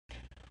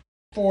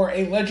for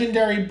a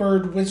legendary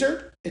bird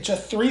wizard. It's a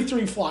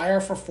 3/3 flyer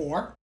for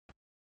 4.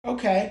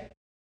 Okay.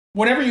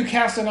 Whenever you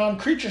cast a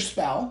non-creature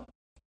spell,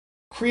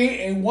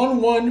 create a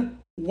 1/1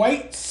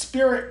 white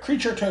spirit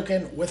creature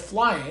token with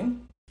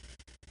flying.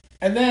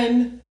 And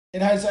then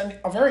it has a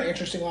very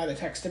interesting line of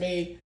text to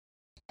me.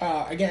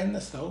 Again,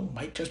 this though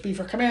might just be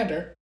for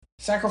Commander.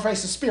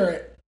 Sacrifice a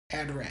spirit,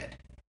 add red.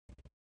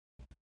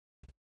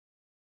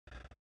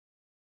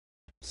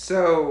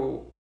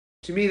 So,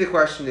 to me the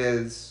question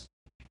is,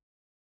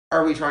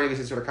 are we trying to be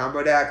some sort of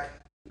combo deck?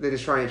 They're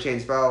just trying to chain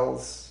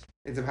spells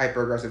in some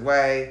hyper-aggressive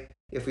way.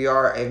 If we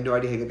are, I have no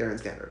idea how to get there in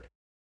Standard.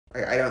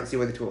 I don't see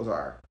what the tools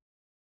are.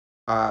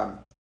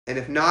 And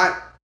if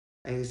not,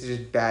 I think this is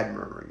just bad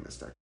murmuring this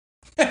deck.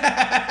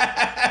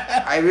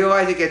 I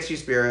realize it gets you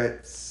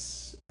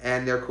spirits,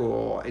 and they're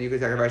cool, and you can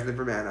sacrifice them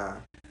for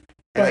mana.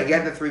 And I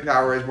get that 3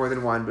 power is more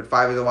than 1, but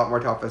 5 is a lot more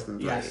toughest than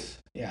 3.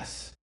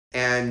 Yes.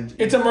 And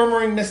it's a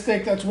murmuring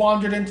mystic that's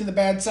wandered into the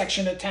bad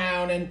section of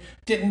town and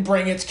didn't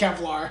bring its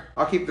Kevlar.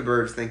 I'll keep the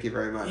birds, thank you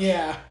very much.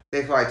 Yeah.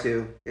 They fly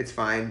too. It's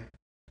fine.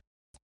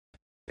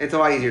 It's a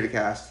lot easier to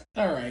cast.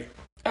 All right.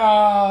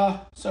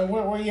 So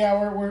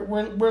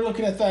we're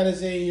looking at that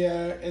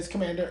as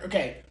Commander.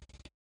 Okay.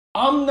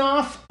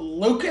 Omnath,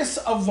 Locus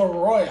of the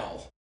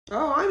Royal.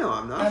 Oh, I know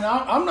Omnath. And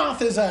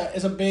Omnath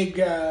is a big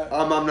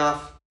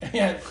Omnath.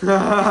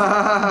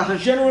 Yeah.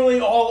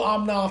 Generally all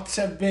Omnaths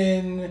have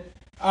been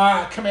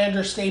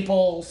Commander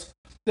staples.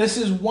 This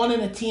is 1 in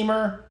a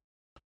teamer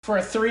for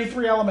a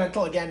 3/3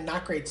 elemental. Again,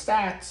 not great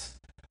stats.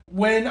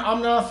 When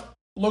Omnath,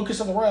 Locus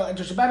of the Royal,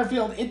 enters the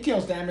battlefield, it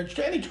deals damage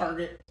to any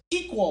target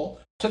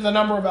equal to the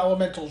number of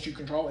elementals you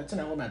control. It's an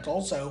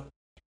elemental, so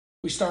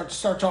we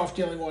starts off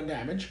dealing 1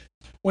 damage.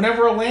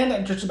 Whenever a land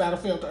enters the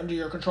battlefield under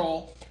your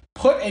control,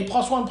 put a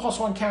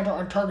 +1/+1 counter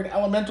on target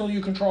elemental you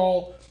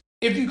control.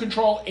 If you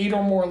control 8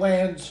 or more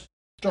lands,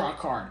 draw a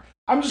card.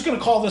 I'm just going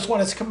to call this one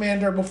as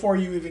Commander before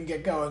you even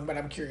get going, but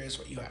I'm curious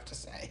what you have to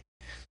say.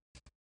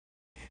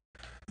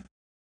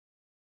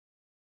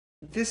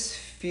 This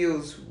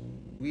feels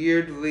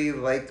weirdly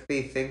like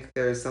they think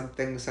there's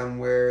something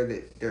somewhere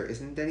that there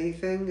isn't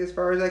anything, as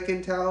far as I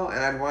can tell, and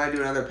I'd want to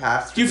do another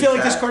pass. Do you feel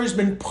like this card has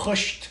been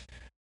pushed?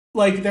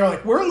 Like, they're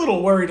like, we're a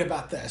little worried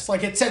about this.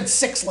 Like, it said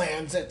 6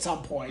 lands at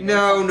some point.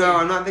 No,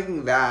 I'm not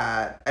thinking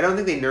that. I don't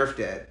think they nerfed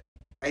it.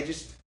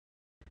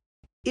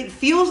 It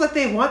feels like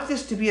they want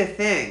this to be a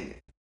thing.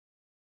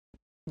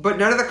 But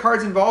none of the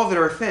cards involved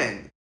are a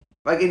thing.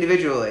 Like,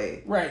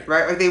 individually. Right.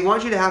 Like, they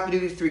want you to have to do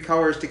these 3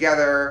 colors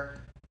together.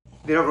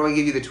 They don't really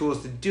give you the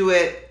tools to do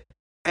it.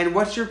 And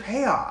what's your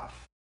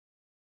payoff?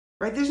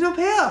 Right? There's no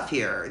payoff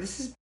here. This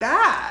is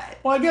bad.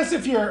 Well, I guess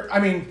if you're,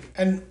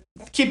 and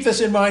keep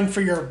this in mind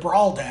for your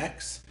Brawl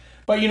decks,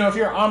 but, if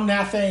you're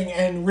Omnathing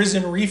and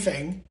Risen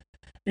Reefing,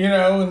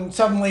 and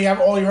suddenly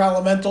all your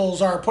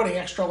elementals are putting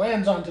extra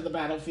lands onto the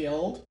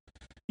battlefield,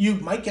 you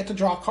might get to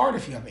draw a card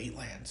if you have 8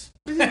 lands.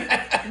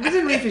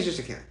 Risen Reef is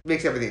just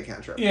makes everything a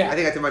cantrip. Yeah. I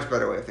think that's a much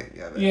better way of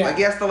thinking of it. Yeah. Like,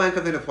 yes, the land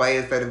comes into play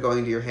instead of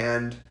going to your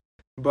hand,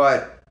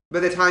 but by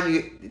the time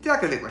it's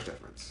not going to make much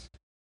difference.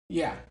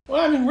 Yeah.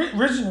 Well,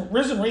 Risen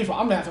Reef,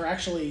 Omnath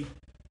actually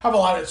have a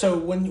lot of, so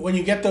when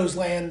you get those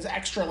lands,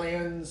 extra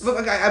lands.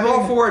 Look, I'm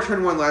all for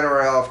turn 1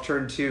 Lateral Elf,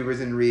 turn 2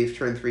 Risen Reef,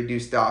 turn 3 do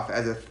stuff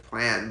as a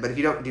plan, but if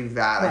you don't do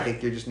that, I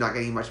think you're just not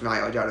getting much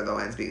mileage out of the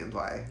lands being in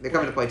play. They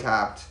come into play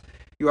tapped.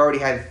 You already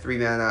had 3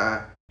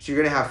 mana, so you're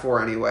going to have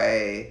 4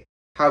 anyway.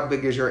 How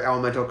big does your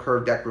elemental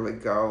curve deck really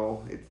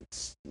go?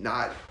 It's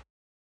not.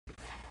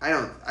 I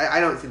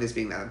don't see this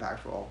being that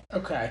impactful.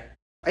 Okay.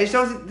 I just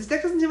don't. This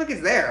deck doesn't seem like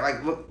it's there.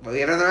 Like, look, we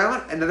have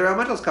another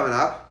elemental's coming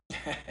up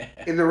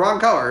in the wrong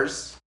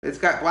colors. It's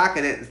got black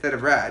in it instead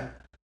of red.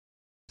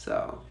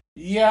 So.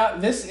 Yeah,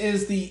 this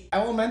is the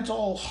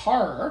Elemental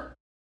Horror,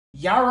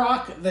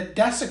 Yarok the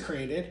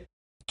Desecrated,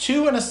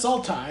 2 and a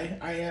Sultai.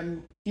 I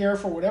am here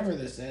for whatever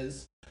this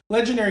is.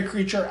 Legendary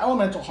creature,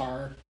 Elemental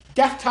Horror,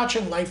 Death Touch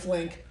and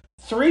Lifelink,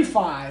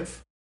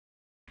 3/5.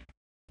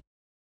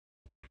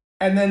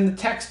 And then the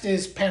text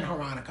is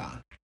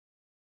Panharmonicon.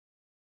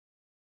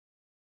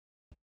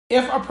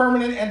 If a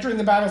permanent entering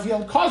the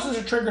battlefield causes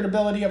a triggered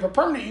ability of a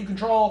permanent you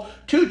control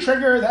to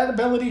trigger, that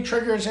ability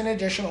triggers an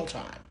additional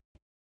time.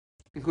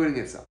 Including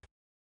itself.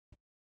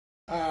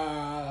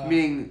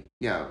 Meaning,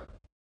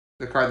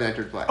 the card that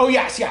entered play. Oh,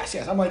 yes.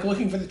 I'm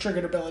looking for the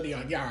triggered ability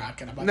on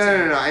Yarok. And I'm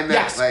No. I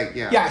meant,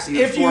 Yes.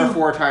 If you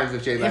 4 times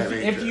with Jade Light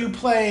Ranger. If you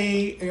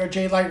play your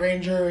Jade Light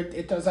Ranger,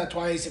 it does that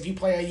twice. If you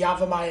play a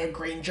Yavimaya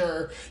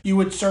Granger, you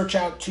would search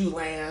out 2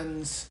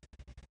 lands.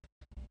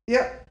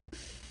 Yep.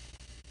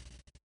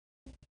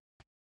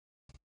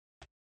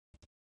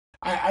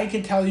 I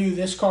can tell you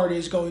this card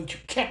is going to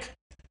kick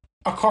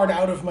a card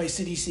out of my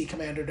CDC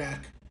Commander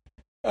deck.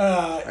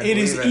 It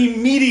is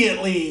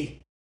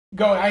immediately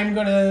going. I'm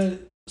going to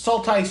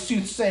Sultai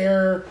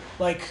Soothsayer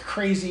like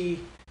crazy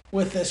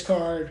with this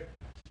card.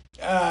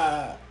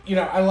 I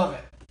love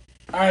it.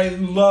 I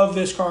love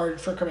this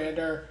card for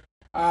Commander.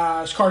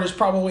 This card is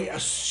probably a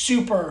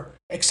super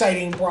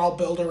exciting Brawl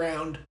build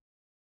around.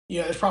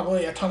 There's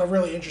probably a ton of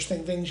really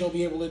interesting things you'll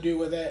be able to do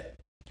with it.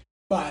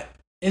 But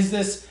is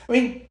this...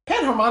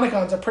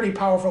 Panharmonicon's a pretty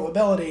powerful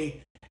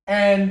ability.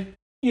 And,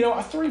 a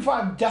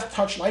 3/5 Death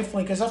Touch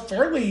Lifelink is a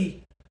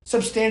fairly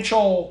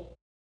substantial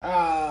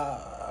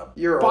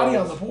body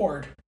on the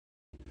board.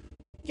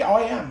 Yeah,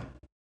 I am.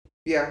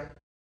 Yeah.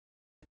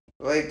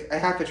 I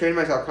have to train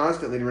myself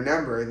constantly to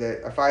remember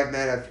that a 5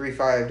 mana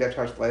 3/5 Death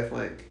Touch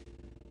Lifelink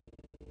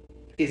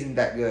isn't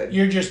that good.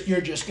 You're just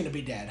going to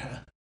be dead, huh?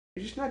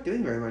 You're just not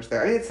doing very much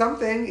there. It's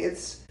something.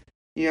 It's,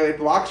 it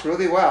blocks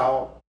really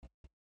well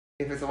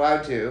if it's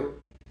allowed to.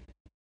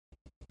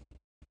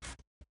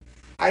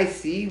 I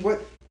see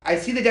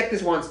the deck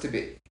this wants to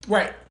be.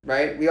 Right.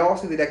 Right? We all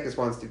see the deck this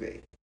wants to be.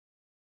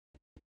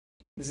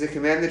 This is a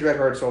Command the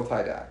Dreadhorde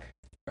Sultai deck.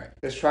 Right.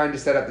 That's trying to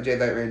set up the Jade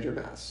Light Ranger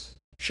mess.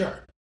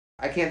 Sure.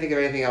 I can't think of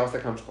anything else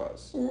that comes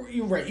close.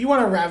 You're right. You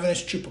want a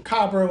Ravenous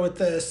Chupacabra with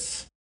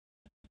this.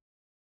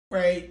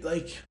 Right?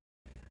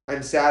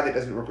 I'm sad it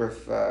doesn't work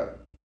with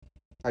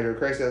Hydro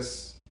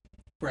Crisis.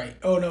 Right.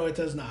 Oh, no, it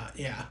does not.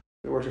 Yeah.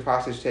 It works with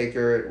Hostage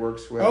Taker. It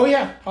works with... Oh,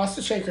 yeah.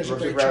 Hostage Taker's a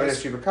great choice. It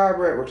works with Ravenous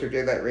Chupacabra. It works with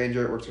Jade Light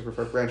Ranger. It works with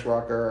Preferred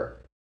Branchwalker.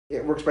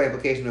 It works by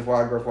implication with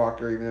Wild Growth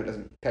Walker, even though it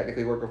doesn't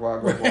technically work with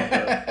Wild Growth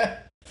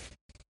Walker.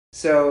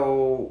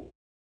 So,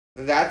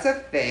 that's a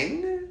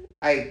thing,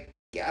 I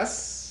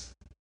guess.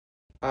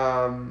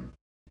 And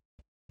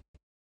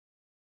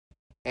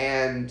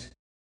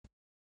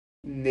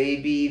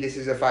maybe this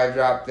is a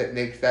 5-drop that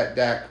makes that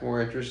deck more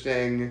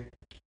interesting.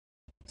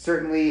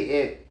 Certainly,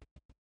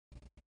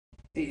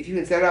 if you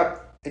can set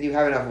up and you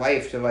have enough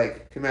life to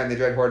command the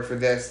Dreadhorde for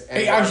this,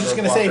 and I was just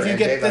going to say, if you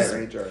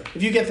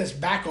get this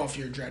back off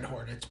your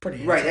Dreadhorde, it's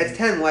pretty right. That's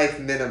 10 life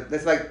minimum.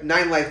 That's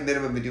 9 life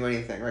minimum to do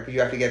anything, right? Because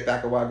you have to get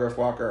back a Wild Growth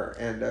Walker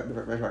and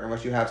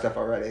unless you have stuff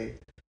already.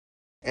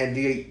 And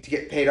to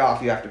get paid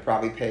off, you have to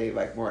probably pay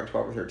more like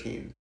 12 or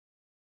 13.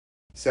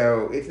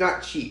 So it's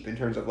not cheap in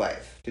terms of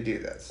life to do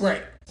this.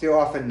 Right. So you'll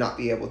often not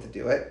be able to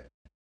do it.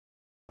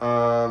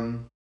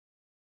 And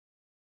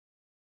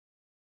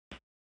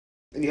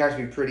you have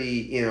to be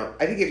pretty,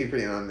 I think you have to be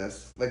pretty on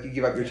this. Like, you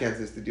give up your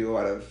chances to do a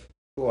lot of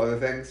cool other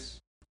things.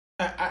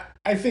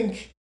 I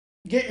think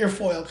get your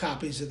foil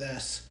copies of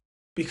this,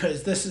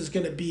 because this is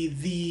going to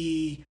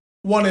be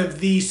one of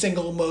the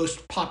single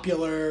most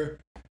popular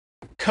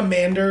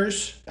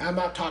commanders. I'm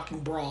not talking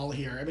Brawl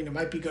here. I mean, it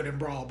might be good in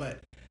Brawl, but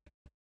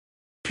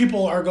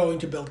people are going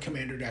to build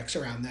commander decks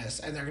around this,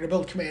 and they're going to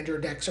build commander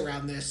decks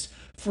around this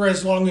for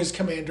as long as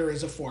commander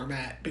is a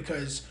format,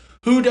 because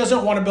who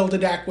doesn't want to build a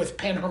deck with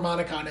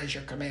Panharmonicon as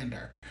your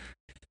commander?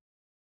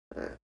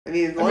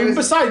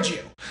 Besides you.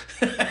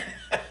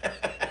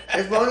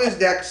 as long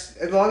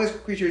as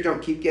creatures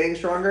don't keep getting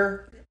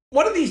stronger.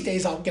 One of these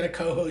days I'll get a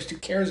co-host who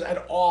cares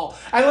at all.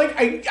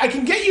 I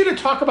can get you to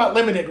talk about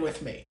Limited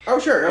with me. Oh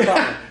sure, no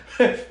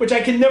problem. Which I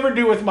can never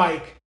do with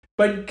Mike.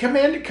 But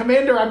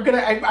Commander, I'm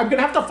gonna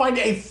have to find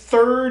a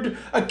third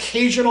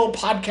occasional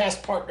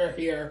podcast partner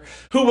here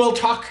who will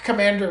talk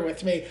Commander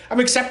with me. I'm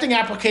accepting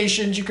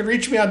applications. You can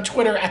reach me on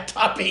Twitter at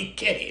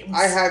Top8Games.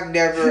 I have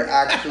never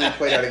actually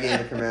played out a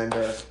game of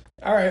Commander.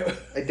 All right.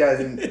 It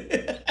doesn't.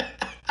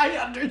 I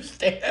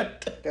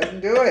understand. Doesn't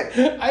do it.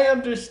 I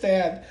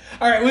understand.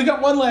 All right, we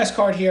got one last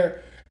card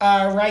here.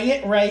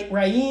 Rain.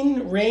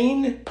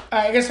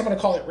 I guess I'm gonna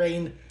call it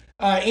Rain.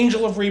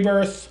 Angel of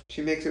Rebirth.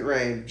 She makes it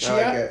rain. I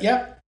like it.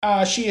 Yep.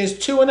 She is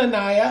 2 and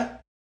Anaya,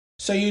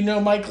 so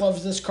Mike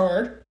loves this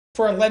card.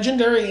 For a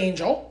legendary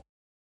angel,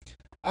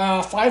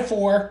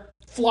 5/4,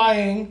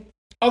 flying.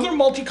 Other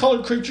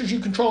multicolored creatures you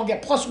control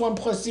get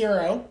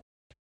 +1/+0.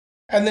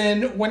 And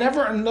then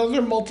whenever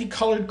another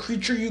multicolored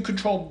creature you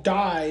control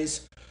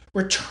dies,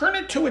 return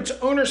it to its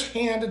owner's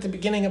hand at the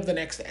beginning of the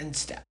next end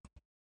step.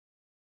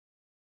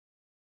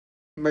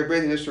 My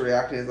brain's initial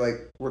reaction is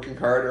like, working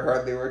hard or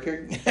hardly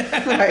working.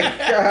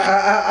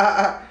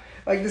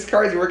 Like this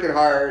card's working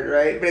hard,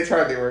 right? But it's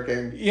hardly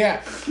working.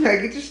 Yeah.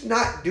 Like, it's just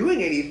not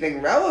doing anything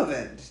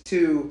relevant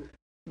to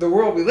the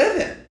world we live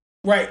in.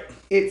 Right.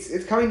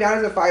 It's coming down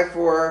as a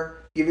 5/4,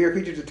 giving your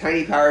creatures a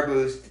tiny power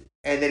boost,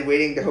 and then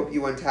waiting to hope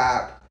you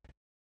untap.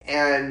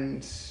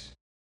 And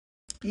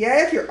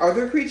yeah, if your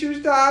other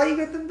creatures die, you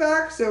get them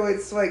back, so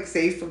it's like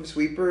safe from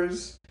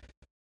sweepers.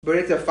 But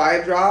it's a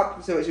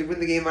 5-drop, so it should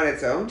win the game on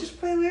its own. Just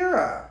play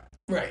Lyra.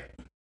 Right.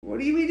 What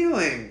are you be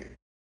doing?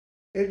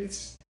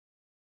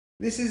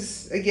 This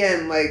is,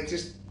 again, like,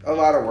 just a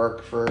lot of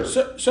work for...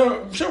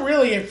 So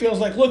really, it feels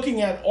like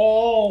looking at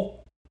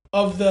all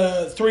of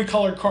the 3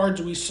 colored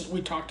cards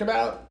we talked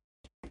about,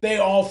 they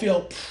all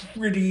feel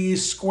pretty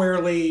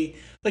squarely...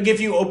 Like, if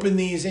you open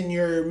these in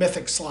your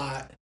Mythic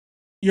slot,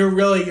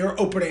 you're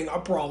opening a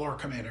Brawl or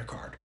Commander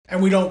card.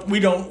 And we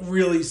don't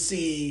really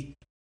see...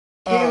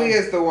 Kalia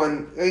is the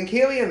one... I mean,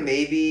 Kalia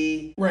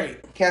maybe...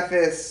 Right.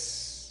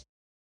 Kethis...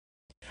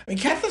 I mean,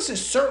 Kethis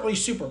is certainly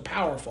super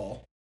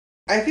powerful.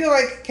 I feel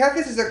like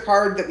Kethis is a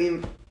card that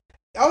we...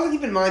 Also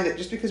keep in mind that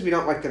just because we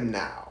don't like them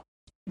now.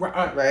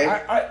 Right?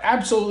 I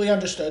absolutely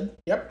understood.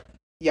 Yep.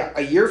 Yeah,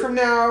 a year from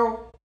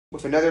now,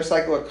 with another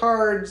cycle of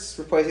cards,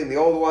 replacing the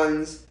old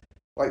ones,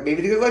 like,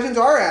 maybe the good legends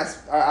are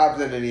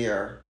absent in a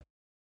year.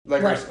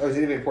 Like, right. A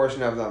significant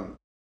portion of them.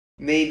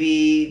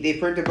 Maybe they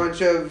print a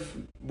bunch of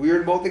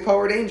weird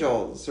multicolored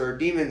angels or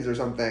demons or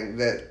something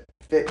that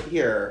fit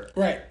here.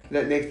 Right.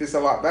 That makes this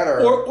a lot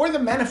better. Or the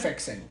mana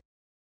fixing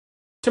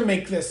to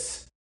make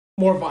this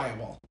more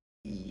viable.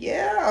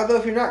 Yeah, although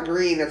if you're not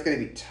green, that's going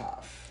to be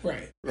tough.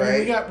 Right.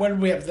 Right.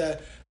 And we have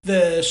the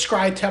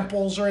Scry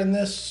Temples are in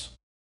the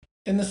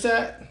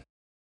set.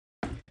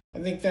 I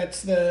think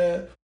that's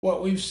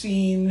what we've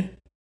seen.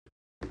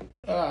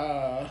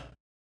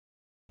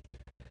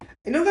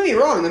 And don't get me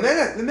wrong, the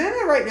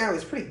mana right now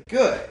is pretty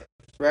good,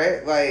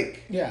 right?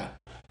 Like, yeah,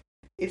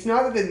 it's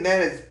not that the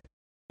mana is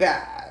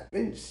bad.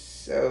 And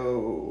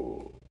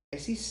so I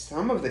see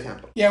some of the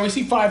temples. Yeah, we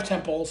see 5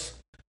 temples.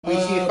 We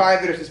see 5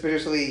 that are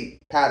suspiciously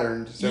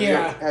patterned, so we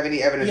don't have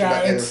any evidence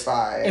about the other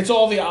 5. It's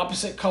all the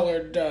opposite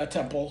colored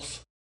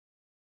temples.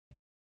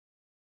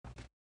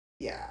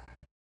 Yeah.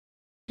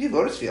 Do you have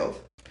Lotus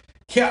Field?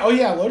 Yeah,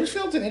 Lotus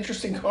Field's an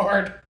interesting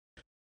card.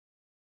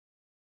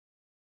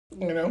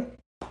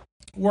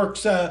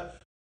 Works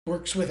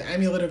with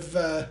Amulet of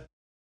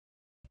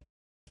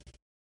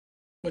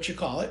what you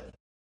call it?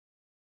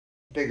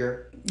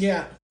 Bigger.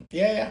 Yeah.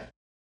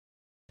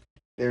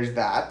 There's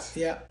that.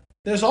 Yeah.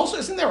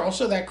 Isn't there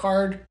also that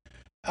card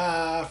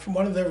from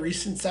one of the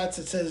recent sets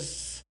that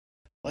says,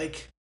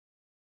 like,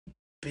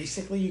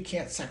 basically you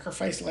can't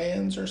sacrifice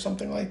lands or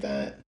something like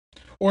that?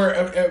 Or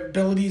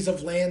abilities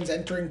of lands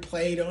entering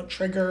play don't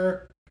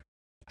trigger.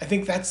 I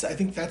think that's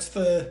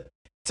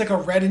it's like a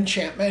red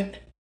enchantment.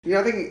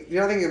 You're not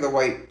thinking of the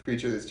white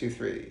creature that's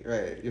 2/3,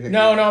 right?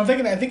 No, I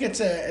think it's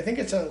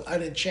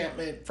an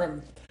enchantment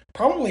from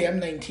probably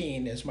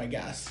M19 is my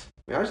guess.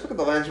 I'll just look at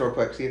the lands real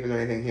quick, see if there's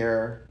anything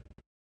here.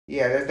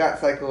 Yeah, there's that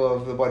cycle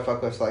of the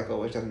Bloodfuckler cycle,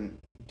 which doesn't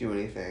do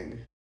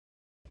anything.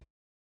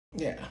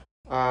 Yeah.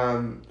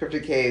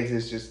 Cryptic Caves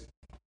is just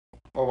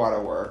a lot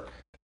of work.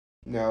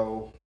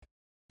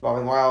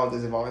 Evolving Wilds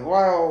is Evolving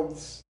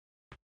Wilds.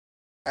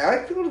 I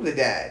like Field of the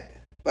Dead.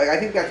 Like, I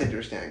think that's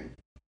interesting.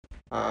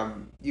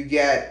 You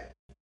get,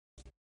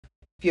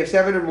 if you have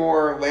 7 or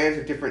more lands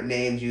with different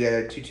names, you get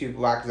a 2/2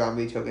 black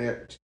zombie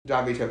token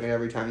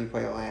every time you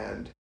play a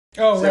land.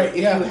 Oh, so right,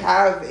 if yeah. you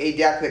have a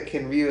deck that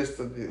can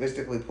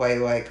realistically play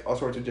like all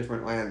sorts of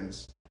different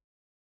lands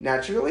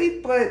naturally,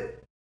 but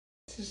it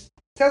just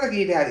sounds like you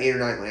need to have 8 or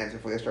 9 lands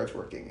before this starts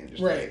working, and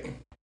just Right. like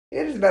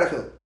it is a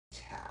battlefield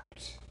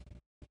tapped.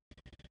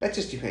 That's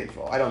just too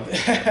painful. I don't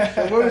think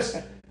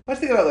so. Let's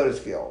think about Lotus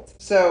Field.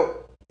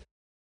 So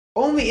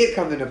only it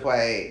comes into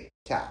play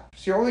tapped.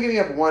 So you're only giving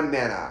up 1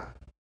 mana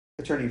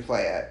the turn you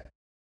play it.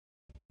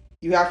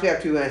 You have to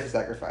have 2 lands to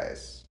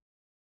sacrifice.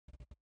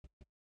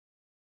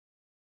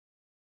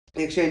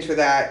 In exchange for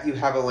that, you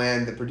have a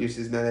land that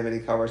produces mana of any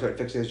color, so it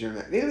fixes your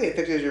mana. Basically, it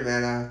fixes your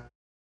mana,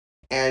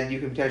 and you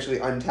can potentially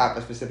untap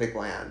a specific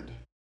land.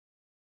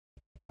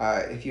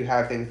 If you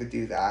have things that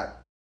do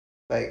that.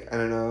 Like, I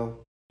don't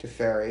know,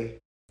 Teferi.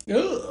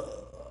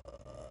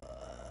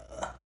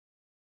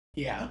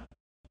 Yeah.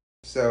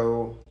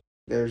 So,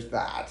 there's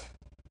that.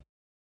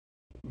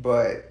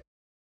 But,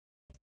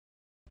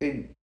 I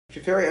mean,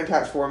 Teferi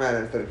untaps 4 mana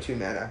instead of 2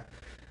 mana.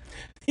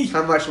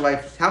 How much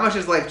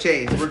has life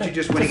changed? Weren't you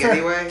just winning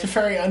anyway?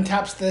 Teferi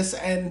untaps this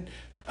and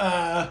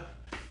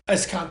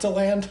Escanta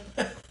land.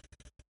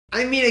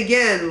 I mean,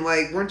 again,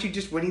 like, weren't you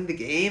just winning the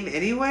game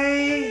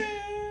anyway?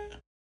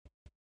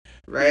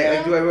 Right? Yeah.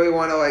 Like, do I really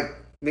want to, like,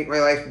 make my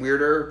life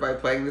weirder by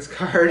playing this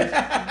card?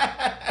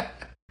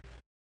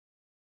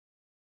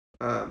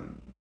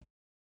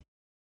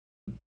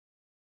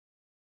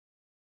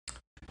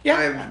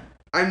 Yeah.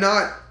 I'm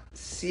not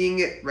seeing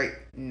it right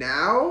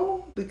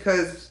now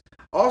because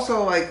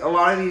also, like, a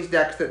lot of these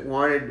decks that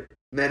wanted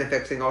mana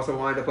fixing also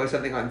wanted to play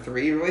something on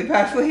 3 really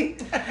badly.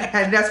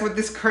 And that's what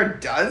this card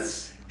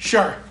does.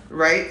 Sure.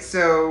 Right?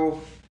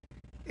 So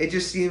it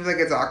just seems like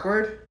it's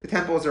awkward. The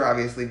temples are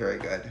obviously very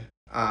good.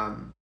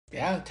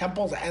 Yeah,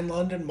 Temples and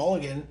London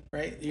Mulligan,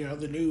 right? You know,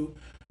 the new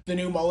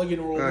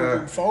Mulligan rule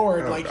moving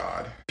forward. Oh, like,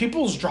 God.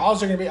 People's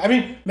draws are going to be... I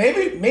mean,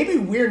 maybe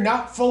we're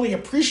not fully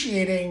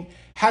appreciating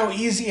how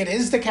easy it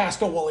is to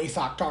cast a Woolly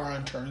Thoktar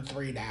on turn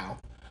 3 now.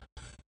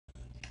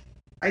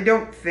 I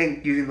don't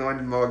think using the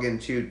London Mulligan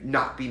to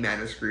not be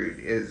mana screwed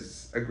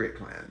is a great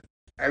plan.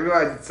 I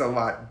realize it's a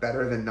lot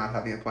better than not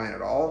having a plan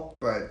at all,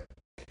 but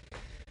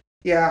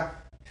yeah.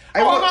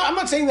 I'm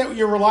not saying that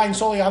you're relying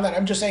solely on that.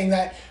 I'm just saying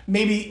that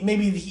maybe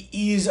the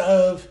ease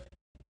of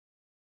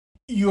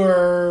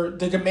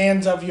the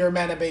demands of your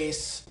mana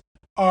base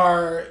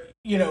are,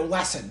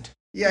 lessened.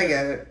 Yeah, I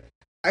get it.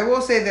 I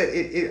will say that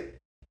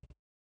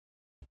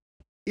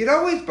it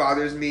always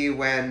bothers me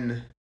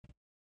when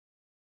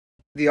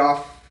the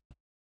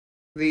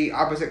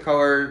opposite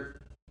color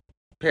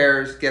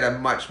pairs get a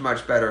much,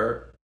 much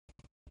better,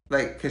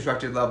 like,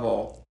 constructed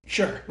level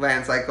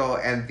land cycle,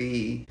 and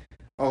the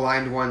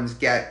aligned ones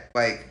get,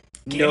 like,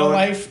 Gain a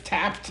life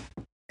tapped.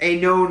 A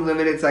known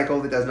limited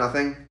cycle that does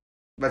nothing.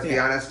 Let's be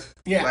honest.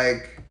 Yeah.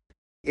 Like,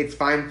 it's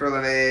fine for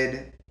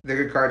limited.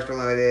 They're good cards for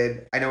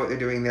limited. I know what they're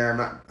doing there.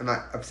 I'm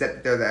not upset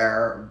that they're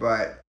there,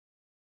 but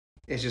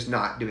it's just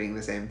not doing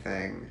the same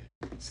thing.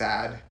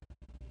 Sad.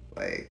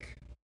 Like,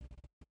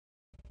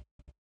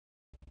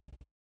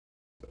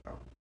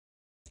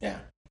 yeah.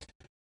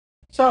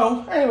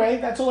 So anyway,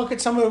 that's a look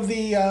at some of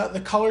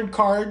the colored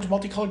cards,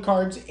 multicolored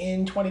cards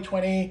in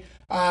 2020.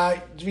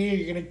 Zvi, are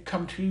you going to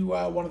come to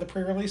one of the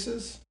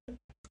pre-releases?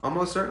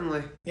 Almost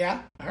certainly.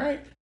 Yeah. All right.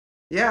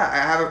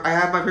 Yeah, I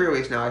have my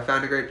pre-release now. I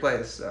found a great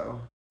place, so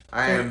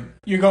I am.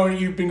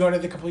 You've been going to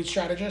the Complete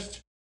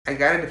Strategist? I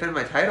gotta defend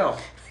my title.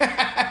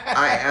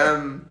 I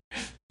am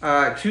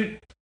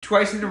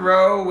twice in a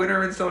row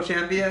winner and still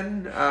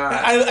champion.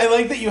 I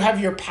like that you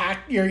have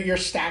your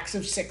stacks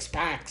of 6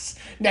 packs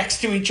next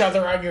to each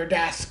other on your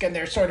desk, and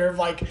they're sort of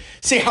like,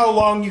 see how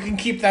long you can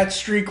keep that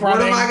streak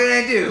running. What am I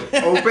gonna do?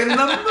 Open them?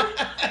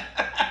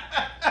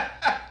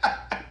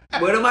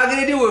 What am I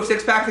gonna do with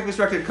 6 packs of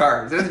constructed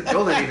cards? It doesn't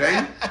build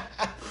anything.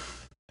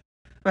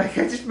 Like,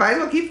 I just might as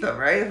well keep them,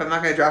 right? If I'm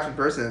not gonna draft in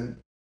person.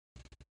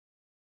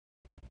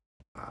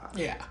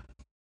 Yeah.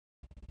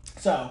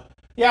 So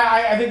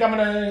yeah, I think I'm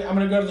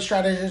gonna go to the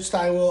strategist.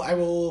 I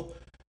will.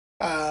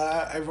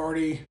 I've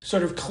already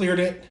sort of cleared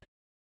it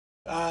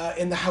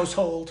in the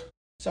household,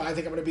 so I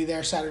think I'm gonna be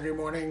there Saturday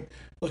morning.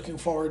 Looking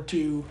forward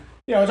to,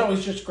 it's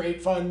always just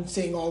great fun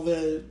seeing all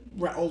the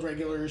old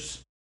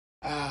regulars,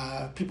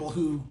 people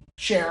who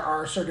share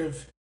our sort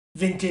of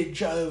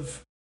vintage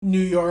of New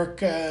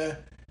York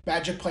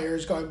Magic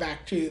players going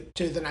back to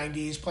the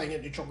 90s playing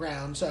at neutral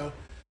ground. So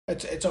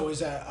it's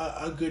always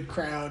a good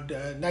crowd,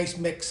 a nice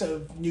mix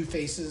of new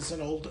faces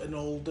and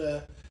old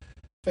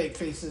fake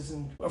faces,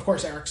 and of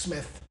course Eric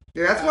Smith.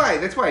 Yeah, that's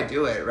why I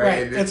do it,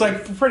 right? It's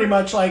like pretty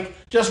much like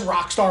just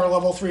Rockstar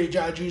level 3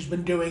 judge who's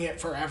been doing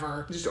it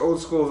forever. Just old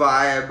school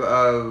vibe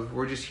of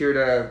we're just here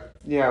to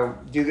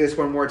do this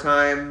one more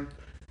time,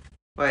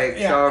 like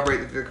celebrate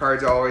that the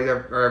cards always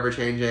are ever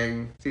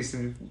changing. See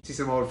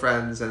some old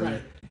friends,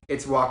 and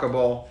it's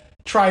walkable.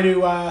 Try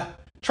to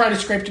try to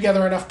scrape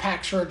together enough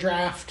packs for a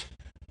draft,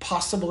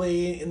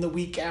 possibly in the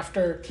week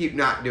after. Keep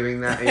not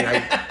doing that. I mean,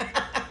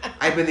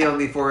 I've been the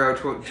only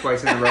 4-0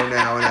 twice in a row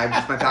now, and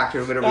my packs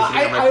are literally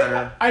sitting on my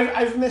printer.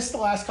 I've missed the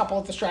last couple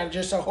of the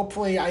strategists, so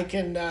hopefully I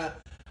can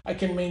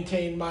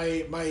maintain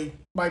my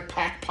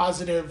pack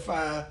positive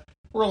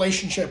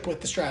relationship with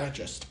the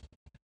strategist.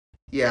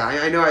 Yeah,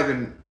 I know I've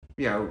been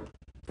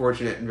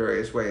fortunate in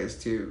various ways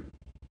to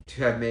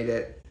have made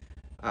it.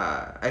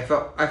 I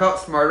felt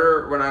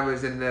smarter when I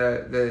was in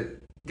the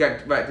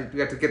got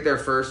to get there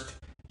first,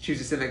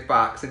 choose a Simic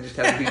box, and just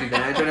have a huge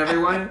advantage on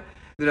everyone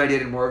than I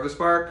did in War of the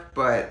Spark.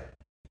 But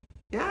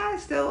yeah, I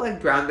still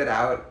grounded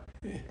out.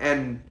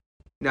 And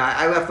no,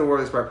 I left the War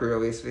of the Spark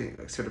pre-release being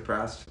so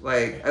depressed.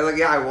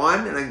 I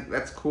won, and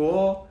that's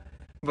cool.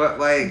 But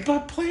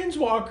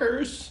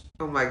Planeswalkers.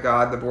 Oh my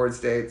god, the board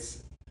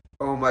states.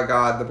 Oh my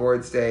god, the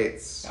board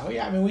states. Oh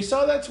yeah, I mean we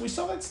saw that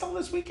still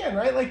this weekend,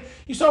 right? Like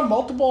you saw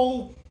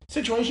multiple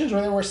situations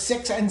where there were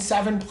 6 and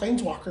 7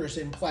 Planeswalkers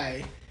in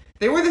play.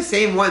 They were the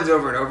same ones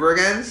over and over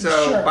again,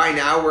 so sure. By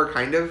now we're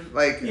kind of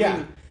I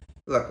mean,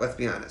 look, let's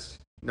be honest.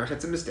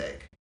 Narset's a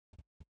mistake.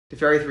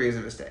 Teferi 3 is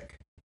a mistake.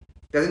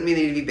 Doesn't mean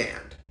they need to be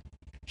banned.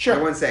 Sure.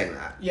 No one's saying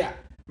that. Yeah.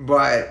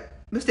 But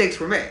mistakes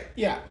were made.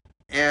 Yeah.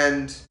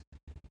 And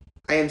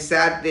I am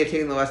sad they've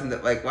taken the lesson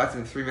that lots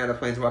of 3-mana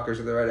Planeswalkers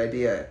are the right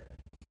idea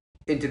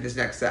into this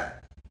next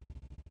set.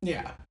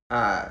 Yeah.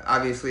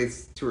 Obviously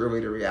it's too early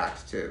to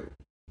react to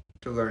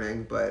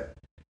learning, but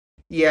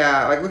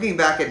yeah, looking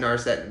back at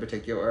Narset in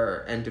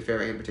particular and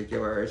Teferi in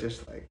particular, it's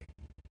just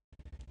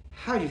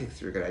how do you think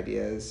through good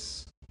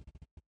ideas?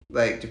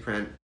 To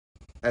print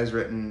as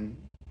written,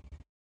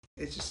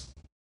 it's just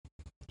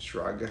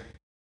shrug.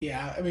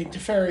 Yeah, I mean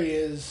Teferi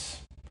is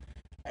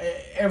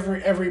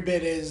every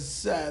bit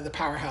is the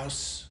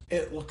powerhouse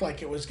it looked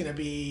like it was going to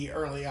be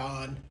early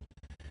on.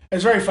 It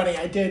was very funny.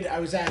 I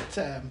was at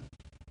an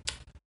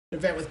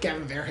event with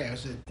Gavin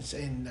Verhees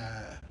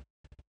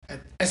at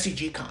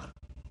SCG Con,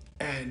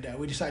 and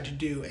we decided to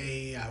do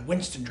a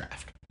Winston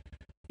draft.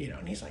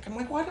 And he's like, I'm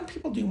like, why don't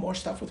people do more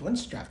stuff with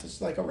Winston draft?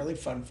 This is a really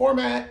fun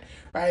format,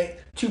 right?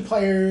 2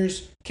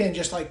 players can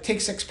just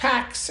take 6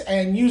 packs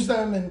and use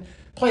them and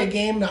play a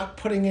game, not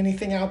putting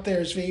anything out there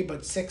as V,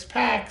 but 6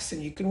 packs,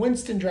 and you can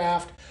Winston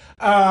draft.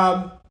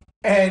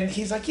 And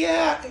he's like,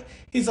 yeah.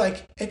 He's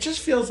like, it just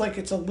feels like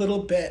it's a little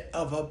bit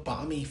of a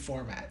bomby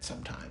format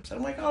sometimes. And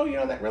I'm like, oh,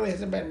 that really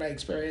hasn't been my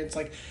experience.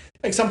 Like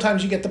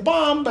sometimes you get the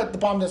bomb, but the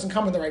bomb doesn't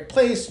come in the right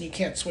place, and you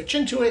can't switch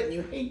into it, and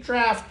you hate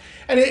draft.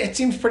 And it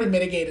seems pretty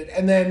mitigated.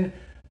 And then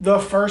the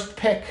first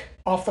pick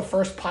off the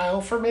first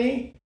pile for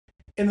me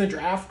in the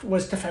draft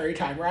was Teferi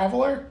Time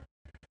Raveler.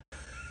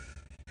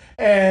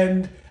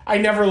 And I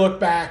never looked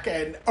back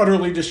and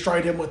utterly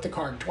destroyed him with the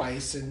card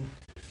twice and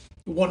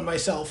won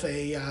myself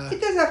a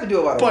it does have to do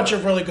a lot of bunch work.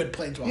 of really good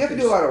Planeswalkers. You have to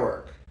do a lot of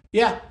work.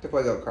 Yeah. To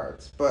play those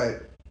cards.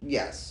 But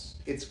yes,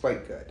 it's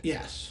quite good.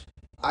 Yes.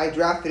 I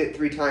drafted it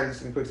 3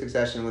 times in quick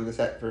succession when the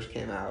set first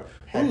came out.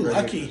 Had really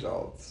lucky. good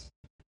results.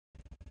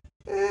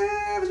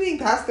 I was being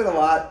passed it a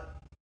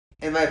lot,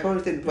 and my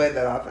opponents didn't play it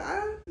that often.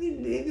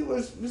 It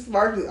was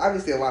largely,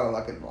 obviously, a lot of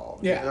luck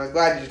involved. Yeah. And I was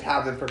glad to just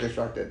have them for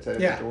constructed, so I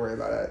didn't have to worry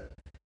about it.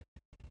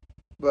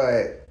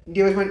 But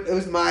it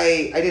was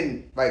my. I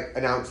didn't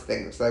announce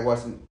things, so I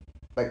wasn't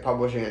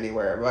publishing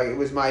anywhere. It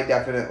was my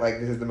definite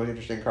this is the most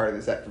interesting card of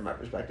the set from my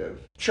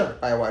perspective. Sure.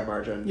 By a wide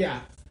margin.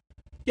 Yeah.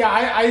 Yeah,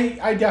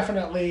 I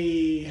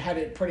definitely had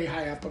it pretty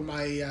high up in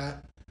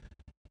my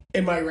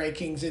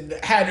rankings and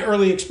had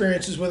early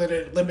experiences with it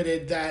at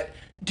Limited that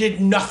did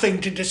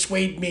nothing to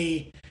dissuade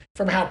me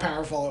from how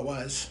powerful it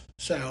was.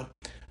 So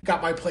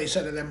got my place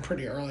out of them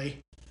pretty early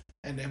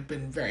and have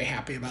been very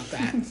happy about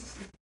that.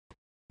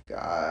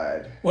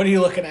 God. What are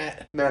you looking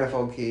at?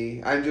 Manifold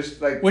Key. I'm just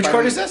Which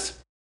card is this?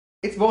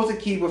 It's Voltaic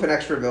Key with an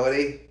extra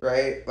ability,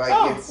 right?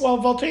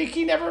 Voltaic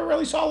Key never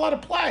really saw a lot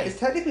of play. It's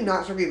technically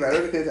not strictly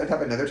better because it's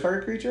untap another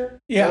target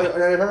creature. Yeah.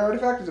 Another target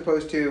artifact as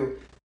opposed to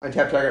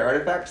untap target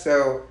artifact.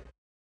 So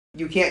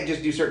you can't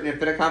just do certain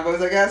infinite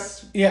combos, I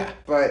guess. Yeah.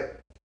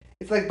 But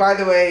it's by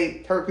the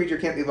way, target creature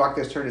can't be blocked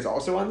this turn is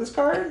also on this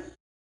card.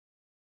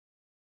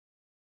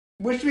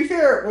 Which, to be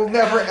fair, will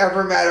never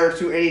ever matter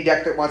to any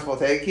deck that wants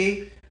Voltaic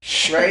Key.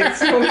 Right?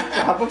 So it's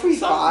probably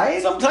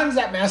fine. Sometimes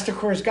that Master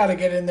Core's got to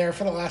get in there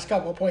for the last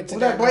couple of points. Well,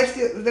 that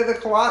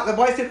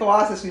Blightsteel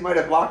Colossus we might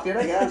have blocked it,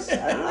 I guess.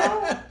 I don't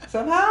know.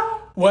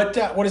 Somehow? What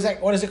is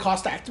that? What does it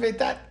cost to activate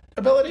that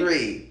ability?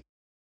 3.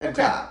 And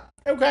okay. top.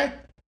 Okay.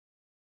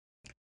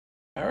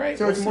 All right.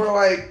 So it's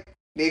more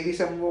maybe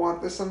someone will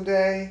want this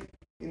someday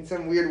in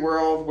some weird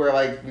world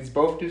where these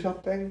both do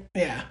something.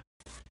 Yeah.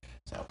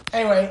 So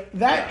anyway,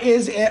 that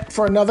is it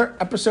for another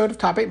episode of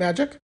Top 8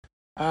 Magic.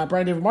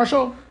 Brian David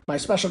Marshall, my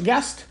special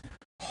guest,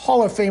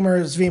 Hall of Famer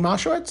Zvi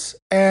Mowshowitz,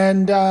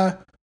 and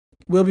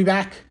we'll be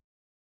back.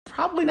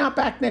 Probably not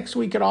back next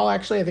week at all,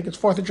 actually. I think it's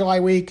 4th of July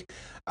week.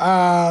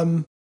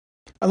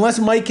 Unless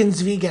Mike and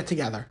Zvi get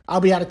together.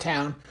 I'll be out of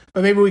town,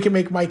 but maybe we can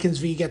make Mike and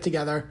Zvi get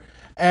together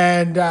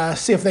and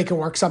see if they can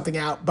work something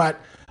out. But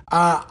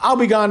I'll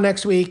be gone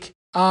next week.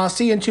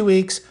 See you in 2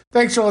 weeks.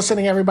 Thanks for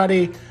listening,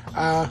 everybody.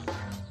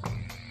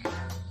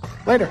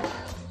 Later.